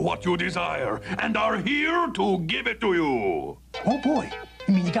know what you desire and are here to give it to you. Oh, boy.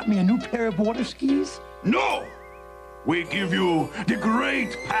 You mean you got me a new pair of water skis? No! We give you the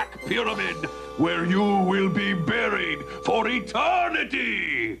Great Pac Pyramid, where you will be buried for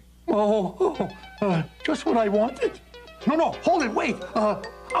eternity! Just what I wanted. No, hold it, wait.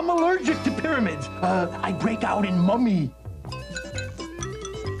 I'm allergic to pyramids. I break out in mummy.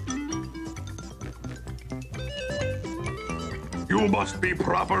 You must be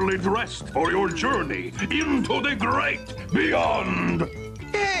properly dressed for your journey into the great beyond.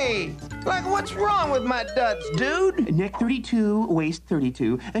 Hey, like what's wrong with my duds, dude? Neck 32, waist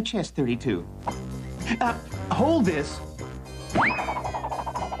 32, chest 32. Hold this.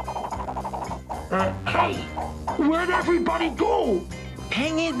 Hey, where'd everybody go?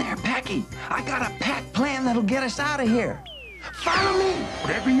 Hang in there, Packy. I got a pack plan that'll get us out of here. Follow me.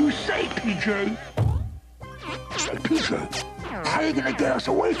 Whatever you say, PJ. PJ, how are you gonna get us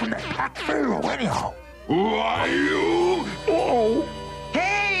away from that Pac Pharaoh anyhow? Who are you? Oh.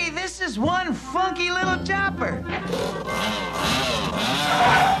 Hey, this is one funky little chopper.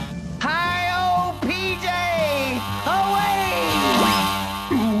 Hi-oh, PJ!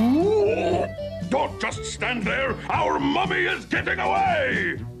 Away! Don't just stand there. Our mummy is getting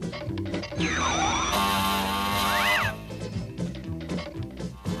away.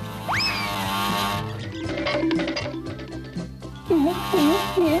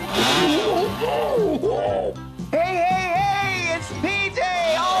 Hey, it's PJ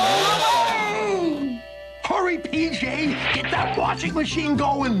all the way! Hurry, PJ! Get that washing machine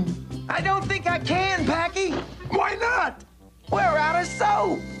going! I don't think I can, Packy. Why not? We're out of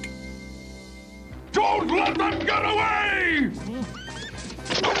soap. Don't let them get away!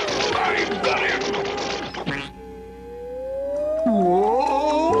 I've got him!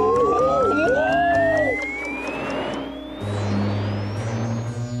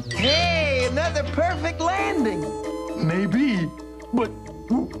 Hey, another perfect landing. Maybe, but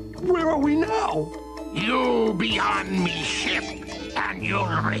where are we now? You'll be on me ship, and you'll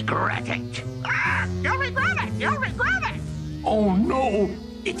regret it. You'll regret it! You'll regret it! Oh no,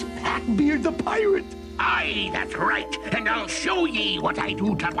 it's Pac-Beard the pirate. Aye, that's right, and I'll show ye what I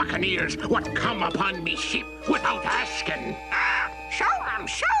do to buccaneers what come upon me ship without asking. Show 'em,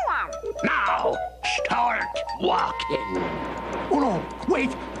 show 'em! Now, start walking. Oh no,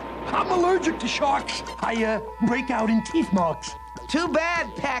 wait, I'm allergic to sharks. I break out in teeth marks. Too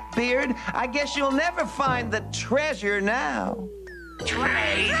bad, Pac-Beard. I guess you'll never find the treasure now.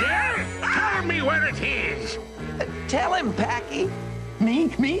 Treasure? Tell me where it is. Tell him, Packy. Me?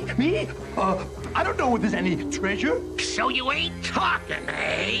 I don't know if there's any treasure. So you ain't talking,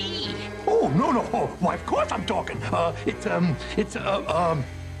 eh? Oh, no. Why, of course I'm talking. It's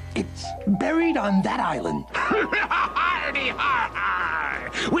buried on that island. Hardy har!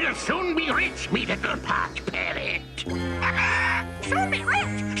 We'll soon be rich, me little pot parrot. Soon be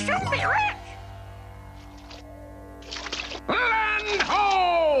rich! Soon be rich! Land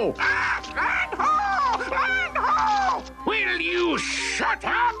ho! Land ho! Land ho! Will you shut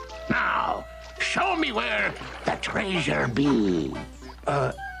up? Now, show me where the treasure be.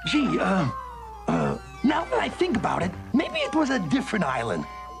 Now that I think about it, maybe it was a different island.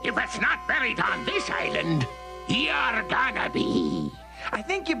 If it's not buried on this island, you're gonna be. I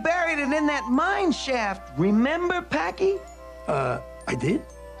think you buried it in that mine shaft. Remember, Packy? I did?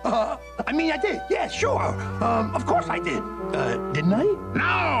 I did. Yeah, sure. Of course I did. Didn't I?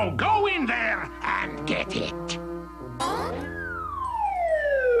 No, go in there and get it.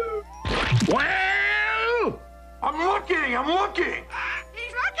 Well? I'm looking.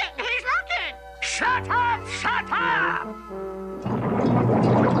 He's looking. Shut up!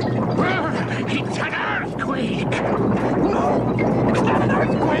 It's an earthquake. No, it's not an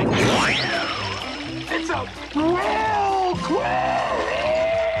earthquake. It's a whale.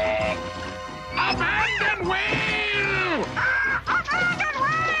 Abandon whale! Abandon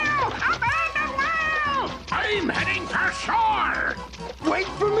whale! I'm heading for shore. Wait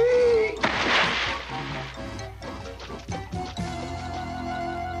for me.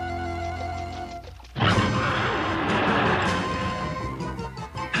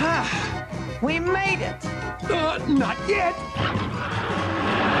 We made it. Not yet.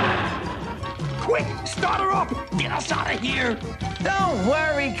 Quick, start her up. Get us out of here. Don't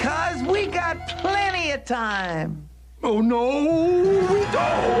worry, cuz we got plenty of time. Oh, no, we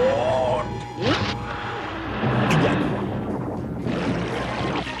don't.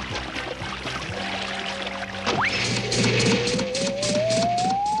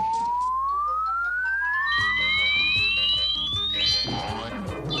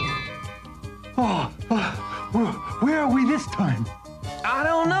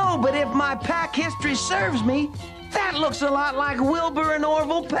 memory serves me, that looks a lot like Wilbur and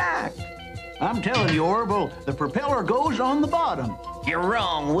Orville Pack. I'm telling you, Orville, the propeller goes on the bottom. You're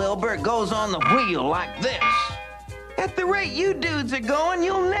wrong, Wilbur. It goes on the wheel like this. At the rate you dudes are going,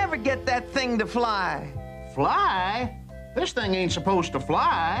 you'll never get that thing to fly. Fly? This thing ain't supposed to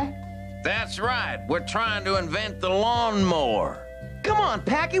fly. That's right. We're trying to invent the lawnmower. Come on,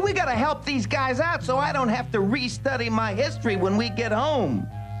 Packy, we gotta help these guys out so I don't have to restudy my history when we get home.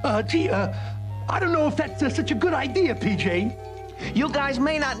 Gee, I don't know if that's such a good idea, PJ. You guys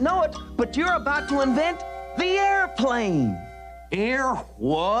may not know it, but you're about to invent the airplane. Air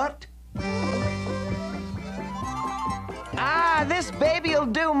what? Ah, this baby'll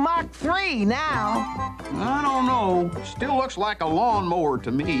do Mach 3 now. I don't know. Still looks like a lawnmower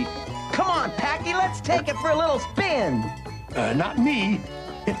to me. Come on, Packy, let's take it for a little spin. Not me.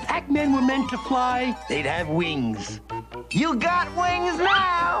 If Pac-Men were meant to fly, they'd have wings. You got wings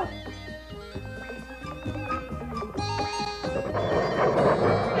now.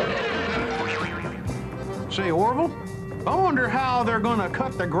 Say, Orville, I wonder how they're gonna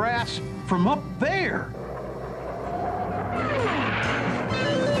cut the grass from up there.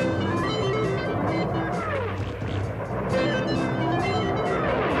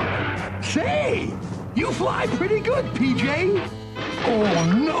 Say, you fly pretty good, PJ. Oh,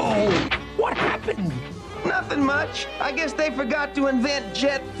 no. What happened? Nothing much. I guess they forgot to invent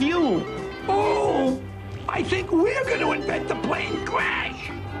jet fuel. Oh, I think we're going to invent the plane crash.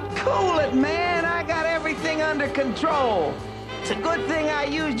 Cool it, man. I got everything under control. It's a good thing I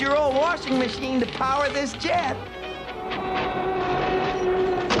used your old washing machine to power this jet.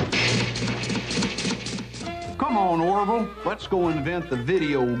 Come on, Orville. Let's go invent the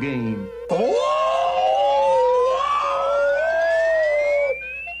video game.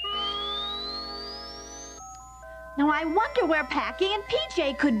 Now, I wonder where Packy and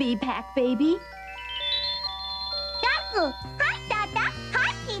PJ could be, Pac Baby. Daku. Hi, Dada.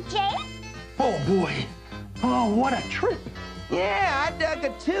 Hi, PJ. Oh, boy. Oh, what a trip. Yeah, I dug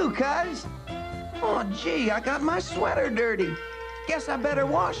it too, cuz. Oh, gee, I got my sweater dirty. Guess I better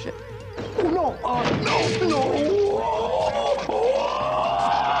wash it. Oh, no, no.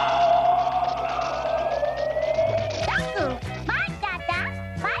 Daku. Bye, Dada.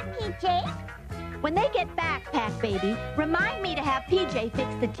 Bye, PJ. When they get back, Pac Baby, remind me to have PJ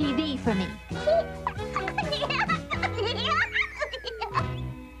fix the TV for me.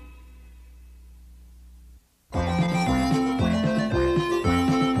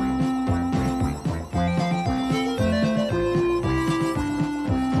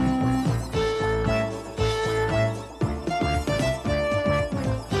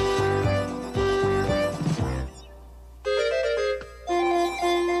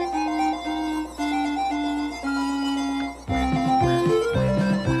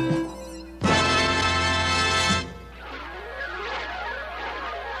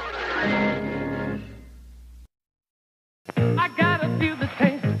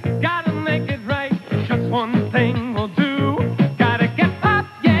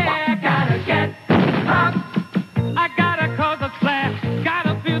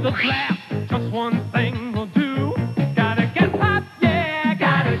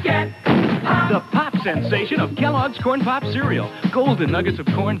 Of Kellogg's Corn Pop cereal. Golden nuggets of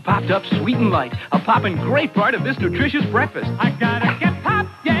corn popped up sweet and light. A poppin' great part of this nutritious breakfast. I gotta get pop,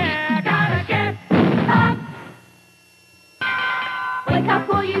 yeah, gotta get pop. Wake up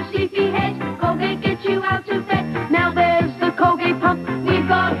all you sleepyheads, Colgate gets you out of bed. Now there's the Colgate pump, we've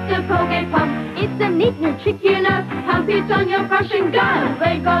got the Colgate pump. It's a neat new trick, you know, pump it on your brush and go.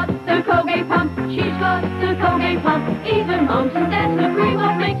 They've got the Colgate pump, she's got the Colgate pump. Even moms and dads agree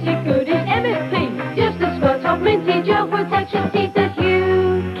what makes it good is MSP. Just a squirt of minty gel protection teeth that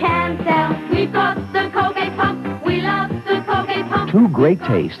you can tell. We've got the Colgate pump, we love the Colgate pump. Two great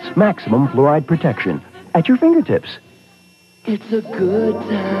tastes, maximum fluoride protection at your fingertips. It's a good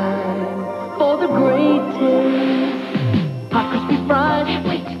time for the great taste. Hot crispy fries,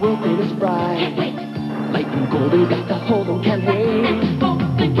 wait, world famous fries. Wait, light and golden, got to hold them, can't wait.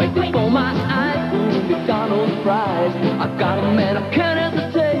 Right before my eyes, McDonald's fries. I've got them and I can't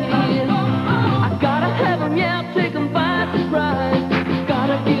hesitate. I gotta have them, yeah, I'll take them by surprise.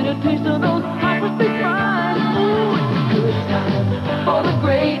 Gotta get a taste of those hot crispy fries. Ooh, it's a good time for the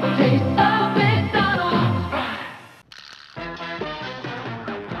great taste of McDonald's fries.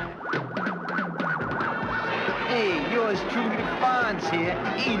 Hey, yours truly, Fonz here.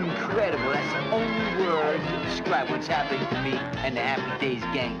 Incredible. That's the only word to describe what's happening to me and the Happy Days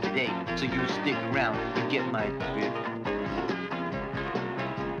gang today. So you stick around and get my drift.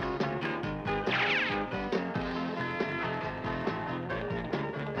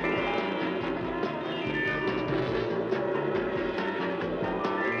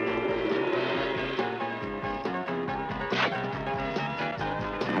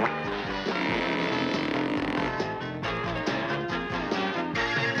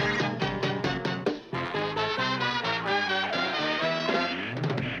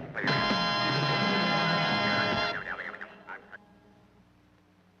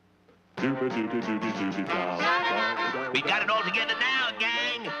 We got it all together now,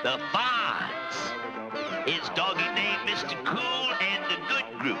 gang. The Fonz. His doggy named Mr. Cool and the Good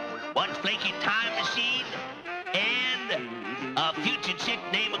Group. One flaky time machine and a future chick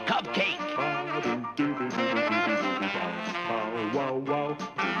named Cupcake.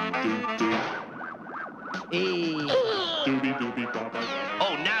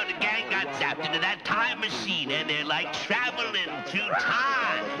 Oh, now the gang got zapped into that time machine and they're like traveling through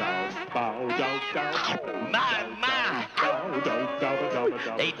time. My.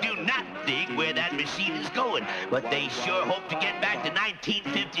 They do not dig where that machine is going, but they sure hope to get back to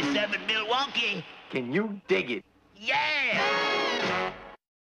 1957 Milwaukee. Can you dig it? Yeah!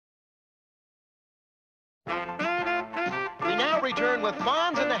 We now return with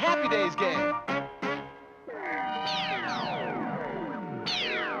Fonz and the Happy Days game.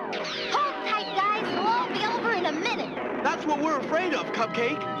 Hold tight, guys. It'll all be over in a minute. That's what we're afraid of,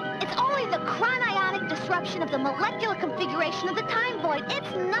 Cupcake. It's only the chron-ionic disruption of the molecular configuration of the time void.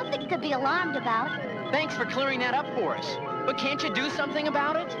 It's nothing to be alarmed about. Thanks for clearing that up for us. But can't you do something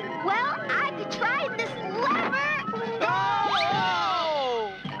about it? Well, I could try this lever.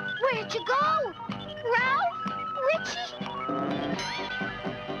 Oh! Where'd you go? Ralph? Richie?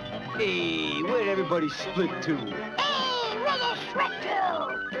 Hey, where'd everybody split to? Hey, where'd they split to?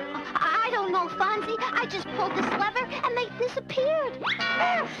 I don't know, Fonzie. I just pulled this lever and they disappeared.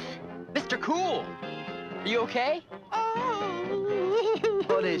 Mr. Cool, are you okay?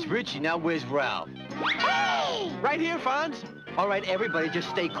 Oh, there's Richie. Now where's Ralph? Hey! Right here, Fonz. All right, everybody, just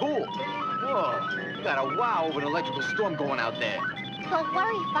stay cool. Whoa, you got a wow of an electrical storm going out there. Don't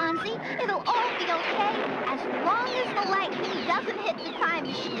worry, Fonzie. It'll all be okay as long as the lightning doesn't hit the time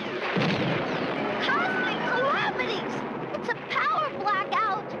machine. Cosmic calamities! It's a power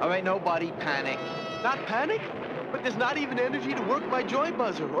blackout! All right, nobody panic. Not panic? But there's not even energy to work my joy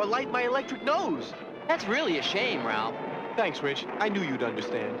buzzer or light my electric nose. That's really a shame, Ralph. Thanks, Rich. I knew you'd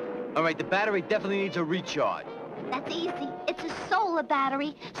understand. All right, the battery definitely needs a recharge. That's easy. It's a solar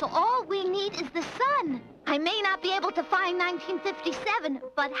battery, so all we need is the sun. I may not be able to find 1957,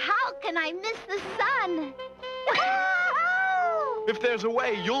 but how can I miss the sun? If there's a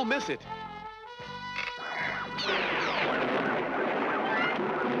way, you'll miss it.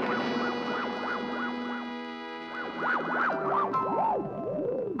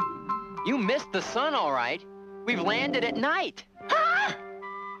 You missed the sun, all right. We've landed at night.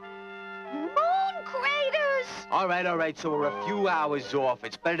 Moon craters! All right, so we're a few hours off.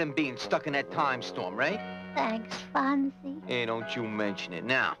 It's better than being stuck in that time storm, right? Thanks, Fonzie. Hey, don't you mention it.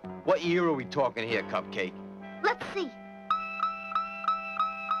 Now, what year are we talking here, Cupcake? Let's see.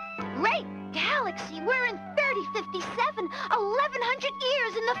 Great galaxy, we're in 3057, 1,100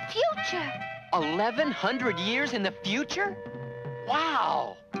 years in the future. 1,100 years in the future?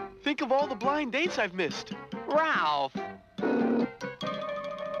 Wow! Think of all the blind dates I've missed. Ralph!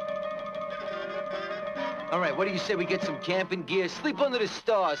 All right, what do you say we get some camping gear, sleep under the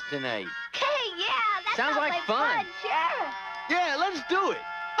stars tonight? Hey, yeah, that sounds like fun. Sure. Yeah, let's do it.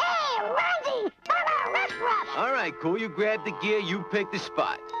 Hey, Rosie, let's rub it. All right, cool. You grab the gear, you pick the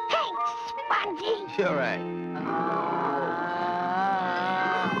spot. Thanks, Spongy. All right.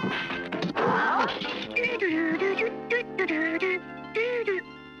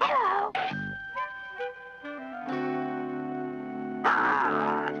 Hello.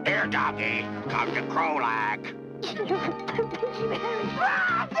 Here, doggy. Come to Krolak.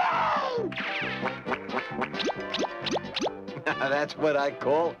 That's what I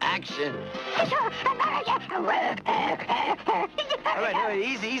call action. All right,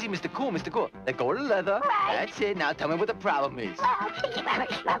 easy, Mr. Cool, Mr. Cool. Let go of the leather. Right. That's it. Now tell me what the problem is. What?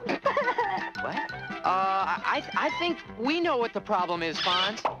 I think we know what the problem is,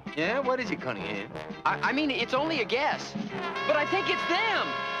 Fonz. Yeah? What is it, Cunningham? I mean, it's only a guess. But I think it's them.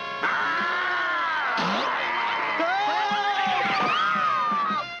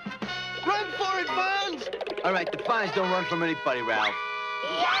 Run for it, Fonz! All right, the Fonz don't run from anybody, Ralph.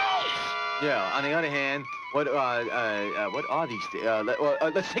 Yes! Yeah, on the other hand, what are these things?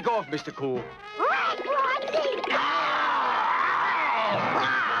 Let's take off, Mr. Cool. Right, Rosie!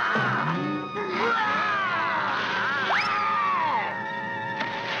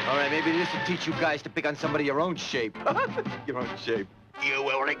 All right, maybe this will teach you guys to pick on somebody your own shape. Your own shape. You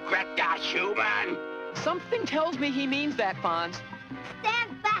will regret that, human. Something tells me he means that, Fonz.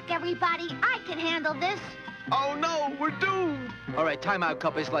 Stand back, everybody. I can handle this. Oh, no, we're doomed. All right, timeout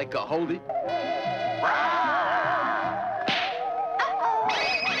cup is like, hold it.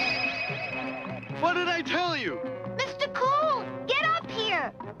 What did I tell you? Mr. Cool, get up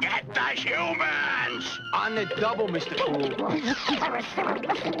here. Get the humans! On the double, Mr. Cool.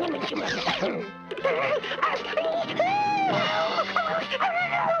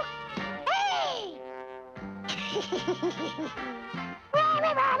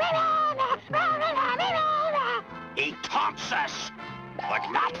 He taunts us,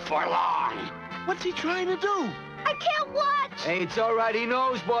 but not for long. What's he trying to do? I can't watch! Hey, it's all right. He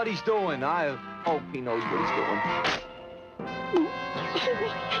knows what he's doing. I hope he knows what he's doing.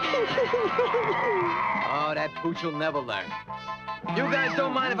 Oh, that pooch will never learn. You guys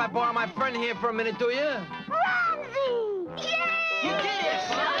don't mind if I borrow my friend here for a minute, do you? Fonzie! Yay! You did it,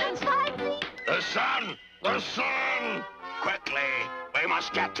 son! Fonzie! The sun! The sun! Quickly, we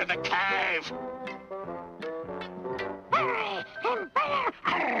must get to the cave.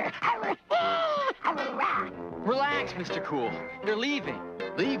 Relax, Mr. Cool. They're leaving.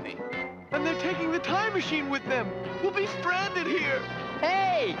 Leaving? And they're taking the time machine with them. We'll be stranded here.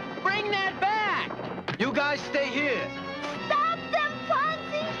 Hey, bring that back! You guys stay here. Stop them,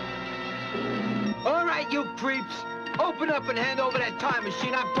 Fonzie! All right, you creeps. Open up and hand over that time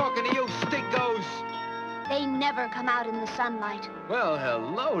machine. I'm talking to you, stinkos. They never come out in the sunlight. Well,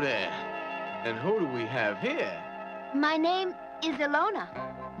 hello there. And who do we have here? My name is Ilona.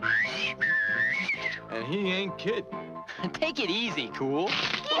 And he ain't kidding. Take it easy, Cool.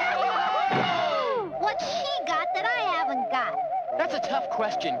 What's she got that I haven't got? That's a tough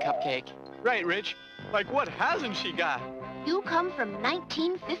question, Cupcake. Right, Rich. Like, what hasn't she got? You come from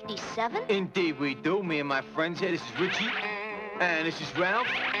 1957? Indeed we do. Me and my friends here. This is Richie. And this is Ralph.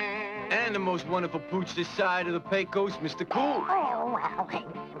 And the most wonderful pooch this side of the Pecos, Mr. Cool.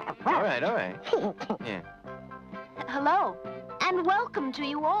 All right, all right. Yeah. Hello, and welcome to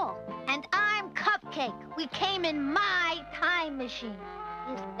you all. And I'm Cupcake. We came in my time machine.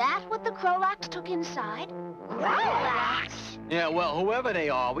 Is that what the Krolax took inside? Krolax? Yeah, well, whoever they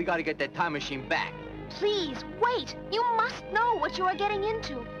are, we gotta get that time machine back. Please, wait. You must know what you are getting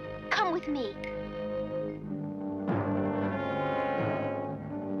into. Come with me.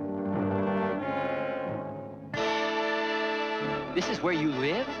 This is where you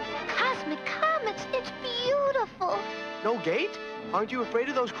live? Cosmic Comets, it's beautiful. No gate? Aren't you afraid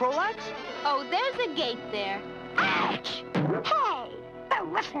of those Krolax? Oh, there's a gate there. Ouch! Hey! The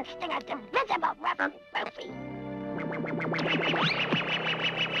rotten sting of invisible rotten Ralphie.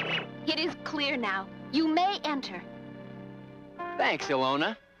 It is clear now. You may enter. Thanks,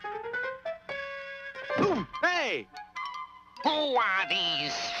 Ilona. Boom! Hey! Who are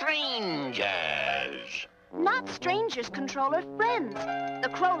these strangers? Not strangers, Controller, friends. The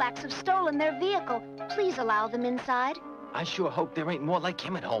Krolax have stolen their vehicle. Please allow them inside. I sure hope there ain't more like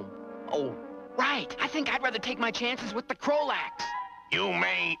him at home. Oh, right. I think I'd rather take my chances with the Krolax. You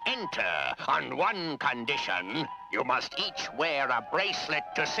may enter on one condition. You must each wear a bracelet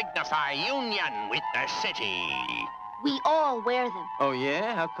to signify union with the city. We all wear them. Oh,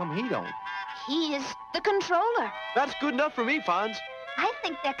 yeah? How come he don't? He is the Controller. That's good enough for me, Fonz. I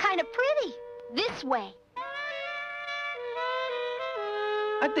think they're kind of pretty. This way.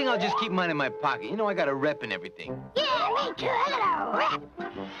 I think I'll just keep mine in my pocket. You know, I got a rep and everything. Yeah, me too. I got a rep.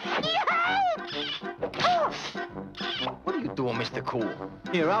 What are you doing, Mr. Cool?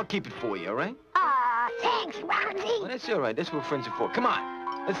 Here, I'll keep it for you, all right? Aw, thanks, Fonzie. Well, that's all right. That's what friends are for. Come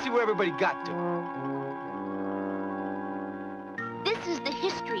on. Let's see where everybody got to. This is the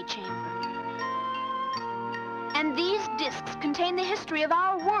History Chamber. And these discs contain the history of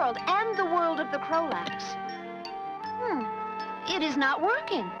our world and the world of the Krolax. It is not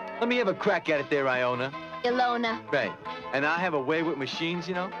working. Let me have a crack at it there, Iona. Ilona. Right. And I have a way with machines,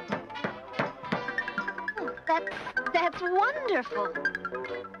 you know? That's wonderful.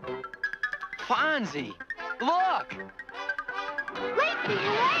 Fonzie, look! Lightning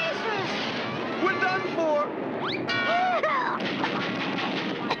lasers! We're done for!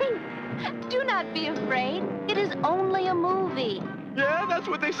 Do not be afraid. It is only a movie. Yeah, that's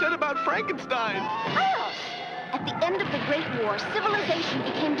what they said about Frankenstein. Oh! At the end of the Great War, civilization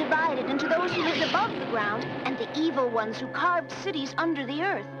became divided into those who lived above the ground and the evil ones who carved cities under the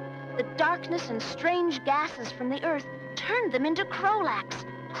earth. The darkness and strange gases from the earth turned them into Krolax.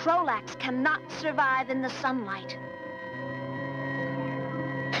 Krolax cannot survive in the sunlight.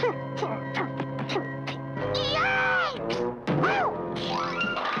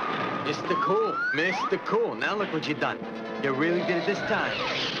 Mr. Cool, Mr. Cool. Now look what you done. You really did it this time.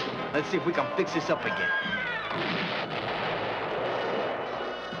 Let's see if we can fix this up again.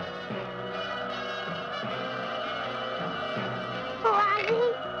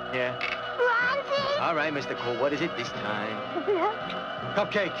 Fonzie? Yeah? Fonzie? All right, Mr. Cool, what is it this time?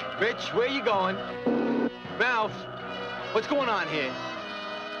 Cupcake, Rich, where you going? Ralph, what's going on here?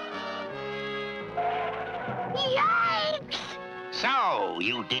 Yikes! So,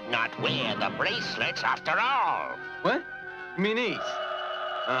 you did not wear the bracelets after all. What? You mean these?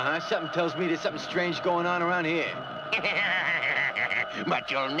 Uh-huh. Something tells me there's something strange going on around here. But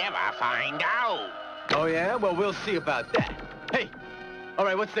you'll never find out. Oh, yeah? Well, we'll see about that. Hey! All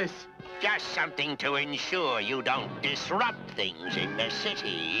right, what's this? Just something to ensure you don't disrupt things in the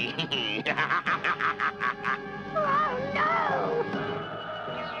city. Oh, no!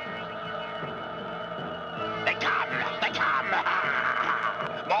 They come! They come!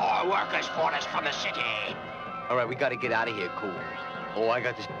 More workers for us from the city. All right, we gotta get out of here, Cool. Oh, I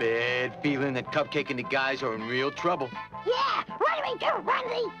got this bad feeling that Cupcake and the guys are in real trouble. Yeah, run me too,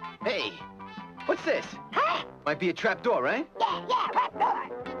 Fonzie. Hey, what's this? Huh? Might be a trap door, right? Yeah, right door.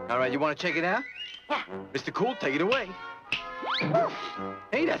 All right, you want to check it out? Yeah. Mr. Cool, take it away.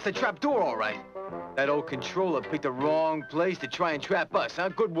 Hey, that's the trap door, all right. That old controller picked the wrong place to try and trap us, huh?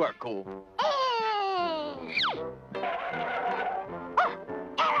 Good work, Cool.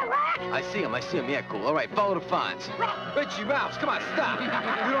 I see him, yeah, Cool. All right, follow the Fonz. Richie, Ralphs, come on, stop. You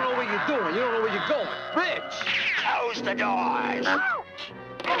don't know what you're doing, you don't know where you're going. Rich! Close the doors.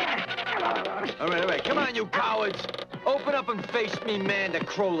 All right, come on, you cowards. Open up and face me, man, the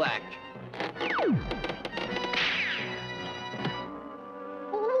Krolak.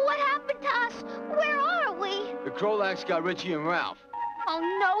 What happened to us? Where are we? The Krolaks got Richie and Ralph. Oh,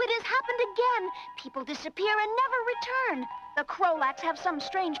 no, it has happened again. People disappear and never return. The Krolaks have some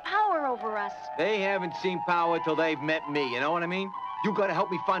strange power over us. They haven't seen power till they've met me, you know what I mean? You gotta help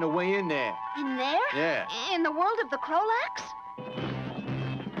me find a way in there. In there? Yeah. In the world of the Krolaks?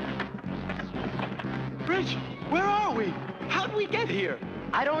 Rich, where are we? How'd we get here?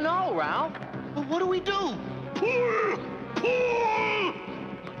 I don't know, Ralph. Well, what do we do? Pull! Pull!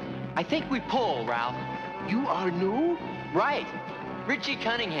 I think we pull, Ralph. You are new? Right. Richie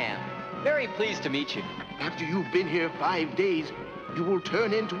Cunningham. Very pleased to meet you. After you've been here 5 days, you will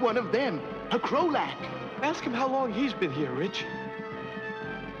turn into one of them, a Krolak. Ask him how long he's been here, Rich.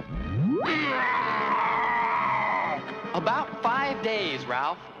 About 5 days,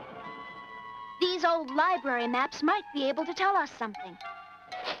 Ralph. These old library maps might be able to tell us something.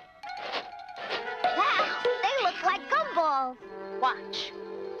 Wow, they look like gumballs. Watch.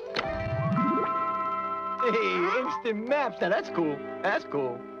 Hey, instant maps. Now, that's cool. That's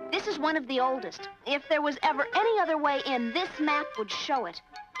cool. This is one of the oldest. If there was ever any other way in, this map would show it.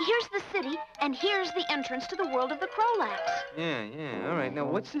 Here's the city, and here's the entrance to the world of the Krolaks. Yeah. All right, now,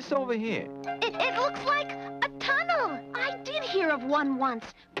 what's this over here? It looks like a tunnel. I did hear of one once,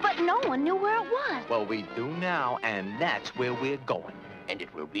 but no one knew where it was. Well, we do now, and that's where we're going. And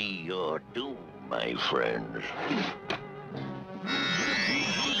it will be your doom, my friends.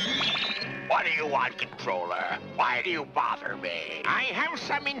 What do you want, Controller? Why do you bother me? I have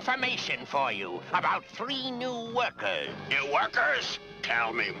some information for you about 3 new workers. New workers?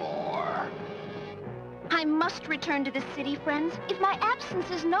 Tell me more. I must return to the city, friends. If my absence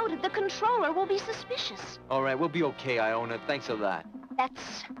is noted, the controller will be suspicious. All right, we'll be okay, Iona. Thanks a lot.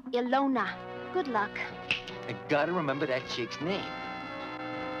 That's Ilona. Good luck. I gotta remember that chick's name.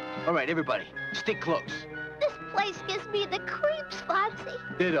 All right, everybody, stick close. This place gives me the creeps, Fonzie.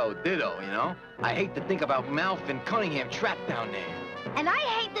 Ditto, you know? I hate to think about Malf and Cunningham trapped down there. And I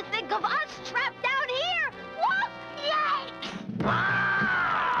hate to think of us trapped down here. Whoop! Yikes!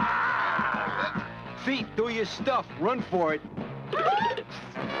 Feet, do your stuff. Run for it.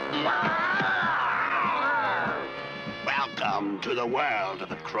 Welcome to the world of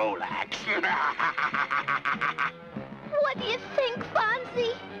the Krolaks. What do you think,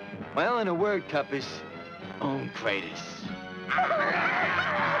 Fonzie? Well, in a word, Cuppus, Kratos.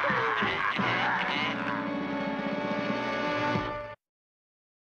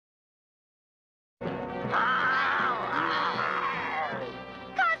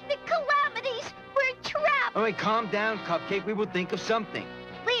 Cosmic calamities! We're trapped! All right, calm down, Cupcake. We will think of something.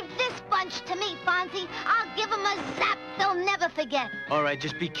 Leave this bunch to me, Fonzie. I'll give them a zap they'll never forget. All right,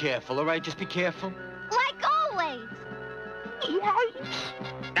 just be careful, all right? Just be careful. Like always.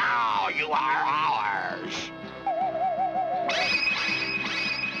 Yikes. Now you are ours.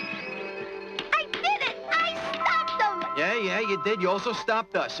 I did it! I stopped them! Yeah, you did. You also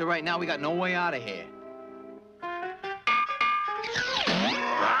stopped us. All right, now we got no way out of here.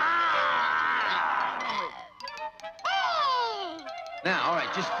 Now, all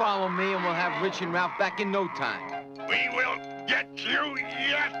right, just follow me and we'll have Rich and Ralph back in no time. We will get you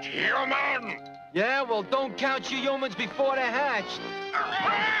yet, human! Yeah, well, don't count your humans before they're hatched.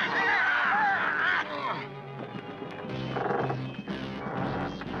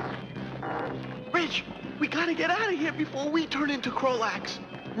 Rich, we gotta get out of here before we turn into Krolaks.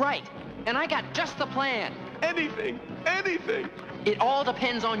 Right, and I got just the plan. Anything. Anything. It all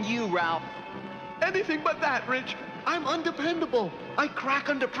depends on you, Ralph. Anything but that, Rich. I'm undependable. I crack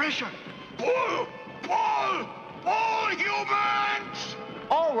under pressure. Pull! Pull! Pull, humans!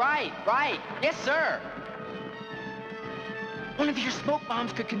 All right, right. Yes, sir. One of your smoke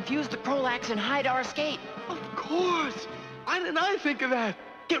bombs could confuse the Krolax and hide our escape. Of course. Why didn't I think of that?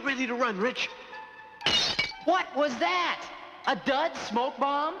 Get ready to run, Rich. What was that? A dud smoke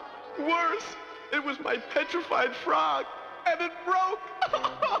bomb? Worse. It was my petrified frog. And it broke.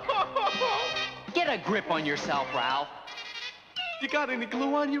 Get a grip on yourself, Ralph. You got any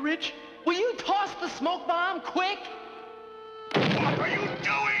glue on you, Rich? Will you toss the smoke bomb, quick? What are you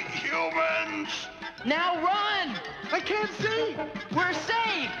doing, humans? Now run! I can't see. We're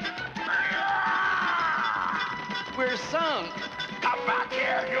safe! We're sunk. Come back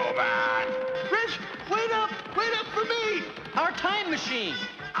here, human! Rich, wait up! Wait up for me! Our time machine!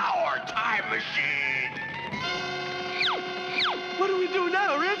 Our time machine! What do we do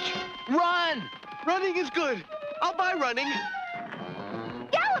now, Rich? Run! Running is good. I'll buy running.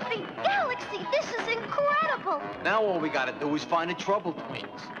 Galaxy, this is incredible. Now all we gotta do is find the trouble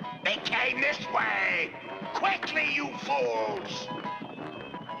twins. They came this way! Quickly, you fools!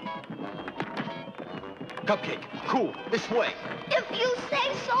 Cupcake, cool, this way. If you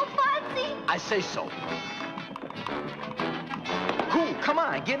say so, Fonzie. I say so. Cool, come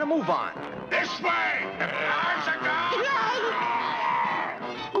on, get a move on. This way! There's a guy!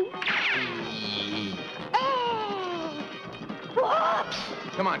 Whoops!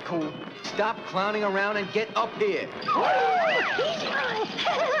 Come on, Cool. Stop clowning around and get up here.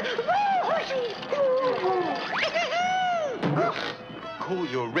 Cool,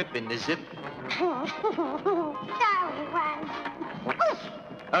 you're ripping the zip.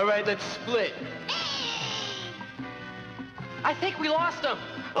 All right, let's split. I think we lost them.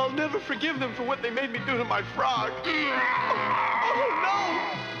 I'll never forgive them for what they made me do to my frog. Oh,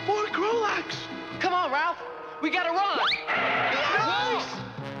 no! More Krolax! Come on, Ralph. We gotta run. Yes!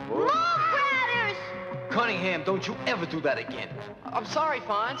 More Ratters! Cunningham, don't you ever do that again. I'm sorry,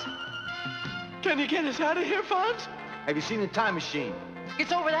 Fonz. Can you get us out of here, Fonz? Have you seen the time machine?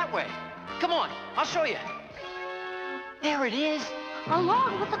 It's over that way. Come on, I'll show you. There it is.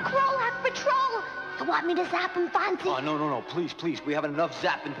 Along with the Krolak Patrol. You want me to zap him, Fonzie? Oh, no. Please. We have enough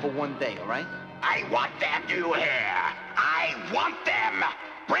zapping for one day, all right? I want them, do you hear? I want them!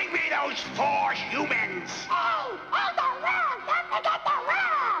 Bring me those 4 humans! Oh, on the run! Don't forget the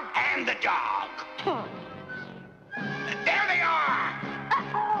run! And the dog! There they are!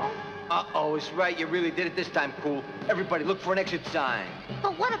 Uh-oh, it's right. You really did it this time, Cool. Everybody, look for an exit sign.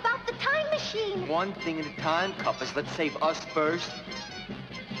 But what about the time machine? One thing at a time, Cuppus. Let's save us first.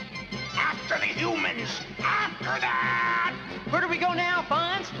 After the humans! After that! Where do we go now,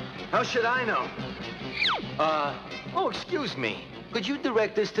 Fonz? How should I know? Oh, excuse me. Could you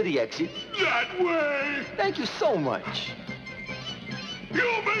direct us to the exit? That way! Thank you so much.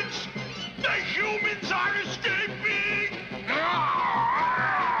 Humans! The humans are escaping!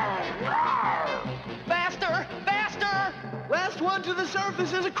 Faster! Faster! Last one to the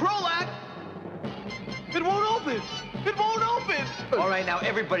surface is a Krolak. It won't open. It won't open. All right, now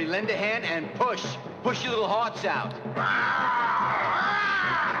everybody lend a hand and push. Push your little hearts out.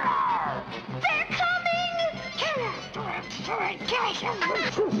 They're coming!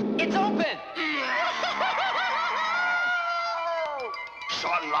 It's open!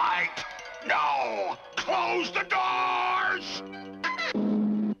 Sunlight! No! Close the doors!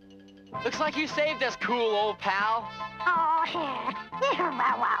 Looks like you saved us, Cool, old pal. Oh,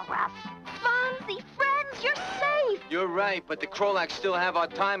 Fonzie, friends, you're safe. You're right, but the Krolaks still have our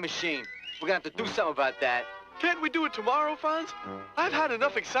time machine. We're gonna have to do something about that. Can't we do it tomorrow, Fonz? I've had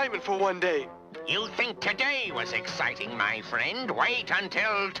enough excitement for one day. You think today was exciting, my friend? Wait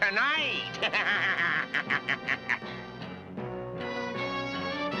until tonight.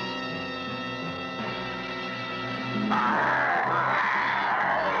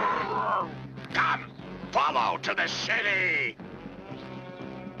 Come, follow to the city!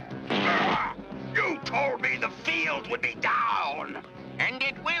 You told me the field would be down! And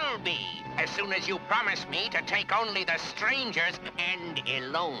it will be, as soon as you promise me to take only the strangers and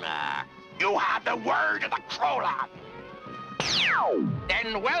Ilona. You have the word of the Krolak!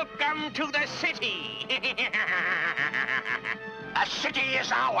 Then welcome to the city! The city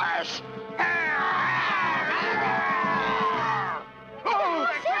is ours! Oh,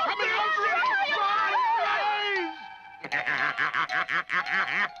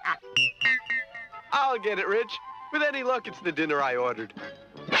 I'll get it, Rich. With any luck, it's the dinner I ordered.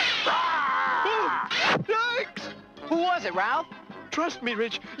 Who was it, Ralph? Trust me,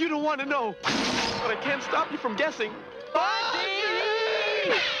 Rich, you don't want to know. But I can't stop you from guessing. Fonzie!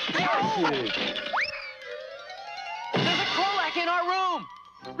 There's a Krolak in our room!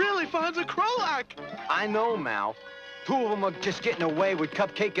 Really, Fonzie? Krolak? I know, Mal. Two of them are just getting away with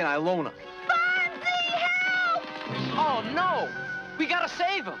Cupcake and Ilona. Fonzie, help! Oh, no! We gotta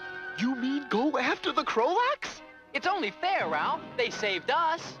save them. You mean go after the Krolaks? It's only fair, Ralph. They saved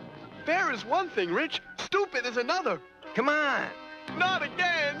us. Fair is one thing, Rich. Stupid is another. Come on. Not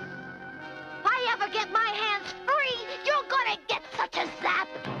again. If I ever get my hands free, you're gonna get such a zap.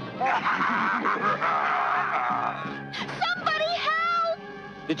 Somebody help!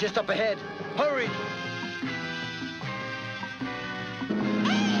 They're just up ahead. Hurry.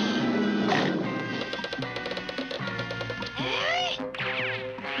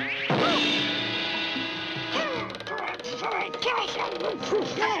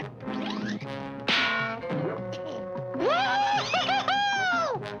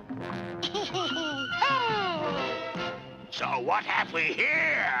 So what have we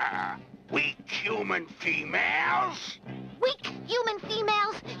here? Weak human females? Weak human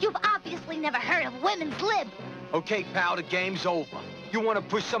females? You've obviously never heard of women's lib. Okay, pal, the game's over. You want to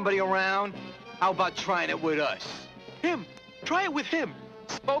push somebody around? How about trying it with us? Him. Try it with him.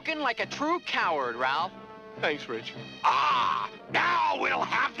 Spoken like a true coward, Ralph. Thanks, Rich. Ah! Now we'll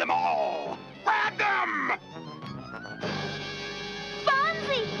have them all! Grab them!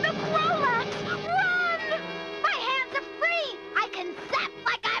 Fonzie, the Krolaks! Run! My hands are free! I can zap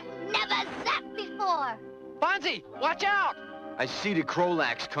like I've never zapped before! Fonzie, watch out! I see the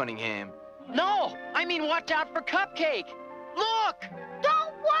Krolaks, Cunningham. No! I mean watch out for Cupcake! Look!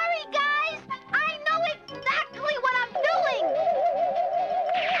 Don't worry, guys! I know exactly what I'm doing!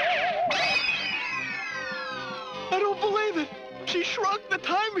 I don't believe it. She shrunk the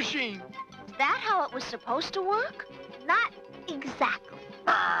time machine. Is that how it was supposed to work? Not exactly.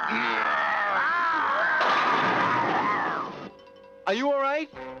 Are you all right?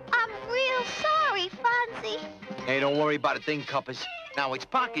 I'm real sorry, Fonzie. Hey, don't worry about a thing, Cuppers. Now it's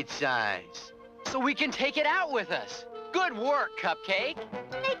pocket size. So we can take it out with us. Good work, Cupcake.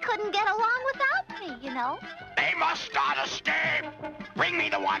 They couldn't get along without me, you know. They must not escape! Bring me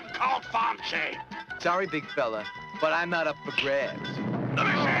the one called Fonzie! Sorry, big fella, but I'm not up for grabs.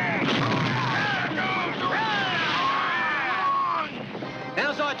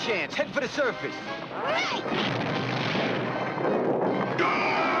 Now's our chance. Head for the surface.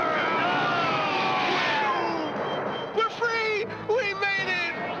 We're free! We made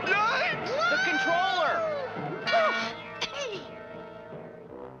it! Right? The controller!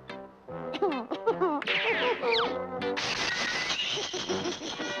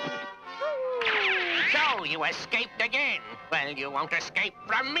 So you escaped again. Well, you won't escape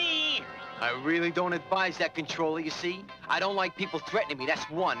from me. I really don't advise that, controller, you see? I don't like people threatening me, that's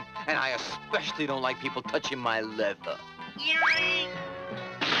one. And I especially don't like people touching my leather. Yoink!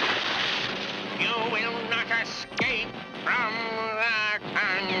 You will not escape from the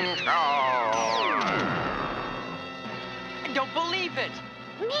control. I don't believe it.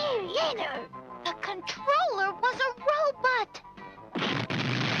 Me either. The controller was a robot.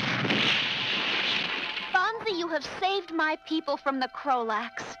 Fonzie, you have saved my people from the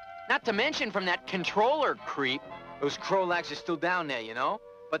Krolaks. Not to mention from that controller creep. Those Krolaks are still down there, you know?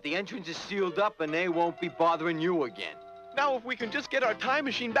 But the entrance is sealed up and they won't be bothering you again. Now, if we can just get our time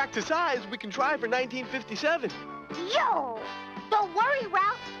machine back to size, we can try for 1957. Yo! Don't worry,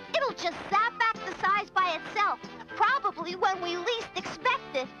 Ralph. It'll just zap back the size by itself. Probably when we least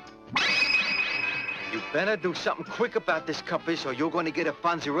expect it. You better do something quick about this, Cuppers, or you're going to get a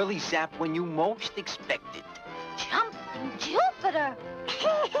Fonzarelli zap when you most expect it. Jumping Jupiter!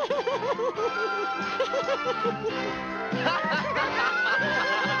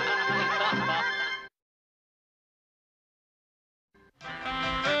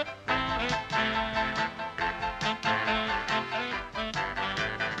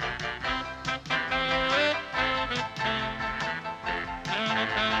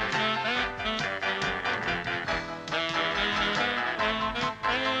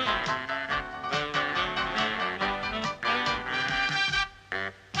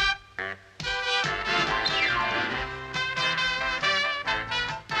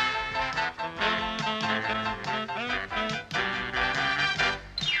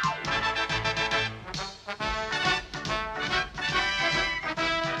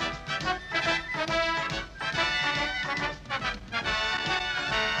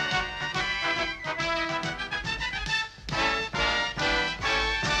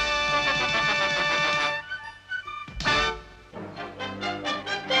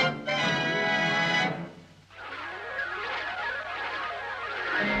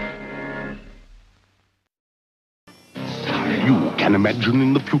 can imagine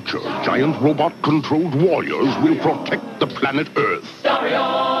in the future, giant robot-controlled warriors will protect the planet Earth. The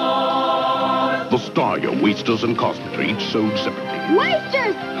Starya, Wasters, and Cosmeter, each sold separately.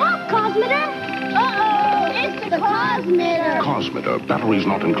 Wasters! Help, Cosmeter! Uh-oh! It's the Cosmeter! Cosmeter, batteries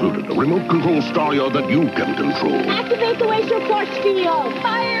not included. A remote control Starya that you can control. Activate the Waster force field!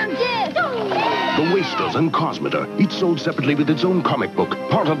 Fire disc! The Wasters and Cosmeter, each sold separately with its own comic book,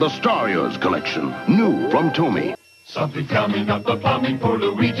 part of the Staryas collection. New from Tomy. Something's coming up the plumbing for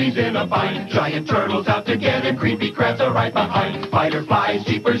Luigi's in a bind. Giant turtles out to get him, creepy crabs are right behind. Spider flies,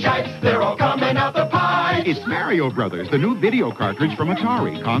 jeepers yikes, they're all coming out the pie. It's Mario Brothers, the new video cartridge from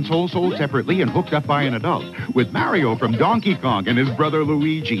Atari. Console sold separately and hooked up by an adult. With Mario from Donkey Kong and his brother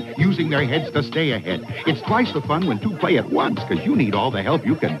Luigi, using their heads to stay ahead. It's twice the fun when two play at once, because you need all the help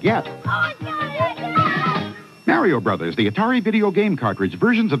you can get. Mario Brothers, the Atari video game cartridge.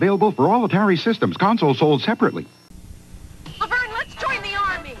 Versions available for all Atari systems. Console sold separately. Laverne, let's join the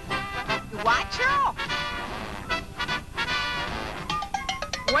army. What, Cheryl?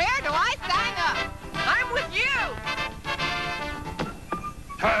 Where do I sign up? I'm with you.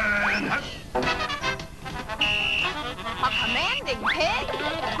 Turn. A commanding pig?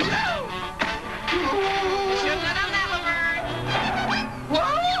 Shouldn't have done that, Laverne.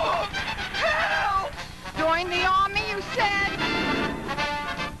 Whoa! Help! Join the army, you said?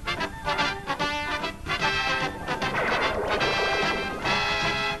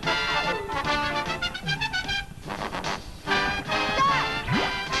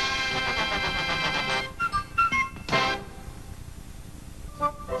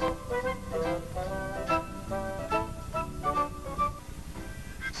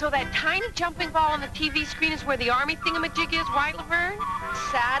 So that tiny jumping ball on the TV screen is where the army thingamajig is, right, Laverne?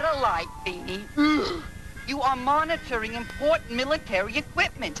 Satellite, Beanie. Ugh. You are monitoring important military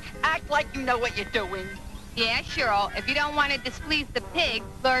equipment. Act like you know what you're doing. Yeah, Cheryl. If you don't want to displease the pig,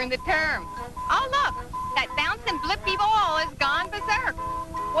 learn the term. Oh, look. That bouncing blippy ball has gone berserk.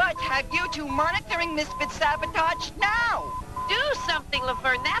 What have you two monitoring misfit sabotage now? Do something,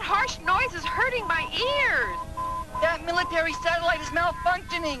 Laverne. That harsh noise is hurting my ears. That military satellite is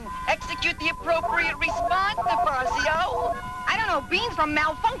malfunctioning. Execute the appropriate response, Fazio. I don't know beans from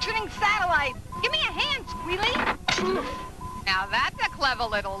malfunctioning satellites. Give me a hand, Squealy. Now that's a clever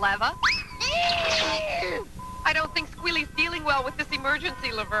little lever. I don't think Squealy's dealing well with this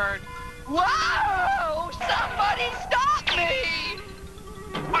emergency, Laverne. Whoa! Somebody stop me!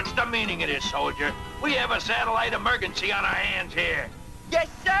 What's the meaning of this, soldier? We have a satellite emergency on our hands here. Yes,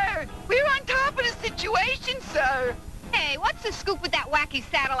 sir. We're on top of the situation, sir. Hey, what's the scoop with that wacky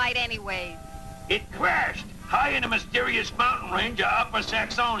satellite anyways? It crashed high in the mysterious mountain range of Upper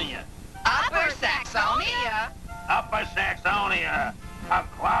Saxonia. Upper Saxonia? Upper Saxonia. A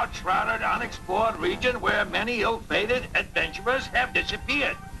cloud-shrouded, unexplored region where many ill-fated adventurers have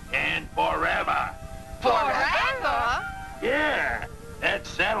disappeared. And forever. Forever? Yeah. That's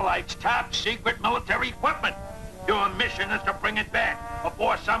satellite's top secret military equipment. Your mission is to bring it back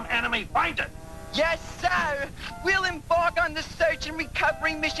before some enemy finds it. Yes, sir. We'll embark on the search and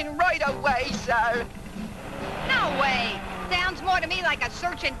recovery mission right away, sir. No way. Sounds more to me like a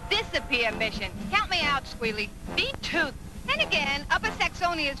search and disappear mission. Count me out, Squealy. Me too. Then again, Upper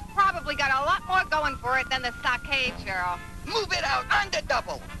Saxonia's probably got a lot more going for it than the stockade, Cheryl. Move it out under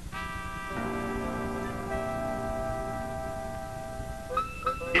double.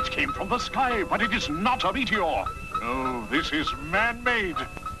 It came from the sky, but it is not a meteor. No, this is man-made.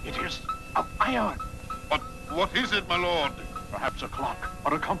 It is of iron. But what is it, my lord? Perhaps a clock,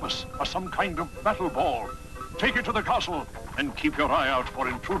 or a compass, or some kind of battle ball. Take it to the castle, and keep your eye out for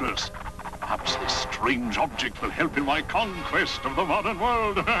intruders. Perhaps this strange object will help in my conquest of the modern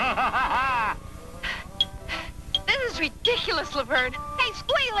world. This is ridiculous, Laverne. Hey,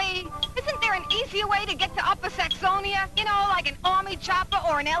 Squealy, isn't there an easier way to get to Upper Saxonia? You know, like an army chopper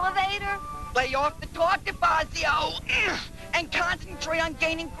or an elevator? Lay off the talk, Fazio, and concentrate on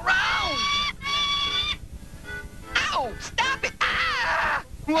gaining ground. Ow! Stop it! Ah!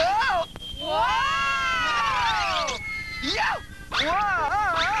 Whoa! Whoa! Yo! Whoa!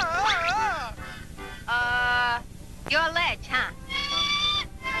 Your ledge, huh?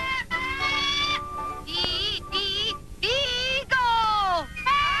 Eagle!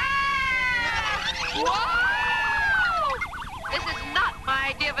 Whoa! This is not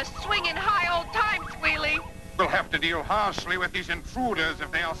my idea of a swinging high old time, Squealy. We'll have to deal harshly with these intruders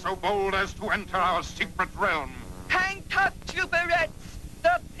if they are so bold as to enter our secret realm. Hang tough, Chuperettes.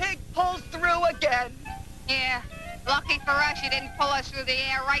 The pig pulls through again. Yeah. Lucky for us, you didn't pull us through the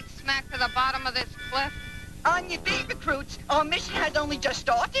air right smack to the bottom of this cliff. On your feet, recruits. Our mission has only just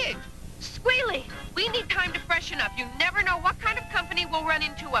started. Squealy, we need time to freshen up. You never know what kind of company we'll run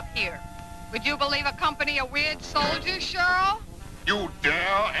into up here. Would you believe a company of weird soldiers, Cheryl? You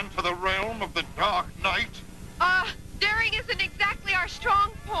dare enter the realm of the Dark Knight? Daring isn't exactly our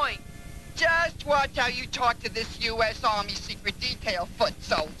strong point. Just watch how you talk to this U.S. Army secret detail foot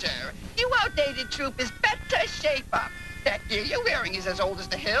soldier. You outdated troopers better shape up. That gear you're wearing is as old as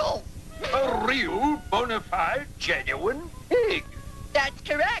the hills. A real, bona fide, genuine pig. That's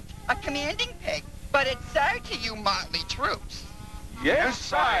correct. A commanding pig. But it's sir to you motley troops. Yes,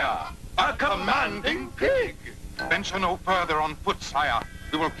 sire. A commanding pig. Venture no further on foot, sire.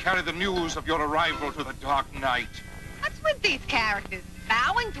 We will carry the news of your arrival to the Dark Knight. What's with these characters?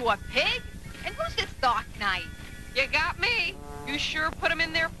 Bowing to a pig? And who's this Dark Knight? You got me. You sure put them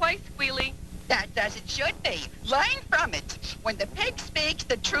in their place, Squealy. That's as it should be. Learn from it. When the pig speaks,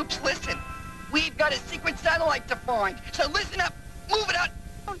 the troops listen. We've got a secret satellite to find, so listen up. Move it out.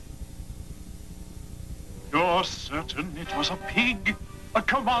 You're certain it was a pig? A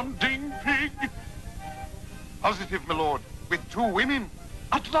commanding pig? Positive, my lord. With 2 women.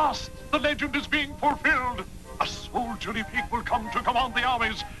 At last, the legend is being fulfilled. A soldiery pig will come to command the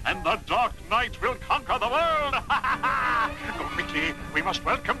armies, and the Dark Knight will conquer the world. Go quickly. We must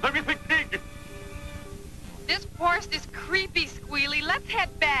welcome the mythic pig. This forest is creepy, Squealy. Let's head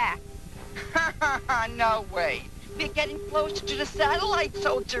back. No way. We're getting closer to the satellite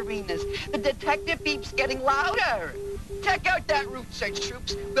soldierinas. The detective beep's getting louder. Check out that route, search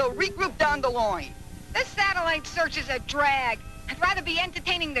troops. We'll regroup down the line. This satellite search is a drag. I'd rather be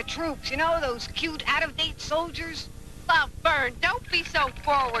entertaining the troops, you know, those cute, out-of-date soldiers. Laverne, don't be so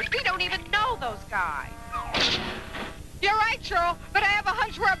forward. We don't even know those guys. You're right, Cheryl, but I have a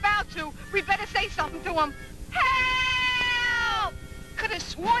hunch we're about to. We'd better say something to them. Help! Could have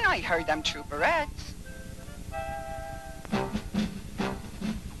sworn I heard them trooperettes.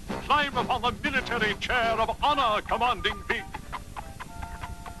 Climb upon the military chair of honor, commanding pig.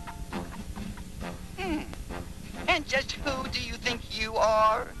 And just who do you think you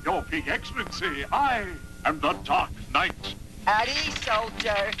are? Your Pig Excellency, I am the Dark Knight. At ease,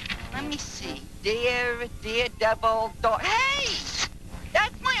 soldier. Let me see. Daredevil, Hey!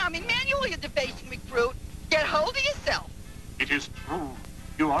 That's my army manual, you debasing recruit. Get hold of yourself. It is true.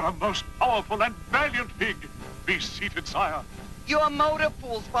 You are a most powerful and valiant pig. Be seated, sire. Your motor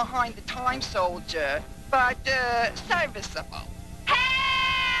pool's behind the time, soldier, but, serviceable.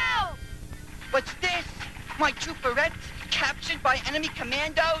 Help! What's this? My trooperettes captured by enemy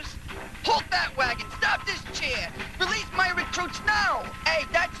commandos? Halt that wagon! Stop this chair! Release my recruits now! Hey,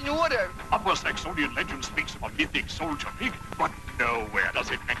 that's an order. Upper Saxonian legend speaks of a mythic soldier pig, but nowhere does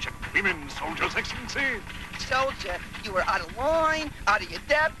it mention women soldiers, Excellency. Soldier, you are out of line, out of your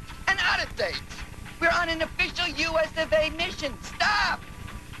depth, and out of date. We're on an official US of A mission. Stop!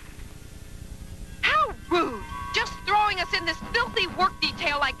 How rude! Just throwing us in this filthy work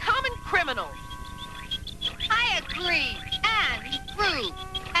detail like common criminals. I agree. And rude.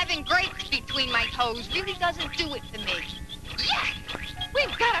 Having grapes between my toes really doesn't do it for me. Yeah!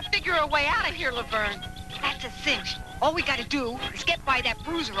 We've got to figure a way out of here, Laverne. That's a cinch. All we gotta do is get by that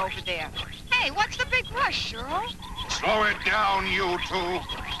bruiser over there. Hey, what's the big rush, Cheryl? Slow it down, you two.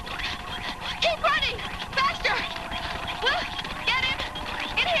 Keep running! Faster! We'll get him!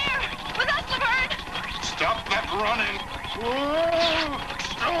 In here! With us, Laverne! Stop that running! Whoa!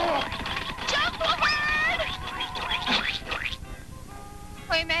 Stop! Jump, Laverne!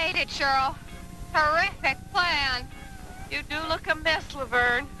 We made it, Cheryl. Terrific plan. You do look a mess,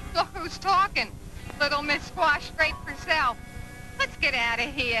 Laverne. Look who's talking. Little Miss Squash Grape herself. Let's get out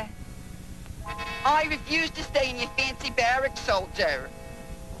of here. I refuse to stay in your fancy barracks, soldier.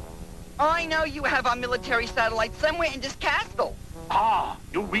 I know you have our military satellite somewhere in this castle. Ah,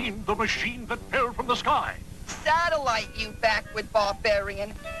 you mean the machine that fell from the sky? Satellite, you backward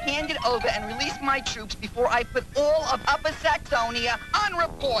barbarian. Hand it over and release my troops before I put all of Upper Saxonia on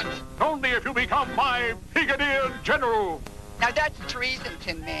report. Only if you become my brigadier general. Now that's treason,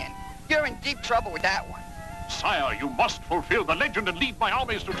 Tin Man. You're in deep trouble with that one. Sire, you must fulfill the legend and lead my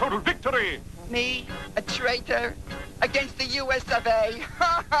armies to total victory. Me, a traitor, against the US of A?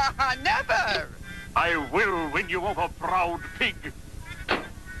 Ha ha ha, never! I will win you over, proud pig.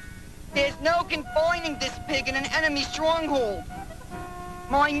 There's no confining this pig in an enemy stronghold.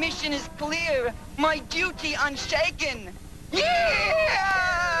 My mission is clear, my duty unshaken.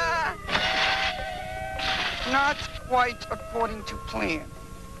 Yeah! Not quite according to plan.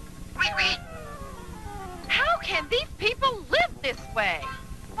 How can these people live this way?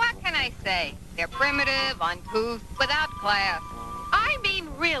 What can I say? They're primitive, uncouth, without class. I mean,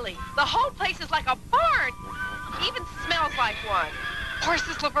 really, the whole place is like a barn. Even smells like one.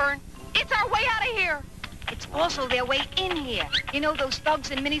 Horses, Laverne? It's our way out of here. It's also their way in here. You know those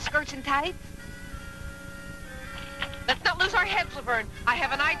thugs in miniskirts and tights? Let's not lose our heads, Laverne. I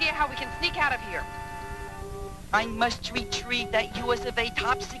have an idea how we can sneak out of here. I must retrieve that US of A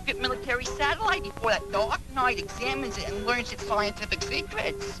top-secret military satellite before that Dark Knight examines it and learns its scientific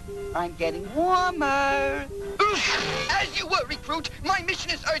secrets. I'm getting warmer. As you were, recruit. My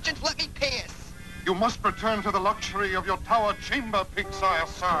mission is urgent. Let me pass. You must return to the luxury of your tower chamber, Pigsire,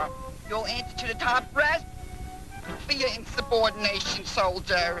 sir. You'll answer to the top brass for your insubordination,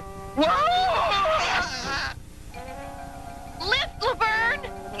 soldier. Whoa! Lift, Laverne!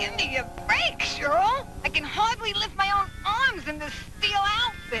 Give me a break, Cheryl. I can hardly lift my own arms in this steel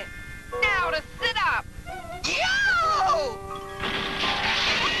outfit. Now to sit up. Yo!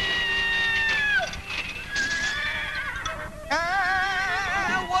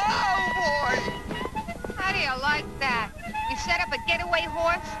 Whoa, boy! How do you like that? You set up a getaway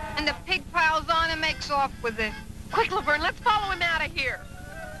horse, and the pig piles on and makes off with it. Quick, Laverne, let's follow him out of here.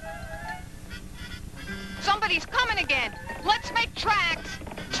 Somebody's coming again. Let's make tracks.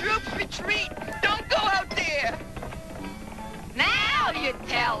 Troops retreat. Don't go out there. Now you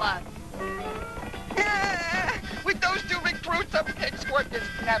tell us. With those two recruits, a pig's work is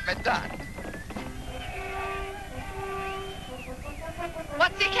never done.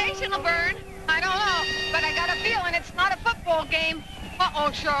 What's the occasion, Laverne? I don't know, but I got a feeling it's not a football game.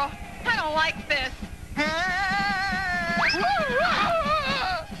 Uh-oh, Cheryl. I don't like this.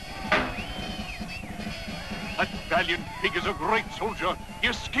 That valiant pig is a great soldier. He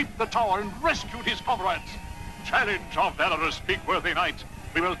escaped the tower and rescued his comrades. Challenge our valorous pig-worthy knight.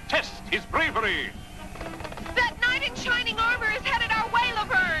 We will test his bravery. That knight in shining armor is headed our way,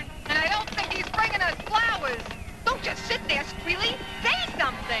 Laverne. And I don't think he's bringing us flowers. Don't just sit there, Squealy. Say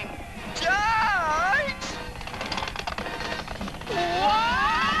something. Charge! Whoa!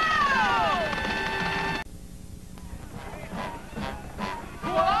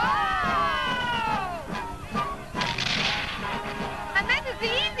 Whoa! And this is the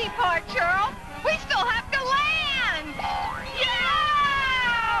easy part, Cheryl. We still have to land!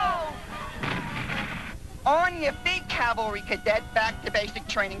 Yeah! On your feet, cavalry cadet. Back to basic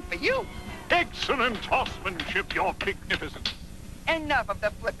training for you. Excellent horsemanship, your pignificence. Enough of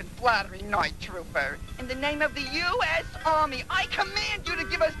the flippant flattery, Night Trooper. In the name of the U.S. Army, I command you to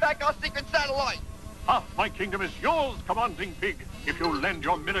give us back our secret satellite. Half my kingdom is yours, commanding pig, if you lend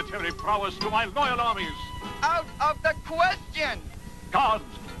your military prowess to my loyal armies. Out of the question. Guards,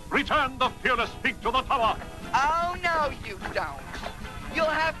 return the fearless pig to the tower. Oh, no, you don't. You'll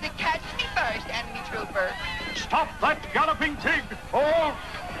have to catch me first, enemy trooper. Stop that galloping pig, or...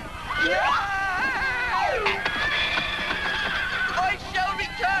 I shall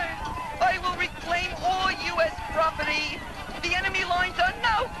return. I will reclaim all U.S. property. The enemy lines are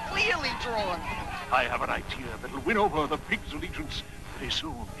now clearly drawn. I have an idea that'll win over the pig's allegiance. Pretty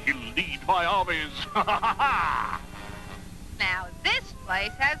soon, he'll lead my armies. Now this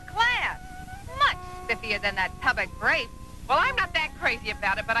place has class. Much spiffier than that tub of grape. Well, I'm not that crazy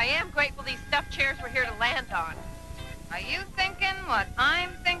about it, but I am grateful these stuffed chairs were here to land on. Are you thinking what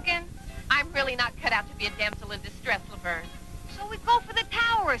I'm thinking? I'm really not cut out to be a damsel in distress, Laverne. So we go for the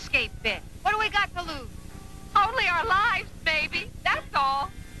tower escape bit. What do we got to lose? Only our lives, baby. That's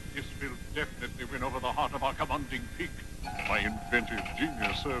all. This will definitely win over the heart of our commanding pig. My inventive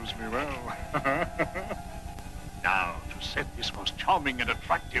genius serves me well. Now, to set this most charming and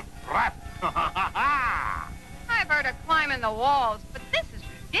attractive trap. I've heard of climbing the walls, but this is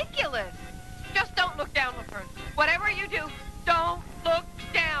ridiculous. Just don't look down, Laverne. Whatever you do, don't look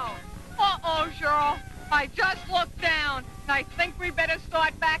down. Uh-oh, Cheryl. I just looked down. I think we better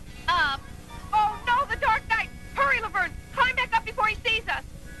start back up. Oh, no, the Dark Knight. Hurry, Laverne. Climb back up before he sees us.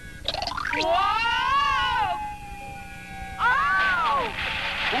 Whoa! Oh!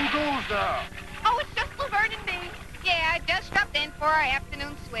 Who goes there? Oh, it's just Laverne and me. Yeah, I just dropped in for our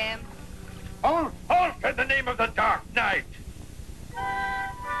afternoon swim. Halt! Halt in the name of the Dark Knight!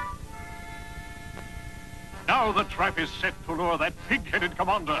 Now the trap is set to lure that pig-headed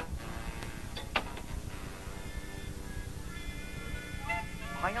commander.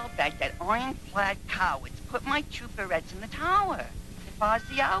 I'll bet that iron-clad cowards put my trooperettes in the tower.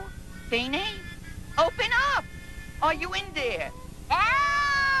 Fazio, Feeney, open up! Are you in there?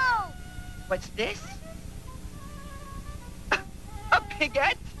 Ow! What's this? A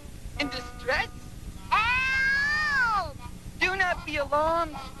pigette? In distress? Ow! Do not be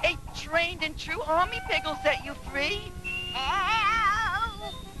alarmed. A trained and true army pig will set you free.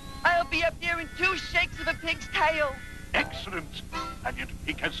 Ow! I'll be up there in 2 shakes of a pig's tail. Excellent. And yet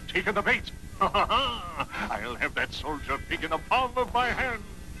pig has taken the bait. I'll have that soldier pig in the palm of my hand.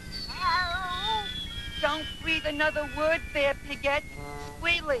 Don't breathe another word there, Pigette.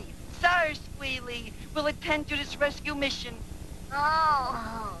 Squealy, Sir Squealy, will attend to this rescue mission.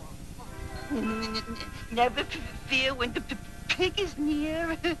 Oh. Never fear when the pig is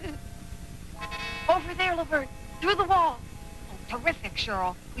near. Over there, Laverne. Through the wall. Oh, terrific,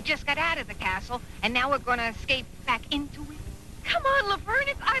 Cheryl. We just got out of the castle, and now we're going to escape back into it. Come on, Laverne.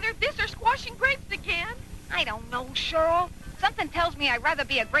 It's either this or squashing grapes again. I don't know, Cheryl. Something tells me I'd rather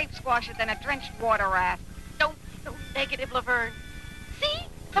be a grape squasher than a drenched water rat. Don't be so negative, Laverne. See?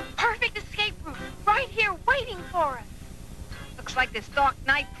 The perfect escape route. Right here waiting for us. Looks like this Dark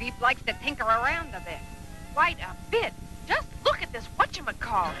Knight creep likes to tinker around a bit. Quite a bit. Just look at this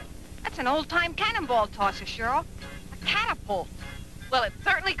whatchamacallit. That's an old-time cannonball tosser, Cheryl. A catapult. Well, it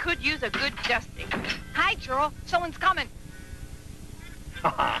certainly could use a good dusting. Hi, Cheryl. Someone's coming.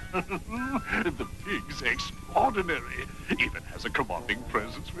 The pig's extraordinary. Even has a commanding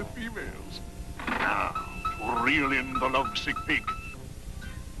presence with females. Now, to reel in the lovesick pig.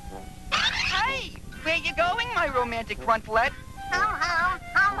 Hey, where you going, my romantic runtlet? Home, home,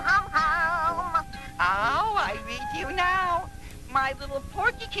 home, home, home. Oh, I read you now. My little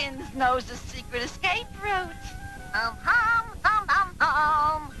porkykins knows the secret escape route. Home, home, home, home,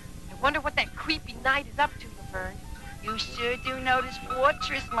 home. I wonder what that creepy knight is up to, Laverne. You sure do know this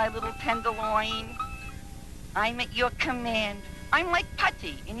fortress, my little tenderloin. I'm at your command. I'm like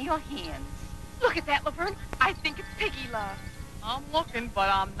putty in your hands. Look at that, Laverne. I think it's Piggy Love. I'm looking, but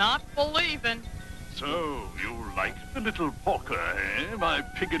I'm not believing. So, you like the little porker, eh, my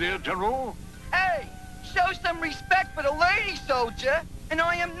Pigadier General? Hey, show some respect for the lady, soldier. And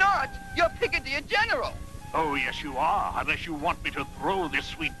I am not your Pigadier General. Oh, yes, you are, unless you want me to throw this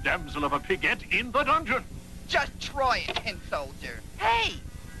sweet damsel of a pigette in the dungeon. Just try it, tin soldier. Hey,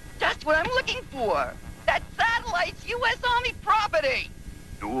 just what I'm looking for. That satellite's U.S. Army property.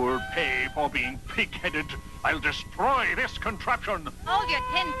 You'll pay for being pig-headed. I'll destroy this contraption. Hold your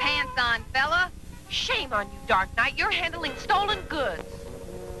tin pants on, fella. Shame on you, Dark Knight. You're handling stolen goods.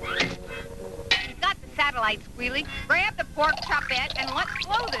 You've got the satellite, Squealy. Grab the pork chopette and let's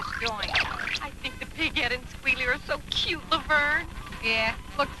blow this joint. I think the pigette and Squealy are so cute, Laverne. Yeah,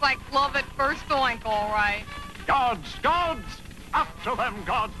 looks like love at first oink, all right. Guards, guards! After them,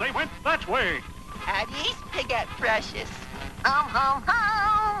 guards. They went that way. At ease, Pigette Precious. Home, home,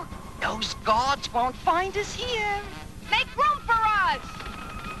 home. Those guards won't find us here. Make room for us!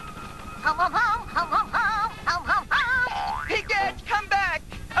 Home, home, home, home, home, home, home, home, home. Pigette, come back!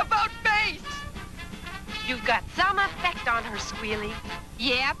 About face! You've got some effect on her, Squealy.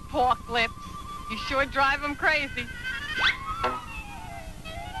 Yeah, pork lips. You sure drive them crazy.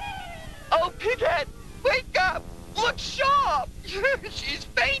 Oh, Pigette, wake up! Look sharp! She's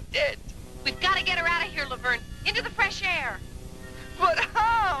fainted! We've got to get her out of here, Laverne. Into the fresh air. But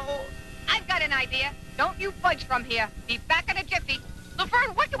how? I've got an idea. Don't you budge from here. Be back in a jiffy.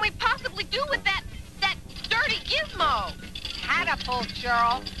 Laverne, what can we possibly do with that dirty gizmo? Catapult,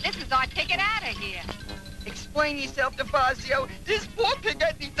 Cheryl. This is our ticket out of here. Explain yourself, DeFazio. This poor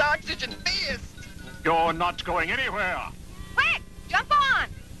Pigette needs oxygen fast. You're not going anywhere. Quick, jump on.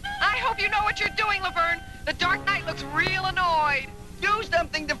 I hope you know what you're doing, Laverne. The Dark Knight looks real annoyed. Do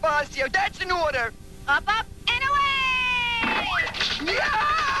something, DeFazio. That's an order. Up, and away!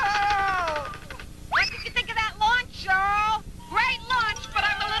 Yeah! What did you think of that launch, Cheryl? Great launch, but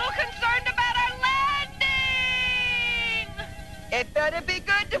I'm a little concerned about our landing. It better be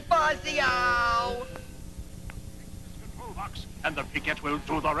good, DeFazio. Control box, and the pigette will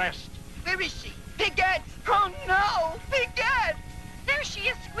do the rest. Where is she? Pigette! Oh, no! Pigette! There she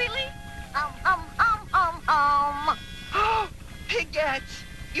is, Squealy. Home, home, home, home, home. Oh, Pigette,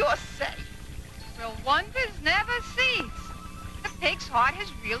 you're safe. Well, wonders never cease. The pig's heart has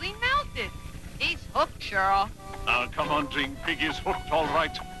really melted. He's hooked, Cheryl. Now, come on, Ding. Pig is hooked, all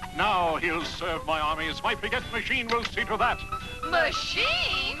right. Now he'll serve my armies. My pigette machine will see to that.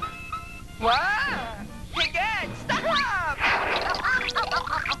 Machine? Wow! Pigette, stop!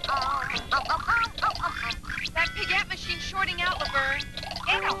 That pigette machine's shorting out, Laverne.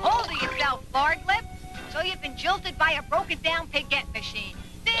 Get a hold of yourself, Lord Lip. So you've been jilted by a broken-down pigette machine.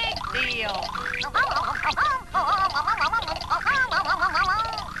 Big deal.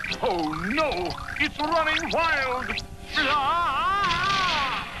 Oh, no! It's running wild! Help!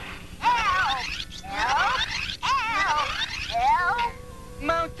 Help! Help! Help!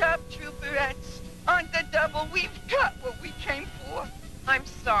 Mount up, trooperettes. On the double, we've got what we came for. I'm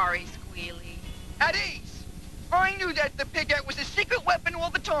sorry, Squealy. At ease. I knew that the pigette was a secret weapon all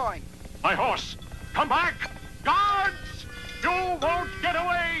the time. My horse! Come back! Guards! You won't get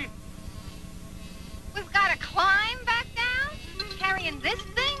away! We've got to climb back down? Carrying this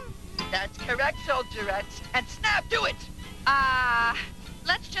thing? That's correct, soldierettes. And snap, do it!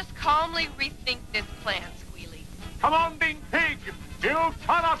 Let's just calmly rethink this plan, Squealy. Commanding Pig, you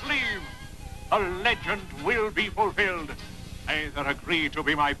cannot leave. The legend will be fulfilled. Either agree to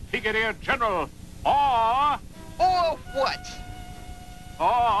be my Pigadier General, or... Or what?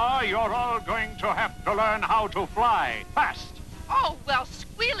 Or you're all going to have to learn how to fly fast. Oh, well,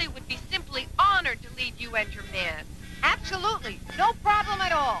 Squealy would be simply honored to lead you and your men. Absolutely. No problem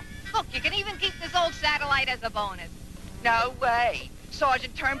at all. Look, you can even keep this old satellite as a bonus. No way.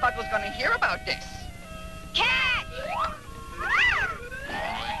 Sergeant Turnbuckle's gonna hear about this. Catch!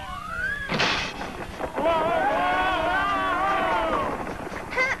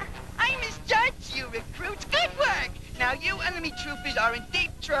 I misjudged you, recruits. Good work. Now you enemy troopers are in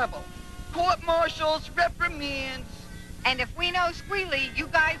deep trouble. Court-martials, reprimands. And if we know Squealy, you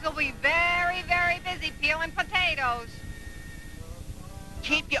guys will be very, very busy peeling potatoes.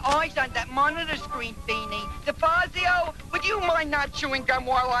 Keep your eyes on that monitor screen, Beanie. DeFazio, would you mind not chewing gum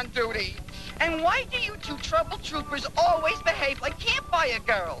while on duty? And why do you two trouble troopers always behave like campfire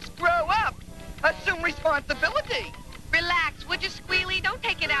girls? Grow up. Assume responsibility. Relax, would you, Squealy? Don't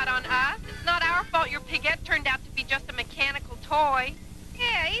take it out on us. It's not our fault your pigette turned out to be just a mechanical toy.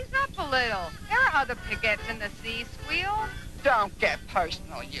 Yeah, ease up a little. There are other pigettes in the sea, Squeal. Don't get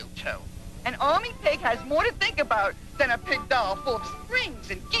personal, you two. An army pig has more to think about than a pig doll full of springs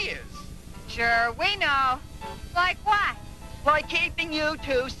and gears. Sure, we know. Like what? Like keeping you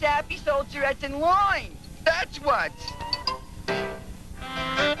two sappy soldierettes in line. That's what.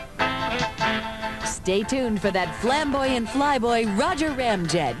 Stay tuned for that flamboyant flyboy Roger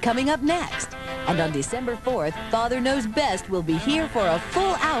Ramjet coming up next. And on December 4th, Father Knows Best will be here for a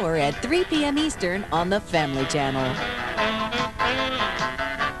full hour at 3 p.m. Eastern on the Family Channel.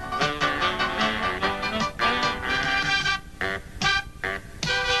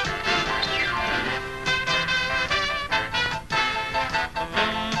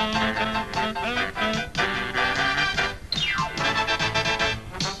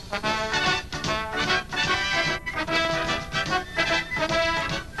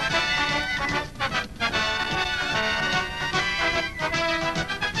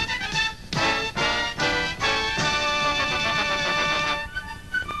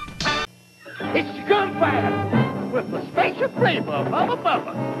 It's Gunfighter with the special flavor of Hubba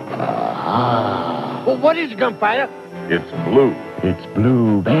Bubba. Well, what is Gunfighter? It's blue. It's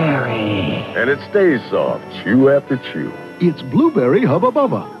blueberry. And it stays soft, chew after chew. It's Blueberry Hubba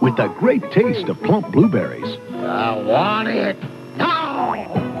Bubba with the great taste of plump blueberries. I want it.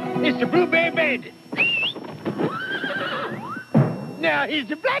 No! It's the Blueberry Bandit. Now here's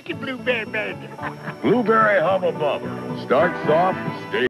the Black and Blueberry Bandit. Blueberry Hubba Bubba. Start soft, stay